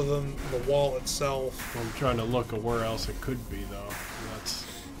shape other than the wall itself. I'm trying to look at where else it could be, though. That's...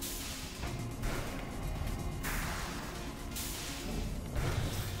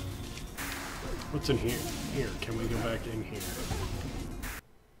 What's in here? Here, can we go back in here?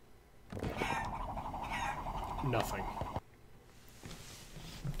 Nothing.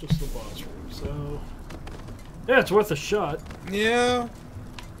 Just the boss room, so... Yeah, it's worth a shot. Yeah.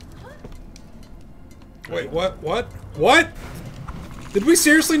 Wait, what? What? What? Did we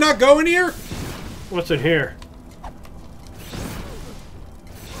seriously not go in here? What's in here?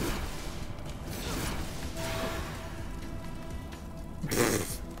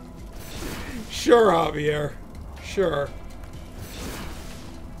 Sure, Javier. Sure.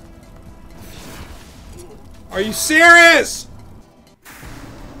 Are you serious?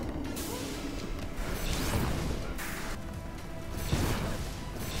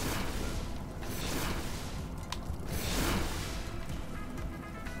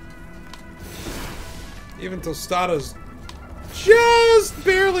 Even Tostada's just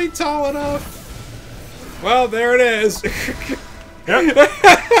barely tall enough. Well, there it is. Yep.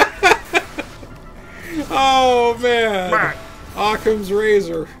 Oh, man. Occam's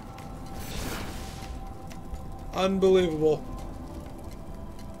razor. Unbelievable.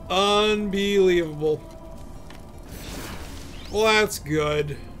 Unbelievable. Well, that's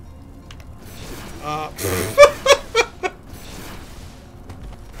good.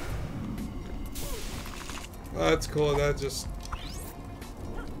 That's cool. That just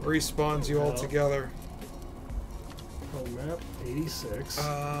respawns you all together. Oh, map 86.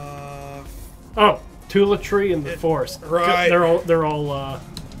 Oh, Tula tree in the forest. Right. They're all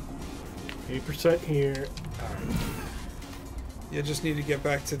 8% here. Alright. You just need to get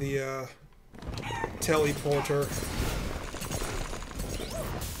back to the teleporter.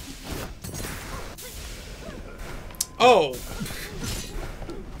 Oh.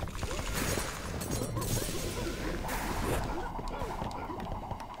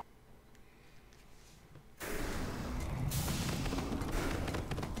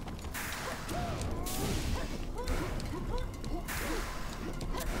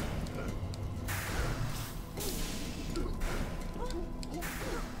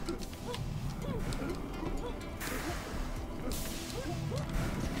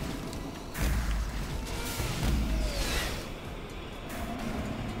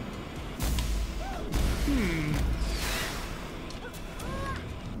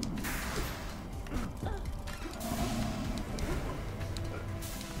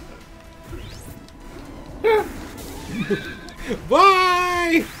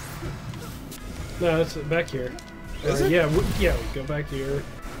 Bye! No, it's back here. Is it? Yeah, we go back here.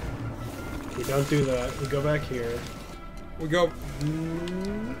 We don't do that. We go back here. We go.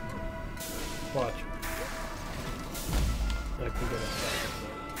 Watch. I can get it.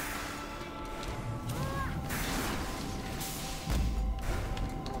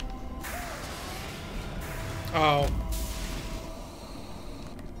 Oh.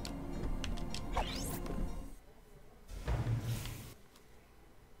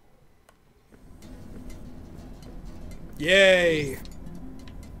 Yay!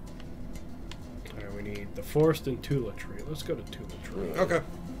 Alright, we need the forest and Tula tree. Let's go to Tula tree. Okay.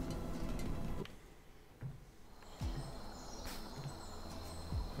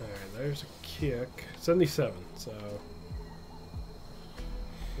 Alright, there's a kick. 77, so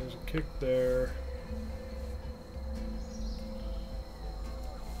there's a kick there.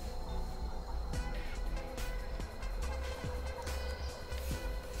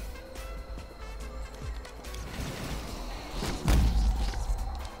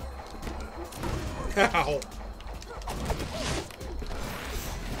 Ow.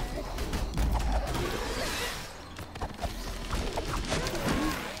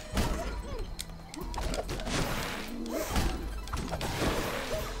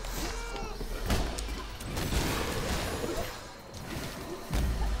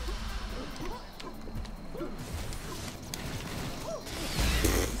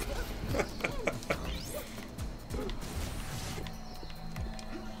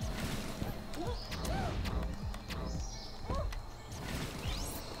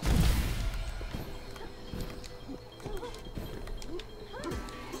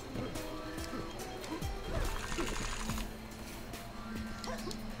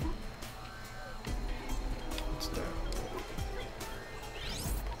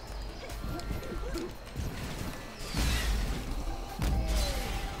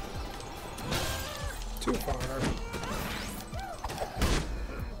 Too far.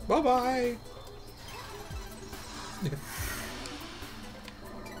 Bye-bye.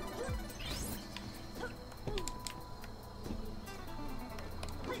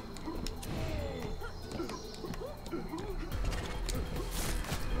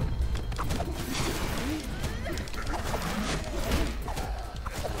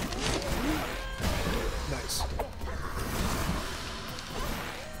 Nice.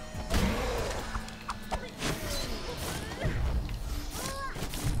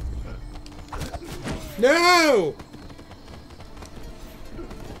 No!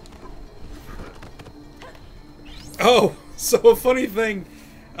 Oh, so a funny thing.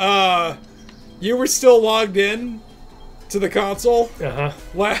 You were still logged in to the console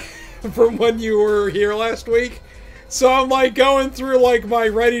from when you were here last week. So I'm like going through like my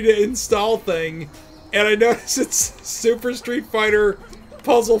ready to install thing, and I notice it's Super Street Fighter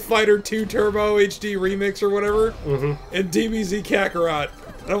Puzzle Fighter 2 Turbo HD Remix or whatever, and DBZ Kakarot.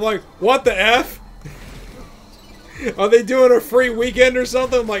 And I'm like, what the F? Are they doing a free weekend or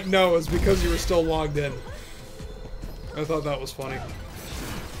something? I'm like, no, it's because you were still logged in. I thought that was funny.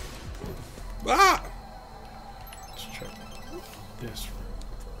 Ah! Let's check this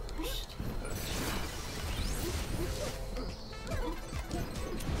first.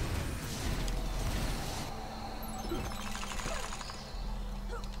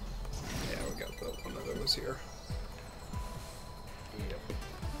 Yeah, we got the one of those here. Yep.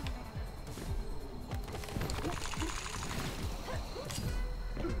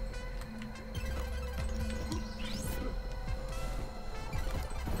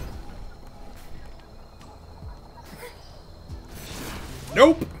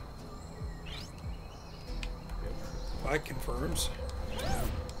 Nope! That confirms.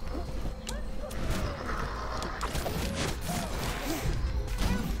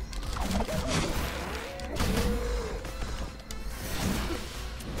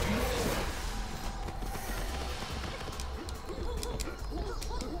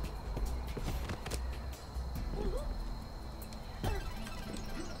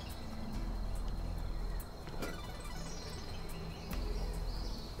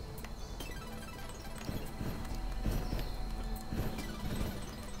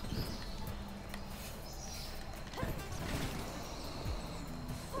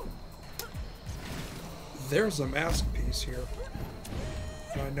 there's a mask piece here.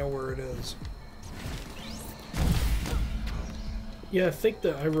 And I know where it is. Yeah, I think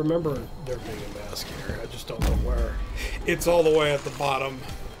that I remember there being a mask here. I just don't know where. It's all the way at the bottom.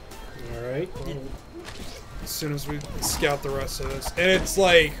 Alright. As soon as we scout the rest of this. And it's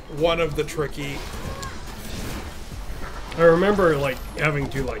like one of the tricky... I remember like having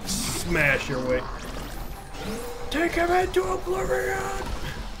to like smash your way. Take him into oblivion!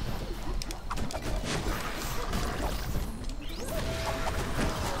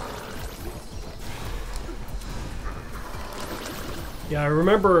 Yeah, I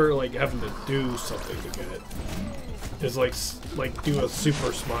remember like having to do something to get it. Is like do a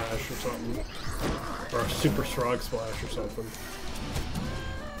super smash or something, or a super frog splash or something.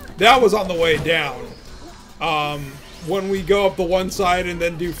 That was on the way down. When we go up the one side and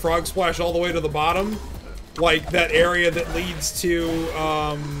then do frog splash all the way to the bottom, like that area that leads to,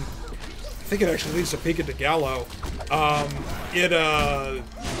 I think it actually leads to Pica de Gallo.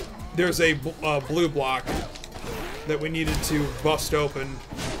 There's a blue block that we needed to bust open,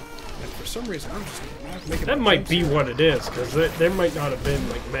 and for some reason I'm just not making. That might be what it is, because there might not have been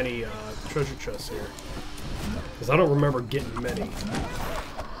like many treasure chests here, because I don't remember getting many.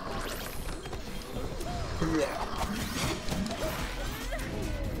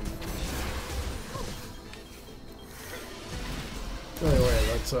 Anyway,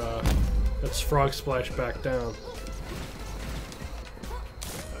 let's frog splash back down.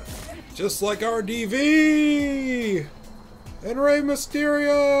 Just like our DV and Rey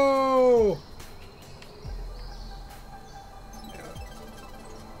Mysterio.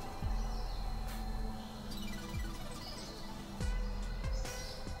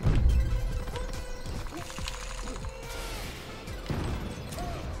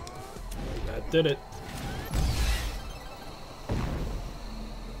 That did it.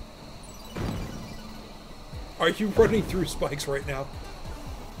 Are you running through spikes right now?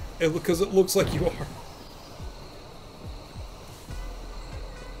 Because it looks like you are.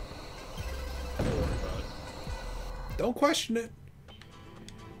 Don't question it.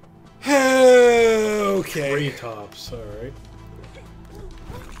 Okay. 3 tops, alright.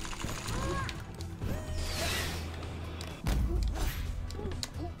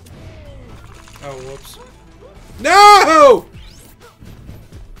 Oh, whoops. No!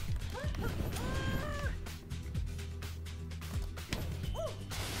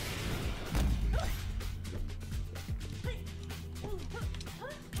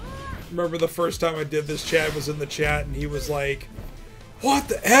 Remember the first time I did this, Chad was in the chat and he was like, "What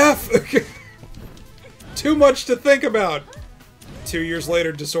the F?" Too much to think about. 2 years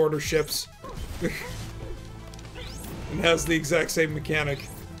later, Disorder ships. And has the exact same mechanic.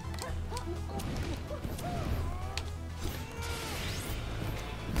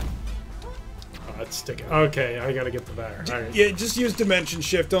 Oh, that's sticking. Okay, I gotta get the there. Right. Yeah, just use Dimension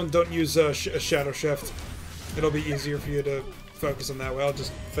Shift. Don't use a Shadow Shift. It'll be easier for you to focus on that way. I'll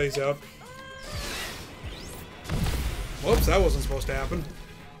just phase out. Whoops, that wasn't supposed to happen.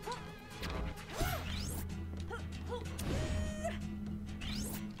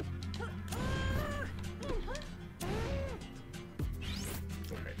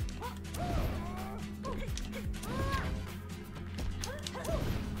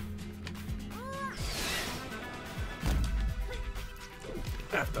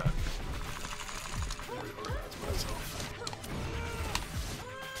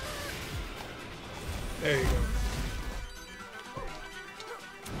 There you go.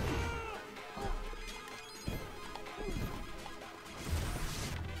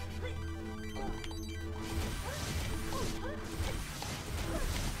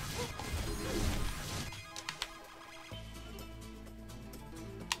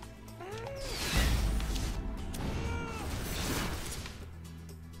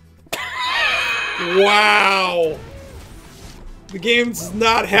 Wow! The game's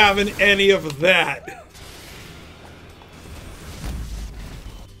not having any of that.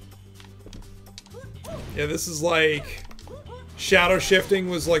 Yeah, this is like... Shadow shifting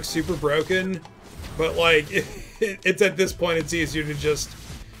was like super broken, but like, it's at this point it's easier to just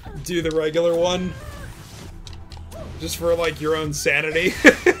do the regular one. Just for like your own sanity.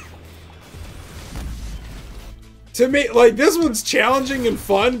 To me, like, this one's challenging and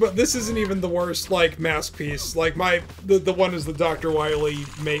fun, but this isn't even the worst, like, mask piece. Like, the one is the Dr. Wily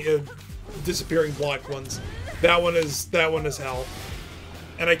disappearing block ones. That one is hell.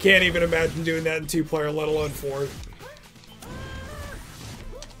 And I can't even imagine doing that in 2-player, let alone 4.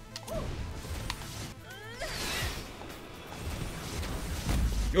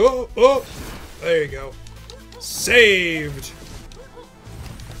 Oh, oh! There you go. Saved!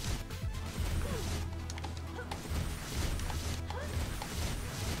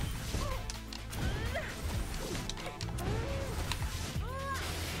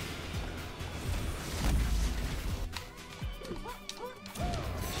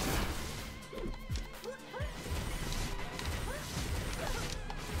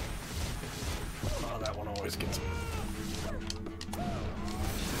 always gets me.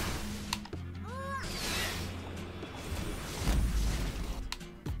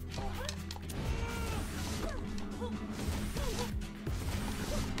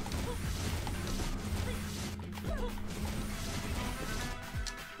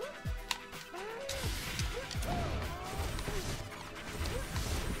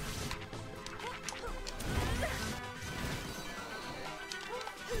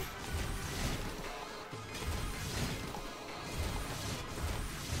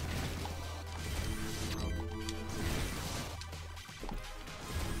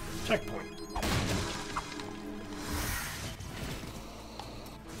 Checkpoint.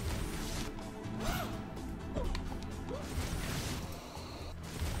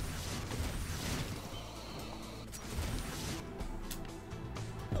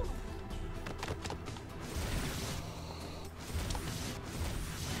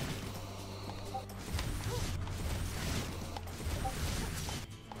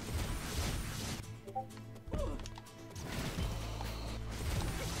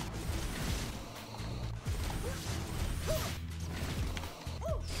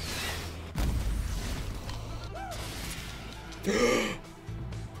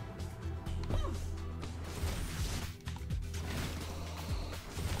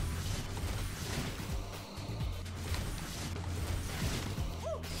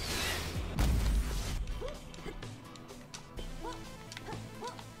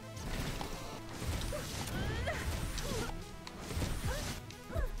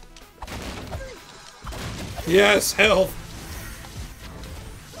 Yes, health.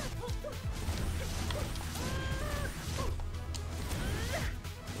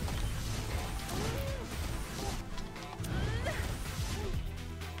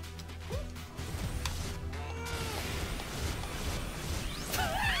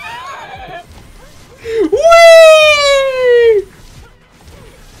 Whee!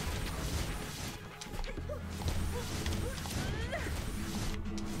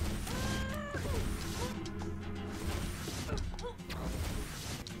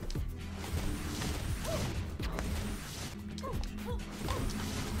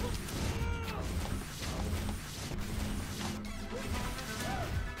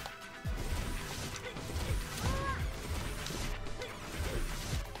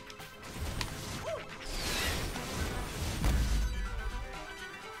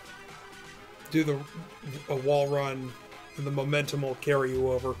 Do a wall run, and the momentum will carry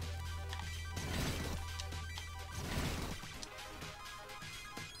you over.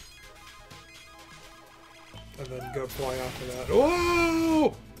 And then go fly after that.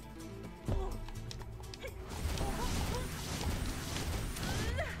 Whoa!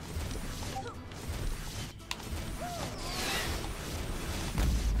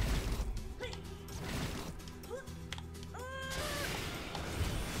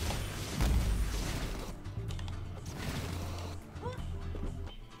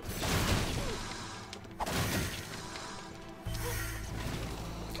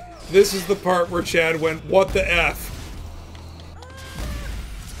 This is the part where Chad went, what the F?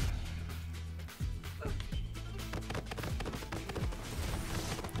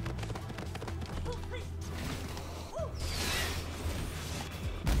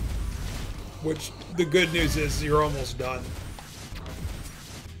 Which, the good news is, you're almost done.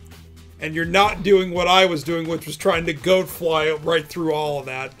 And you're not doing what I was doing, which was trying to goat fly right through all of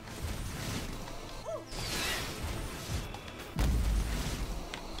that.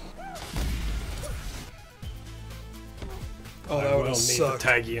 Oh, that would have sucked. To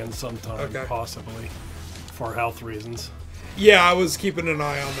tag you in sometime, Okay. possibly, for health reasons. Yeah, I was keeping an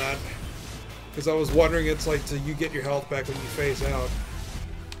eye on that. Because I was wondering, it's like, do you get your health back when you phase out?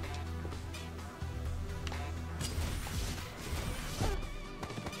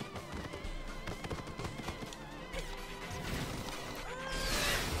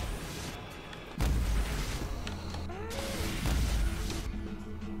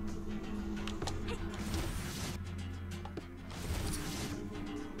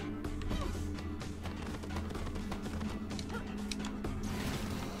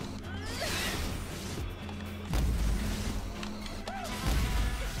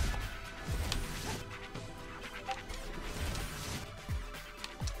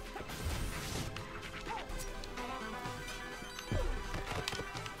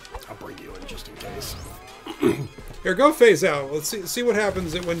 Just in case. Here, go phase out. Let's see what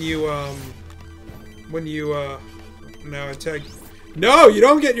happens when you now attack. No, you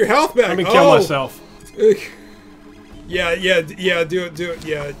don't get your health back. Let me kill myself. Yeah, do it,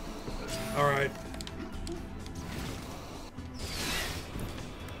 yeah. All right.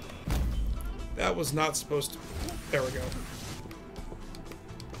 That was not supposed to... There we go.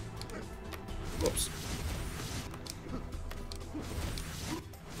 Whoops.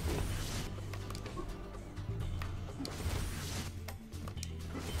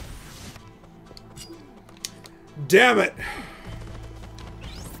 Damn it!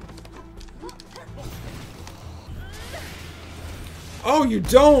 Oh, you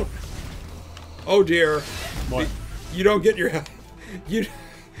don't! Oh dear. What? You don't get your health. You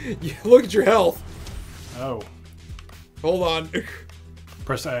look at your health. Oh. Hold on.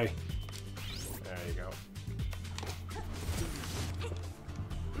 Press A. There you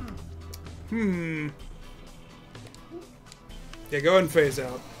go. Yeah, go ahead and phase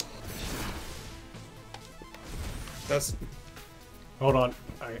out. That's... Hold on.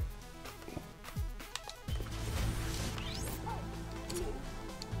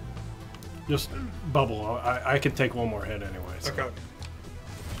 Just bubble. I can take one more hit anyway. So. Okay.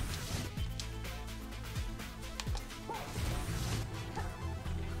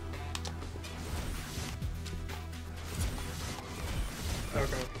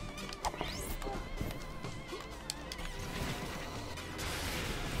 Okay.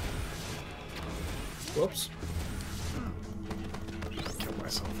 Whoops. I'll kill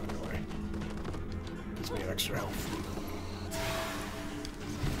myself anyway. Gives me extra health.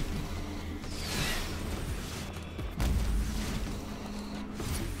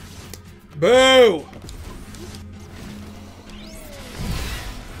 Boo!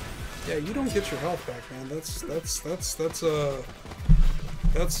 Yeah, you don't get your health back, man. That's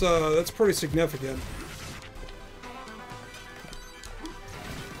pretty significant.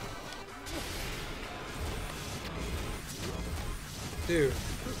 Dude.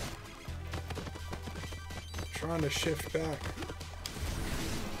 Trying to shift back.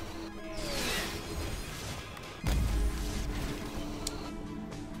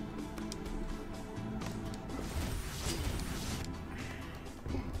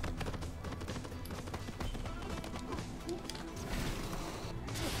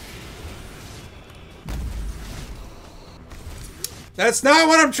 That's not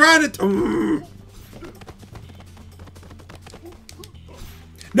what I'm trying to...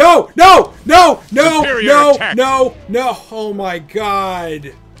 No! No! No! No! Superior No! attack. No! No! Oh my god.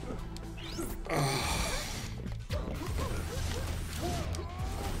 Here,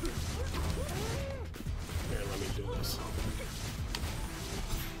 let me do this.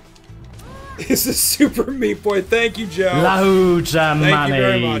 This is Super Meat Boy. Thank you, Joe. Loads of Thank money. you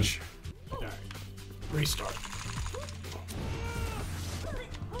very much. Alright. Restart.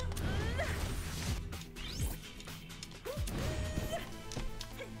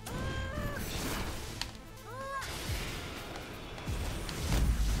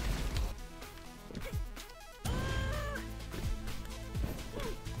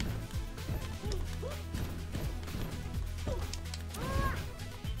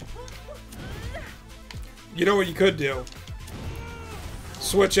 You know what you could do?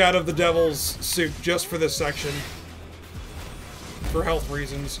 Switch out of the devil's suit just for this section. For health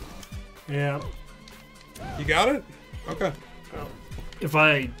reasons. Yeah. You got it? Okay. Well, if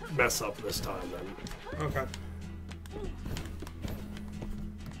I mess up this time, then... Okay.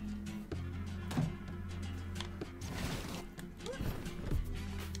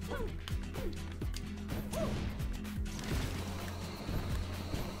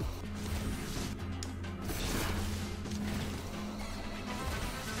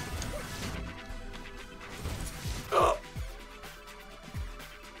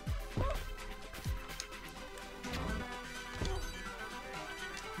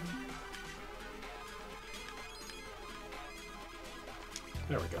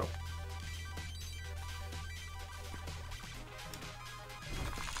 There we go.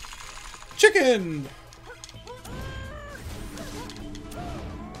 Chicken!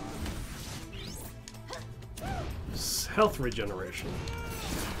 Health regeneration.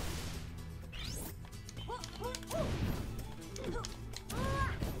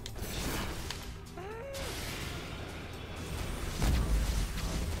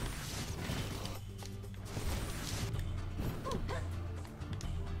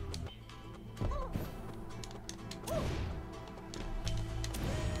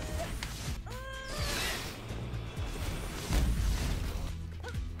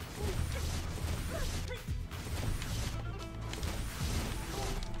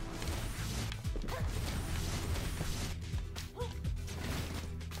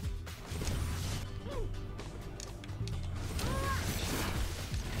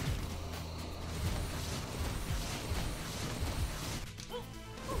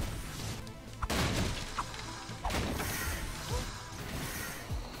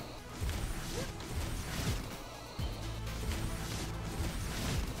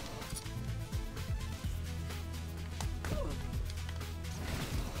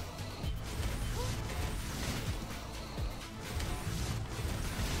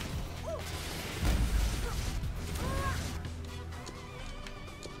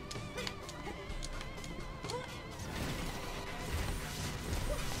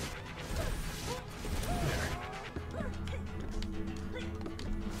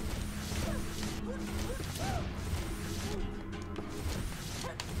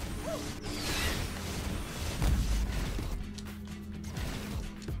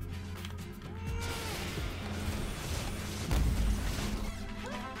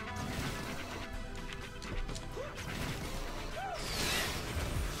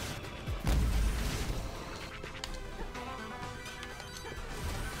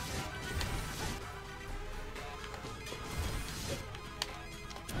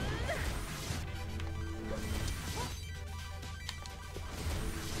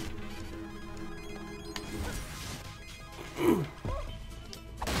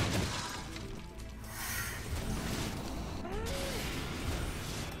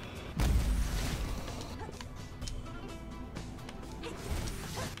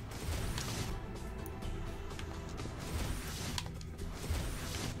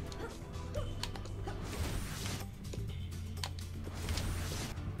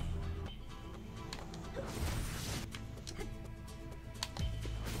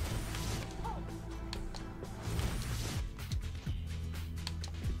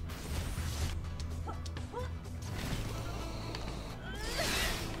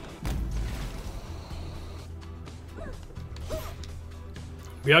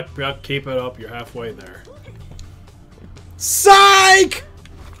 Yuck, yuck, keep it up. You're halfway there. Psych!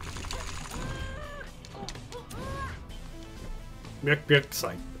 Yuck, yuck,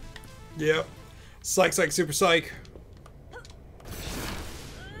 psych. Yep. Psych, psych, super psych.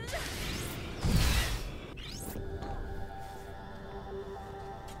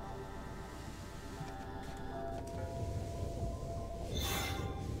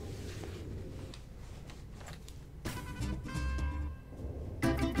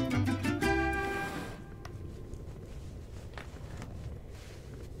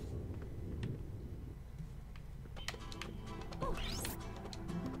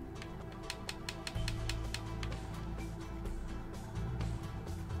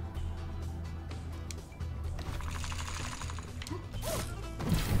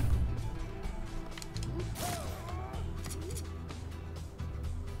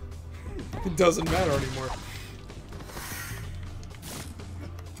 It doesn't matter anymore.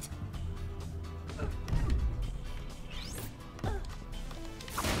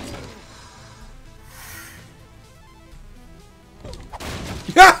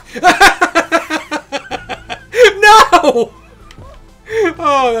 No!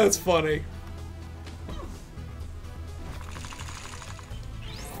 Oh, that's funny.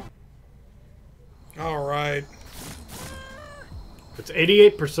 All right. It's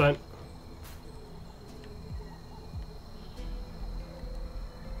 88%.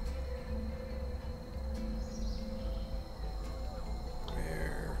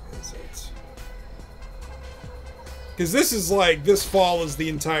 Because this is like, this fall is the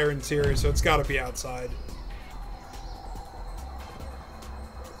entire interior, so it's got to be outside.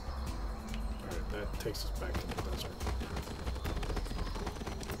 Alright, that takes us back to the desert.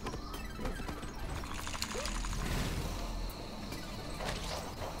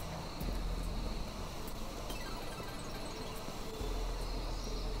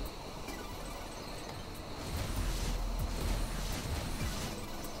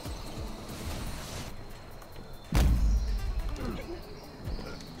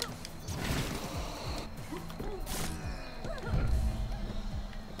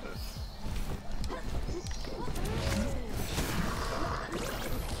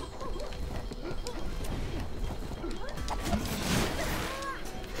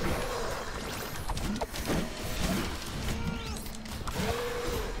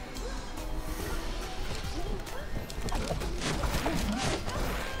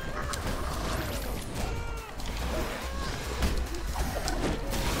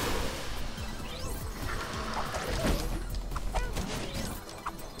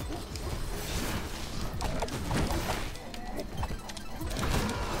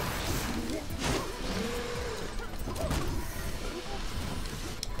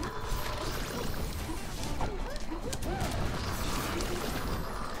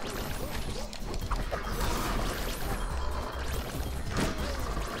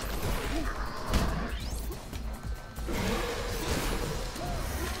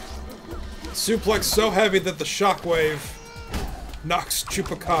 Suplex so heavy that the shockwave knocks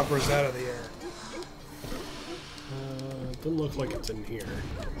chupacabras out of the air. Doesn't look like it's in here.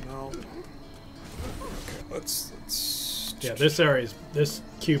 No. Okay, let's... Yeah, this area's... This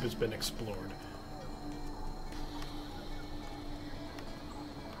cube has been explored.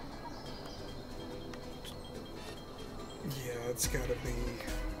 Yeah, it's gotta be...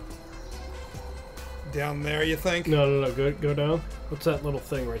 down there, you think? No, go down. What's that little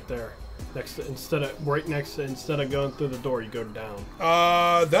thing right there? Next to, instead of going through the door, you go down.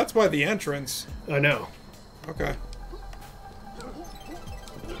 That's by the entrance. I know. Okay.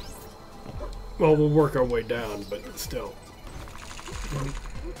 Well, we'll work our way down, but still.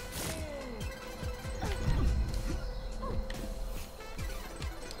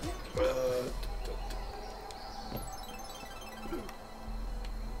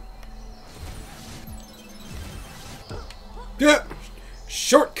 Yeah.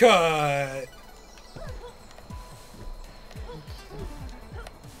 Shortcut.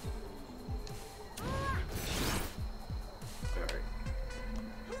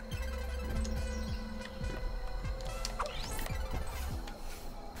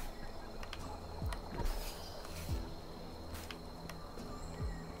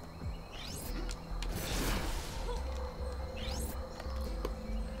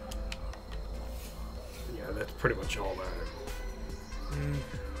 Yeah, that's pretty much all that.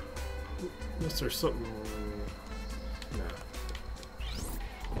 Unless there's something... No.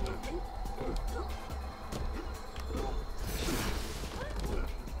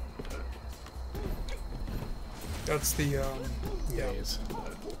 That's the, yeah. Maze.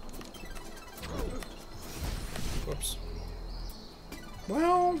 Whoops.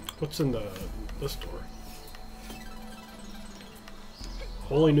 Well, What's in this door?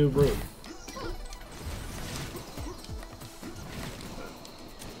 Holy new room.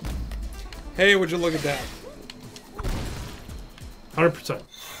 hey, would you look at that? 100%.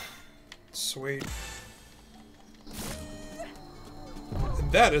 Sweet.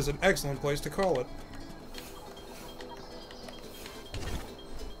 And that is an excellent place to call it.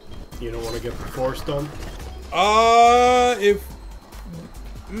 You don't want to get the force done? If...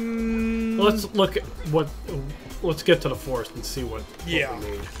 Let's look at what... Let's get to the forest and see what Yeah.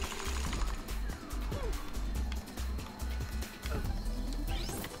 we need.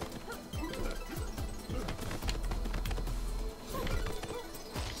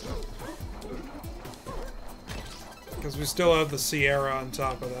 Because we still have the Sierra on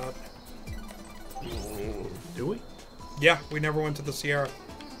top of that. Do we? Yeah, we never went to the Sierra.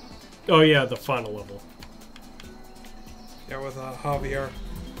 Oh yeah, the final level. Yeah, with Javier.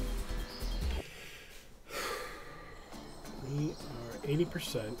 We are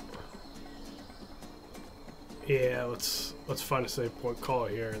 80%. Yeah, let's find a save point, call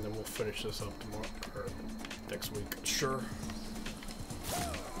it here, and then we'll finish this up tomorrow or next week. Sure.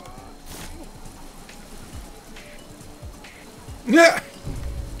 Yeah.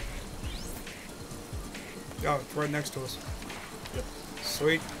 Oh, it's right next to us. Yep.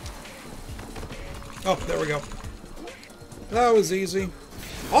 Sweet. Oh, there we go. That was easy.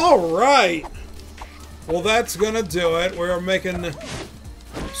 All right. Well, that's gonna do it. We're making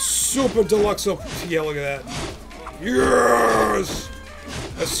super deluxe. Yeah, look at that. Yes.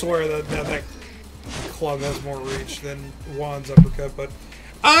 I swear that club has more reach than Juan's uppercut, but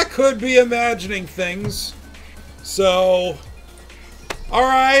I could be imagining things. So, all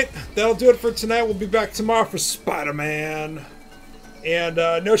right, that'll do it for tonight. We'll be back tomorrow for Spider-Man. And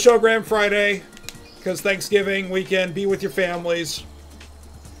no show Grand Friday, because Thanksgiving weekend, be with your families.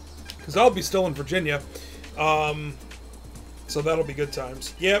 Because I'll be still in Virginia. So that'll be good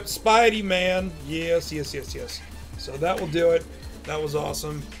times. Yep, Spidey Man. Yes, yes, yes, yes. So that will do it. That was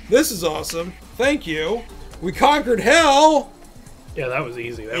awesome. This is awesome. Thank you. We conquered hell. Yeah, that was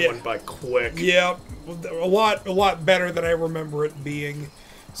easy. That went by quick. Yep. A lot better than I remember it being.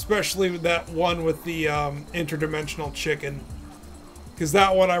 Especially with that one with the interdimensional chicken. Because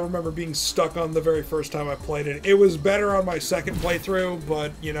that one I remember being stuck on the very first time I played it. It was better on my second playthrough,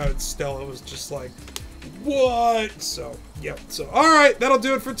 but, you know, it was just like, what? So, yep. So, alright, that'll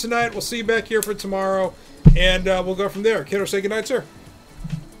do it for tonight. We'll see you back here for tomorrow. And we'll go from there. Kiddo, say goodnight, sir.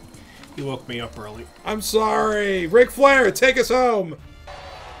 You woke me up early. I'm sorry. Ric Flair, take us home.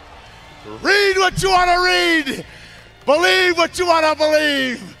 Read what you want to read. Believe what you want to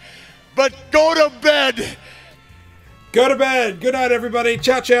believe. But go to bed. Go to bed. Good night, everybody.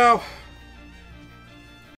 Ciao, ciao.